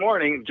you this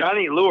morning.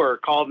 Johnny Lure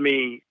called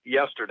me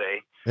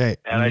yesterday, Hey,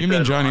 and I You mean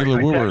said, Johnny I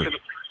Lure? texted-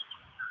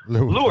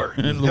 Lure.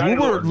 Johnny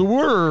Lure.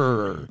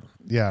 Lure.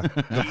 yeah.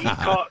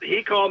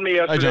 He called me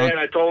John. yesterday, and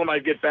I told him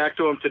I'd get back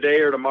to him today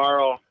or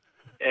tomorrow.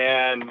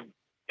 And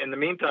in the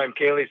meantime,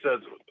 Kaylee says,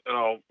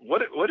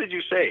 what did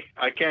you say?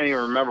 I can't even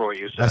remember what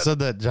you said. I said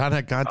that John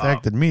had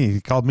contacted me. He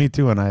called me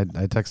too, and I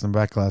texted him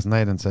back last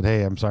night and said,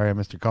 "Hey, I'm sorry I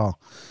missed your call."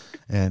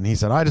 And he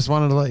said, "I just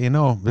wanted to let you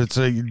know. It's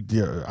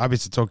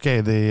obviously it's okay.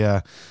 They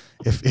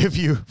if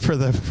you for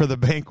the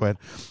banquet,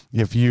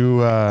 if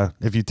you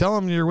tell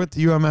them you're with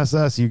the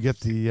UMSS, you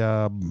get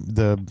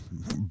the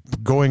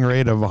going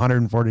rate of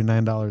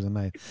 $149 a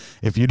night.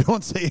 If you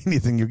don't say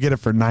anything, you get it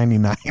for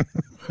 $99."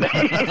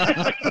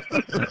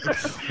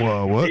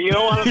 Whoa, what? You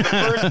know what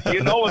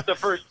the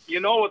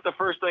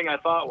first thing I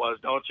thought was,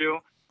 don't you?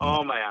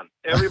 Oh man,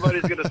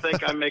 everybody's gonna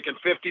think I'm making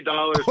 $50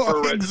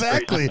 per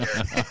registration.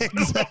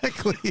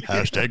 Exactly.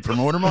 Hashtag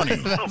promoter money.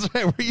 That's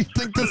right. Where you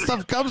think this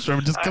stuff comes from?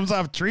 It just comes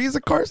off trees?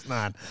 Of course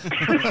not.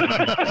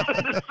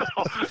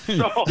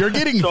 You're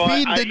getting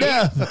feed to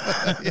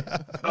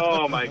death.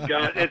 Oh my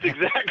God, it's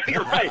exactly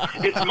right.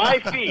 It's my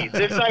fee.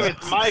 This time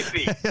it's my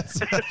fee.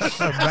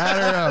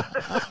 Batter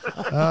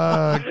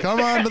up. Come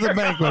on to the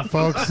banquet,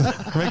 folks.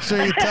 Make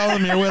sure you tell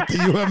them you're with the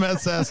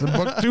UMSS and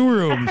book 2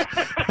 rooms.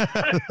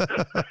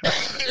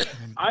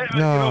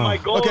 My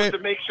goal Okay. is to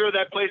make sure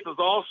that place is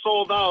all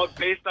sold out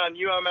based on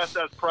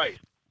UMSS price.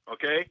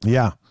 Okay.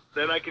 Yeah.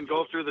 Then I can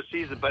go through the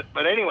season. But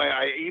anyway,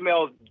 I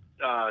emailed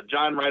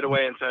John right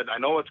away and said, I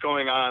know what's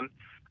going on.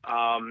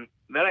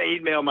 Then I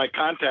emailed my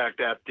contact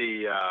at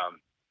the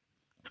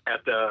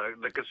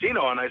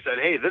casino, and I said,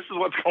 hey, this is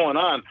what's going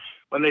on.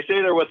 When they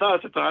say they're with us,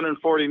 it's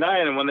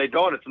 149, and when they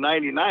don't, it's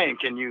 99.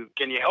 Can you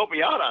help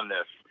me out on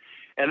this?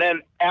 And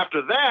then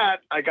after that,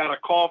 I got a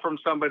call from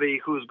somebody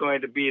who's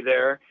going to be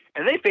there,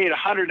 and they paid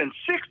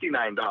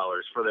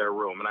 $169 for their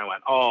room. And I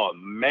went, oh,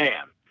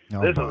 man,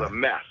 this is a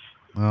mess.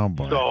 Oh,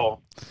 boy. So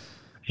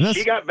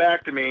she got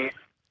back to me.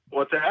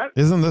 What's that?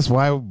 Isn't this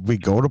why we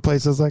go to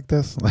places like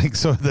this? Like,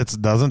 so that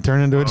doesn't turn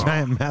into a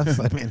giant mess?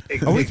 I mean,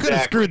 we could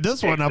have screwed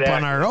this one up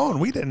on our own.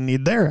 We didn't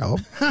need their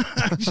help.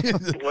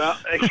 Well,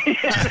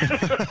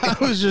 I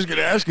was just going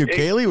to ask you.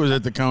 Kaylee was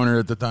at the counter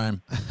at the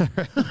time.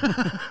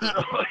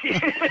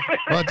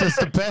 Well, it just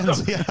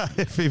depends. Yeah,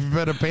 if you've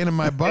been a pain in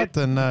my butt,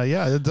 then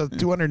it's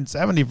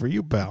 $270 for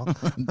you, pal.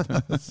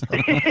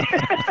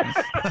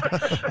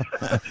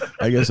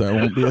 I guess I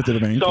won't be at the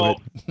banquet. So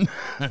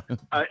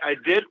I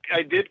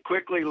did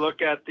quickly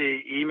look at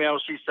the email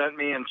she sent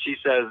me, and she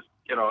says,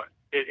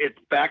 it's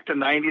back to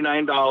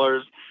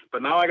 $99,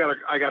 But now I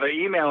gotta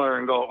email her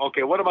and go,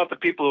 okay, what about the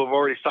people who have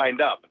already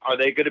signed up? Are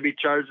they going to be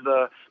charged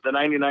the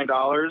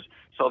 $99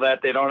 so that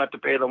they don't have to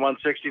pay the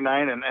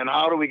 $169? And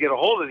how do we get a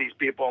hold of these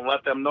people and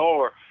let them know,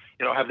 or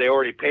have they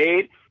already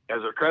paid?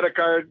 Has their credit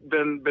card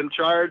been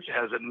charged?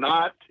 Has it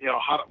not?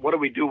 What do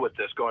we do with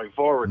this going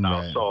forward now?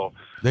 Right. So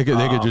They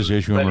could just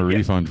issue them a again,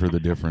 refund for the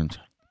difference,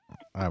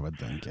 I would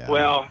think. Yeah.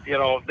 well,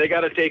 they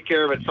got to take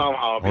care of it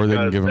somehow. or they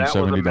can because give them that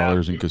was a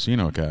 $70 in mess.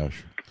 casino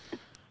cash.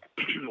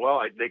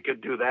 Well, they could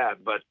do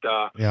that, but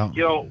Yeah.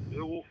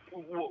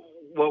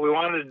 what we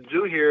wanted to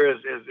do here is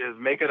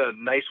make it a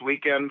nice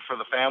weekend for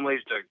the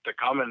families to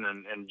come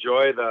and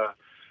enjoy the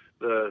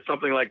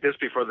something like this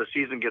before the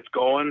season gets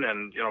going.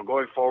 And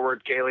going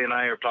forward, Kaylee and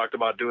I have talked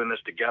about doing this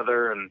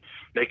together and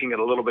making it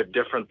a little bit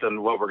different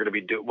than what we're going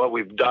to be what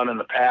we've done in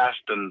the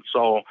past. And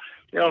so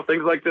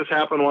things like this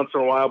happen once in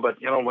a while. But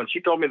when she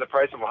told me the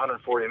price of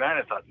 $149,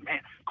 I thought, man,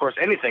 of course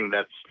anything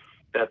that's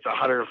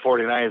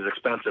 $149 is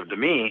expensive to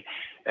me.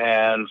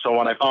 And so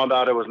when I found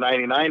out it was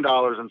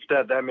 $99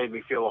 instead, that made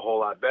me feel a whole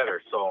lot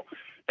better. So,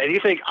 and you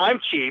think I'm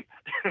cheap?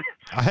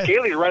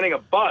 Kaylee's renting a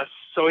bus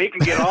so he can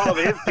get all of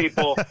his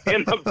people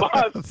in the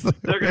bus.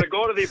 They're going to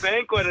go to the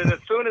banquet, and as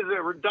soon as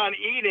they're done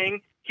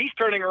eating, he's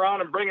turning around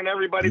and bringing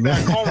everybody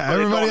back home. So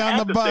Everybody they don't on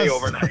have the to stay bus.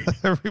 overnight.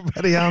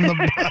 Everybody on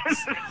the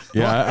bus.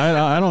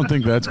 Yeah, I don't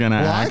think that's going to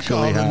Well, I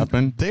actually called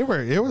them. happen.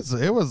 It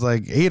was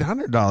like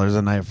 $800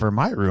 a night for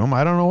my room.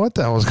 I don't know what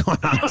the hell was going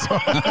on. So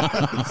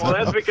Well,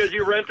 that's because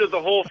you rented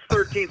the whole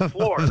 13th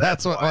floor.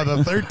 that's what the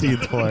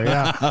 13th floor.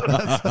 Yeah.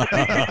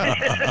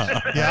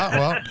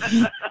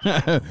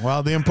 Yeah.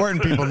 Well, the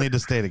important people need to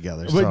stay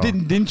together. But so.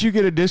 didn't you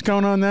get a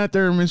discount on that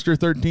there, Mr.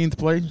 13th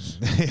Place?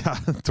 Yeah,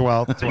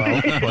 12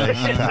 place,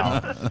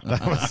 pal.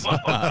 That was so,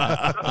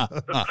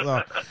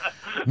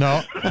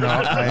 no.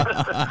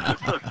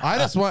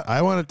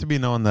 I want it to be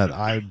known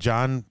that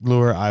John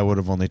Lure, I would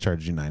have only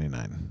charged you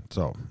 $99.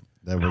 So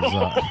that was.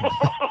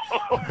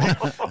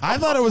 I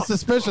thought it was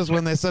suspicious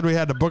when they said we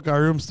had to book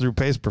our rooms through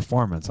Pace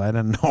Performance. I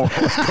didn't know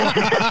what was going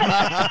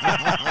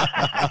on.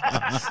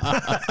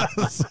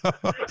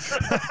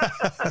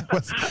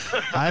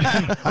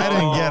 I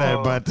didn't get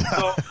it, but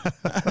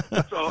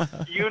So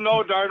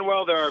darn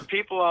well there are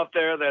people out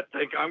there that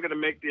think I'm going to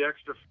make the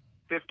extra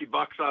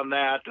 $50 on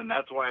that, and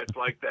that's why it's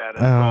like that.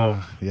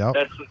 And yep.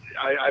 that's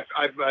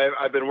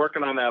I've been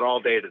working on that all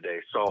day today.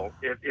 So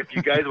if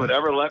you guys would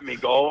ever let me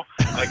go,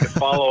 I could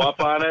follow up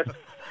on it.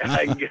 And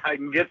I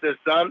can get this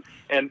done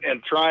and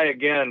try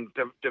again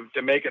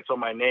to make it so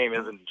my name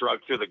isn't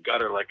drugged through the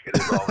gutter like it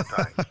is all the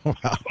time.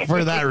 Well,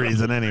 for that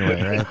reason,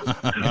 anyway, right?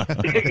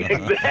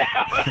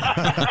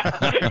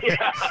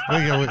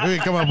 Yeah. We can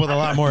come up with a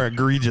lot more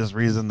egregious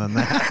reason than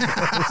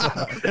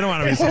that. You don't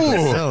want to be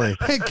something silly.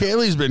 Hey,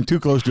 Kaylee's been too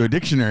close to a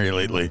dictionary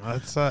lately.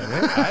 That's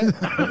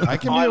I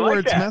can be I a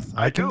like that. wordsmith.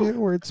 I I can do. be a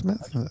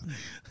wordsmith.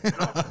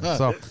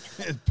 So,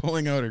 It's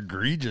pulling out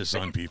egregious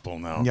on people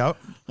now. yep.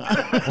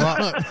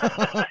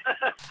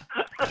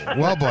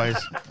 Well, boys,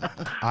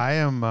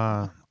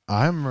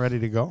 I'm ready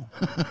to go.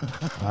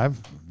 I've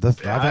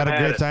had a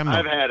great time.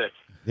 I've had it.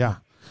 Yeah.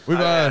 We've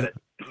I had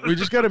we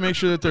just got to make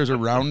sure that there's a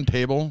round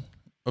table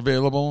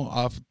available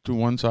off to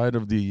one side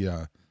of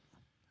the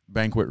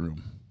banquet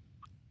room.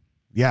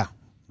 Yeah.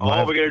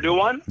 Oh, we're gonna do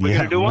one. We're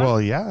gonna do one.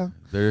 Well, yeah.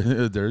 There's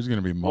going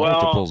to be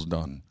multiples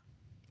done.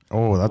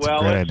 Oh, that's a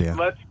great idea.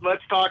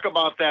 Let's talk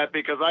about that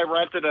because I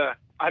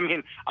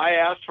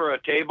asked for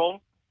a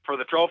table for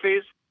the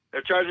trophies.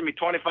 They're charging me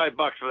 $25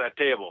 for that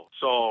table.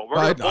 So we're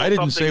gonna I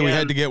didn't say we in.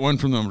 had to get one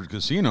from the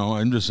casino.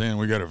 I'm just saying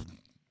we got to.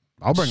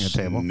 I'll bring a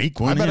table. Sneak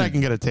I one bet in. I can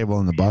get a table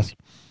in the bus.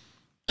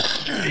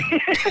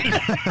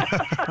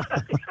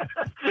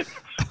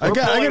 I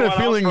got pulling a one out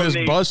feeling from this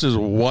the- bus is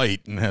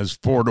white and has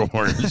 4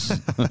 doors.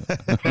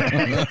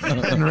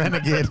 And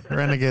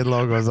Renegade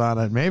logos on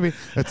it. Maybe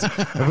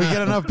if we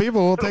get enough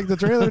people, we'll take the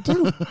trailer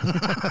too.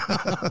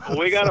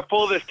 We got to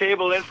pull this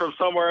table in from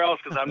somewhere else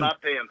because I'm not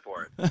paying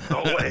for it.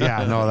 No way.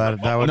 Yeah, no,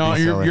 that would No,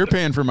 be silly. you're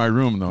paying for my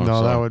room though.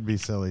 No, so. that would be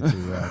silly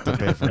to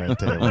pay for a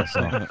table.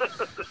 So.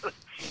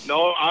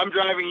 No, I'm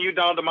driving you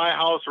down to my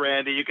house,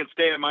 Randy. You can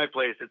stay at my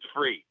place. It's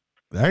free.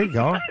 There you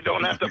go. I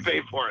don't have to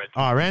pay for it.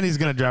 Oh, Randy's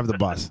gonna drive the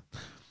bus.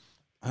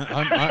 Boy,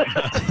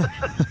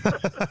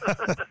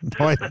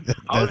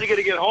 How is he going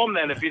to get home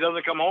then if he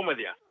doesn't come home with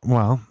you?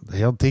 well,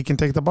 he can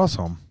take the bus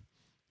home,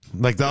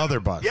 like the other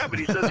bus. Yeah, but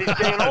he says he's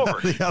staying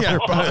over. The other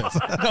bus. The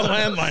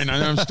landline.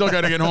 I'm still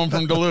got to get home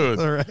from Duluth.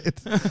 All right.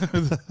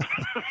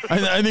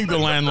 I think the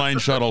landline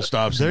shuttle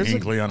stops in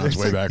Hinkley on its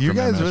way back. You from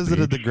guys MSP.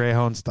 visited the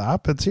Greyhound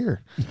stop. It's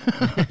here.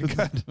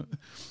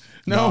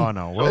 No.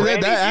 No. Well,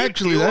 Randy,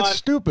 actually, you that's want-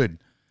 stupid.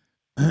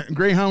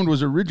 Greyhound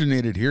was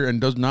originated here and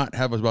does not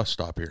have a bus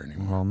stop here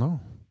anymore. Well, no.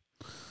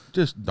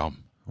 Just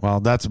dumb.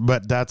 Well, that's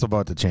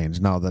about to change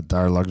now that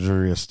our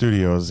luxurious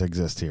studios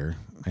exist here,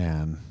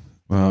 and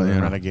Well, the yeah.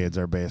 Renegades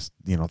are based,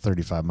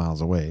 35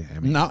 miles away. I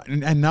mean,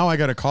 Now I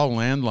got to call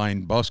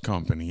Landline Bus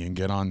Company and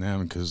get on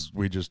them because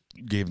we just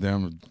gave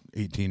them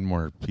 18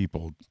 more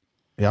people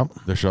Yep.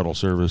 the shuttle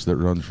service that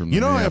runs from the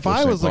If Minneapolis I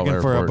St. was Paul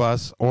looking for a Airport.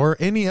 bus or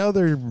any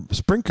other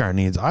sprint car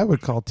needs, I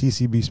would call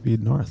TCB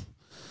Speed North.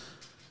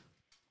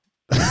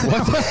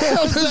 What the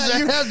hell does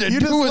that have to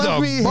do with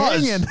a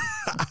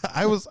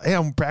bus?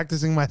 I'm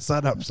practicing my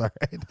setups. All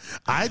right,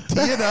 I tee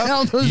it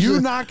hell up. does You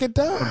it- knock it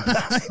down.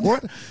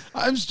 What?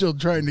 I'm still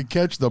trying to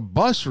catch the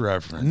bus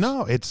reference.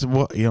 No, it's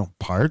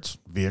parts,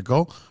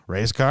 vehicle,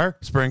 race car,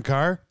 sprint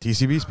car,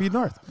 TCB Speed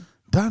North.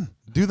 Done.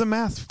 Do the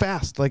math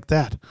fast like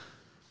that.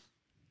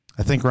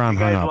 I think Ron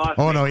hung guys up. lost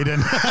Oh me. no, he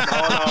didn't.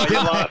 Oh, no, you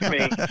lost me.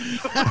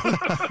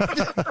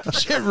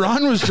 Shit,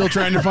 Ron was still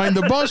trying to find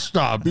the bus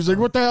stop. He's like,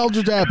 what the hell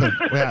just happened?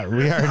 Yeah,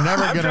 we are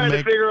never I'm going trying to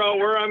make. figure out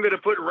where I'm going to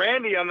put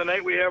Randy on the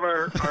night we have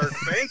our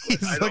banquet.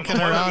 He's I don't looking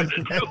know what I'm around.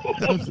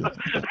 gonna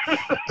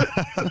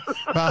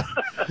do. Well,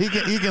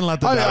 he can let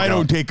the. I dog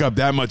don't take up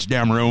that much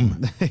damn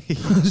room.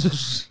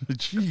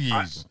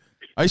 Jeez.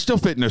 I still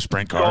fit in a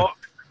sprint car.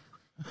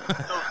 So,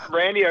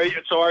 Randy, are you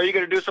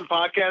going to do some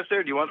podcasts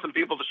there? Do you want some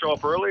people to show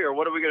up early, or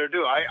what are we going to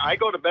do? I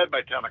go to bed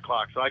by 10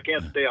 o'clock, so I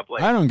can't stay up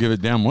late. I don't give a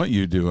damn what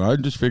you do. I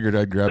just figured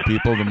I'd grab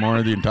people. The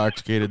more the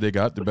intoxicated they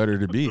got, the better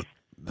to be.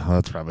 No,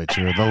 that's probably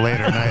true. The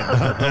later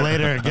night, the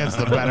later it gets,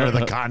 the better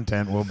the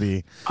content will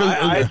be.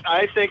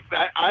 I think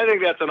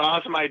that's an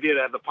awesome idea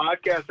to have the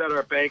podcast at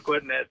our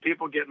banquet, and as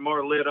people get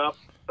more lit up,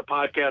 the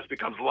podcast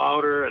becomes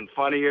louder and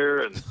funnier,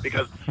 and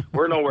because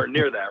we're nowhere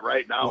near that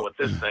right now with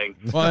this thing.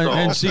 Well, so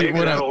and see, maybe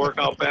what that'll work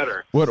out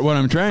better. What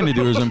I'm trying to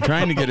do is I'm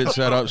trying to get it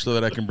set up so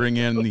that I can bring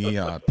in the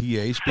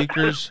PA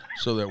speakers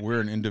so that we're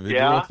an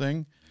individual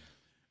thing,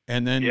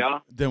 and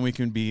then we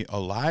can be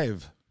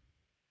alive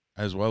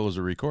as well as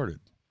a recorded,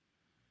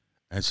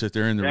 and sit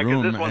there in the 'cause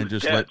room this one's and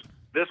just dead.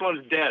 This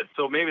one's dead,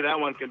 so maybe that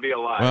one can be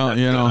alive. Well, That's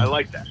you good. know, I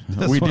like that.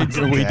 we one's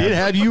did dead.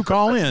 have you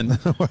call in.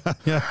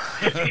 Yeah,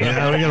 we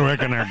got to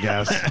work on our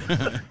guests.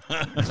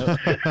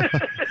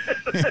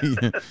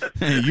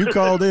 You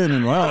called in,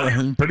 and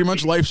well, pretty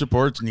much life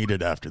support's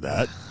needed after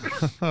that.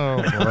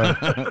 Oh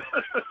boy.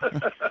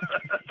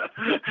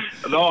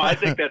 No, I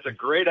think that's a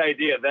great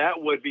idea.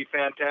 That would be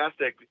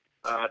fantastic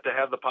to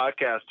have the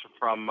podcast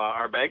from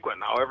our banquet.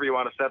 And however you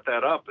want to set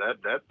that up,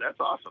 that's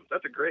awesome.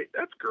 That's great.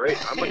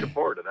 I'm looking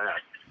forward to that.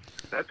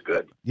 That's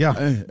good. Yeah,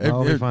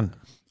 that'll be it- fun.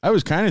 I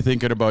was kind of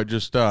thinking about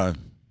just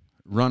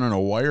running a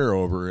wire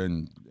over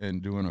and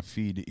doing a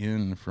feed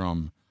in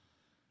from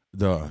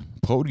the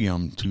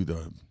podium to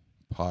the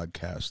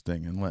podcast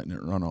thing and letting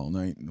it run all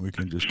night, and we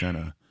can just kind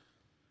of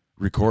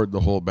record the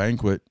whole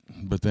banquet.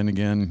 But then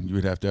again, you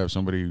would have to have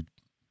somebody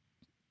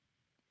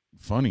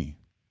funny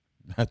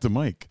at the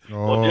mic.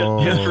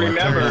 Well, just Terry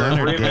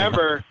Leonard did.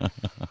 remember,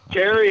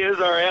 Terry is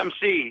our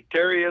MC.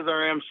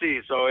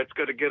 So it's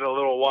going to get a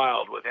little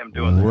wild with him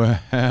doing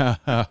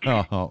that.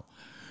 Well,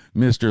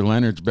 Mr.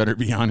 Leonard's better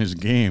be on his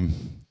game.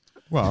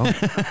 Well,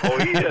 Oh,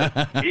 he is.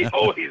 He's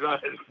on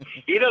his.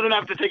 He doesn't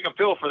have to take a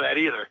pill for that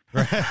either,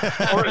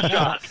 or a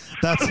shot.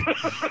 that's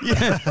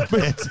Yeah,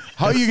 but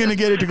how are you going to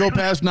get it to go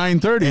past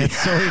 9:30? it's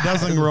so he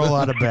doesn't roll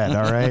out of bed.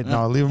 All right,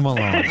 no, leave him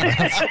alone.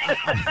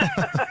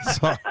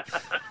 So,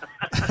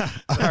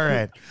 all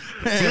right,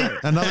 see,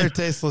 another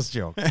tasteless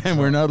joke. And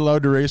we're not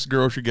allowed to race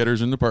grocery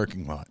getters in the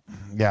parking lot.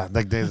 Yeah,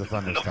 like Days of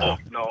Thunder style.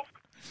 No.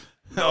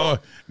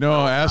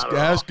 No, ask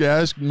not at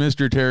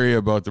Mr. Terry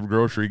about the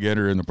grocery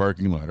getter in the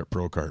parking lot at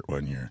Procart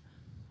one year.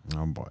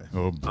 Oh boy.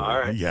 Oh boy. All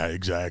right. Yeah,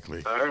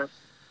 exactly. All right.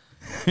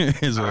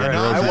 His old right. I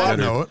grocery won't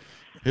getter- know it.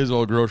 His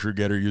old grocery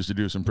getter used to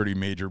do some pretty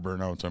major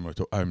burnouts,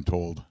 I'm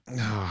told.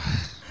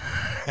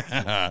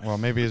 Well,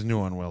 maybe his new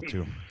one will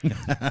too.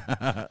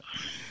 Hey,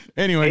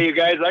 Anyway, you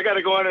guys, I got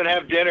to go in and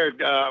have dinner.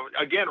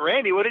 Again,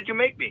 Randy, what did you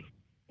make me?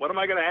 What am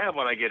I going to have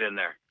when I get in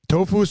there?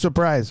 Tofu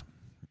surprise.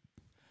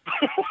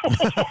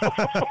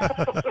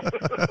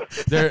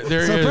 there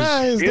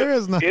Surprise! There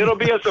is nothing. It'll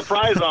be a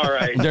surprise, all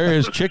right. there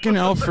is chicken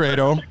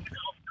Alfredo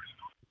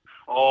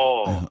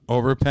Oh,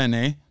 over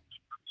penne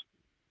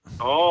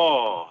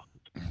oh,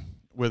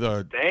 with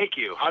a thank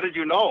you. How did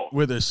you know?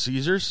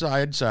 Caesar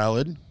side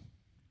salad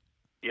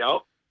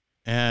Yep.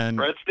 and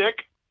Breadstick?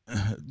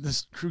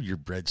 screw your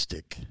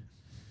breadstick.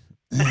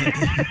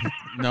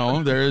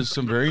 No, there is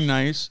some very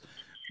nice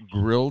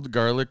grilled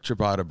garlic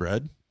ciabatta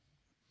bread.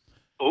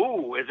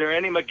 Ooh, is there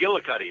any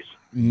McGillicuddies?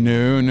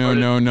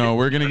 No.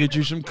 We're gonna get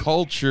you some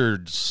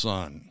cultured,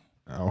 son.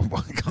 Oh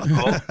my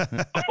god!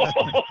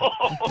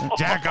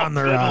 Jack on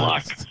the Good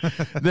rocks.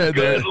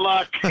 Good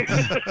luck.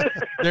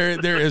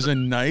 There is a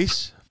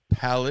nice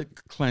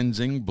palate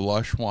cleansing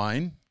blush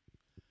wine,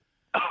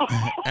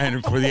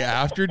 and for the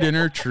after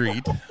dinner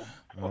treat,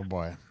 Oh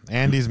boy!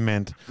 Andy's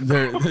mint.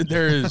 there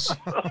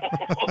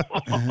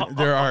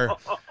are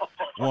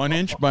 1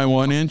 inch by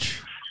 1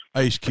 inch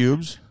ice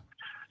cubes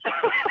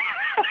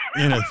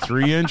in a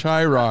 3-inch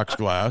high rocks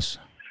glass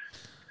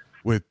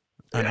with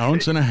an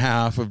ounce and a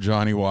half of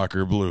Johnny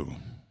Walker Blue.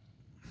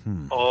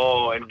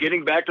 Oh, and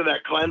getting back to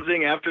that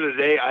cleansing after the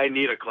day, I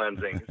need a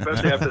cleansing,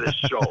 especially after this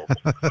show.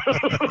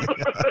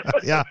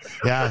 Yeah.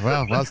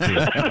 Well, us too.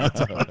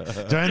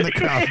 Join the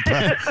crowd.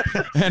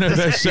 And if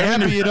that's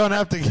Happy you don't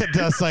have to get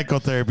to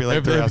psychotherapy like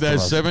if the rest that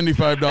of us.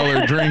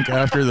 $75 drink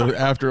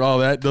after all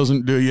that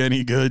doesn't do you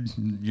any good,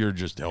 you're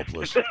just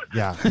helpless.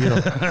 Yeah.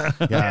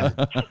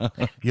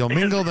 You'll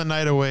mingle the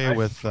night away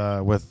with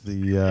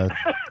the.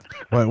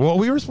 Well,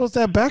 we were supposed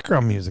to have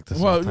background music this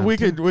whole time, We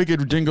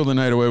could jingle the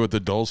night away with the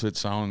dulcet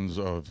sounds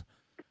of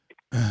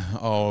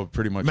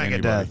pretty much Megadeth.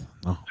 anybody.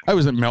 Oh. I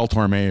was at Mel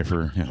Torme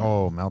for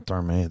Mount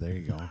Torme. There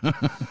you go.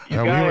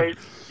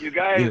 You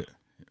guys,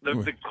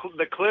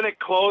 the clinic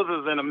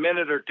closes in a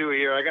minute or two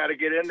here. I got to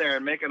get in there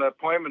and make an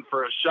appointment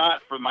for a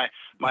shot for my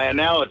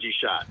analogy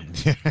shot.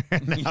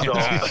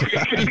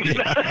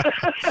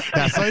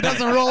 So he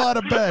doesn't roll out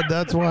of bed.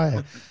 That's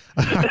why.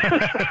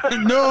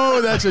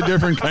 No, that's a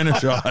different kind of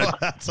shot.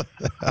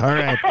 All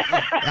right.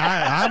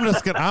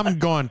 I'm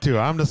going to.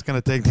 I'm just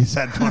gonna take these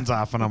headphones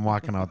off and I'm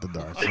walking out the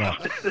door.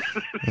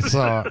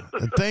 So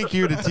thank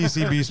you to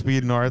TCB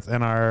Speed North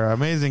and our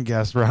amazing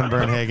guest Ron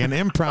Bernhagen.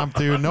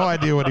 Impromptu, no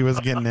idea what he was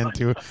getting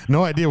into,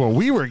 no idea what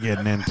we were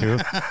getting into.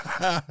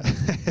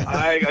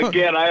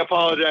 I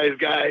apologize,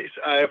 guys.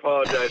 I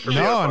apologize. For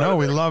No,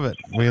 we love it.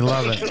 We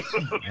love it.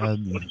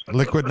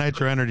 Liquid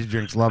Nitro Energy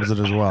Drinks loves it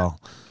as well.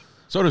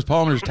 So does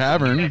Palmer's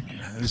Tavern,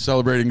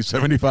 celebrating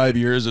 75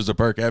 years as a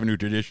Park Avenue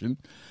tradition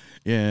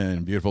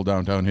in beautiful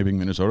downtown Hibbing,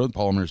 Minnesota, the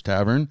Palmer's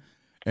Tavern.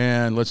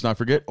 And let's not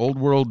forget Old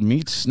World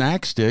Meats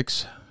Snack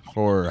Sticks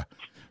for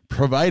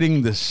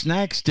providing the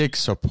snack stick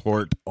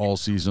support all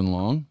season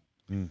long.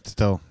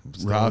 Still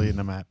Rob. eating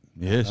them at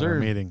Sir.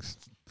 meetings.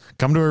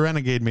 Come to a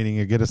Renegade meeting,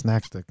 you get a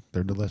snack stick.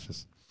 They're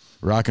delicious.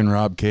 Rockin'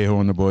 Rob Cahill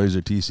and the boys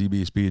at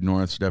TCB Speed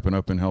North stepping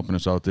up and helping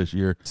us out this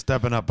year.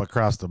 Stepping up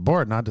across the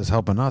board, not just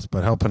helping us,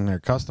 but helping their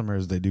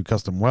customers. They do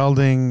custom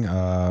welding,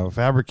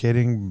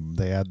 fabricating.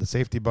 They add the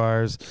safety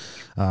bars.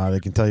 They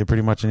can tell you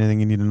pretty much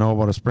anything you need to know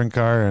about a sprint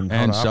car and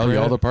how to sell operate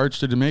you all it, the parts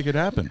to make it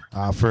happen.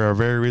 for a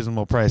very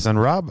reasonable price.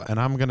 And Rob, and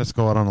I'm going to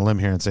go out on a limb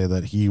here and say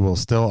that he will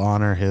still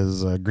honor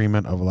his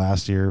agreement of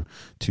last year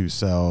to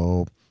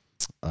sell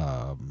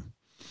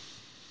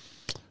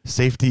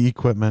safety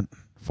equipment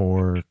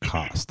for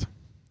cost.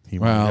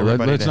 Well,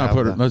 let's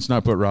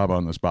not put Rob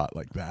on the spot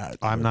like that.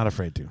 I'm not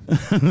afraid to.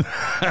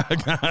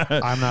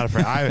 I'm not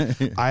afraid.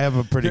 I have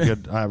a pretty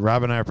good.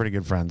 Rob and I are pretty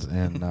good friends,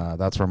 and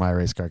that's where my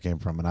race car came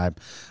from. And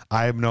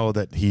I know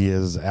that he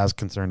is as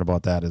concerned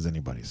about that as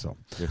anybody. So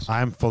yes.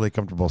 I'm fully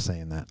comfortable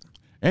saying that.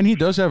 And he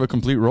does have a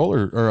complete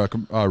roller or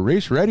a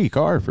race ready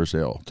car for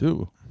sale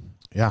too.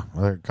 Yeah,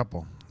 well, there are a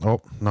couple. Oh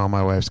no,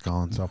 my wife's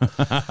calling. So, all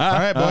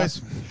right,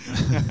 boys,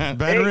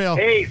 real.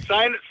 Hey,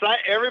 sign!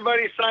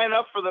 Everybody, sign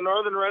up for the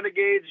Northern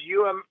Renegades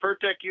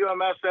Pertec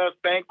UMSS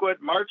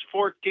banquet March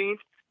 14th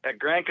at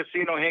Grand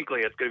Casino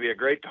Hinckley. It's going to be a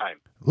great time.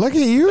 Look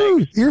at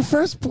you! Thanks. Your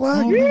first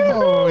plug.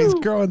 Oh, he's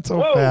growing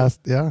so fast.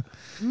 Yeah,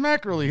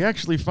 Mackerel, he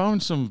actually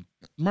found some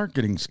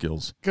marketing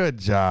skills. Good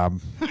job.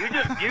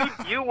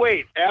 You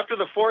wait. After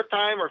the fourth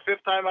time or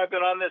fifth time I've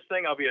been on this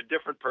thing, I'll be a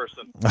different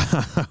person.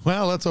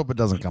 Well, let's hope it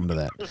doesn't come to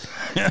that.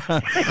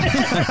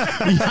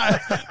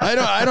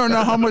 I don't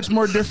know how much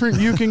more different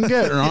you can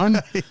get, Ron.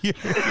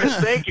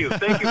 Thank you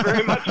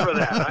very much for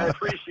that. I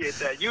appreciate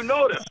that. You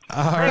noticed.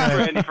 All Thanks,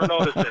 right. Randy, for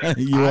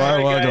noticing. You All are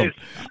right, welcome.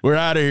 guys. We're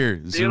out of here.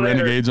 This is you later.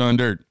 Renegades on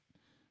Dirt.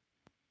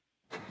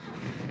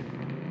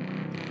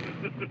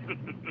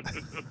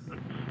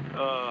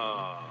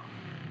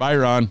 Bye,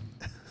 Ron.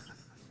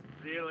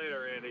 See you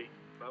later, Randy.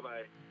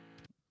 Bye-bye.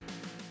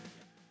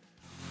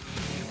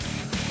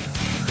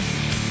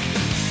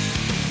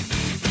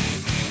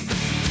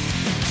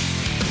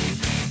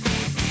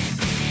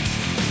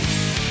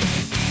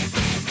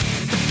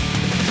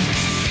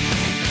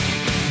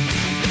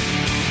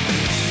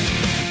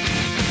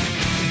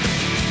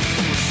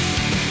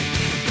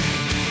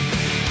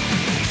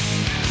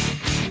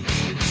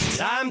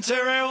 Time to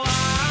rewind.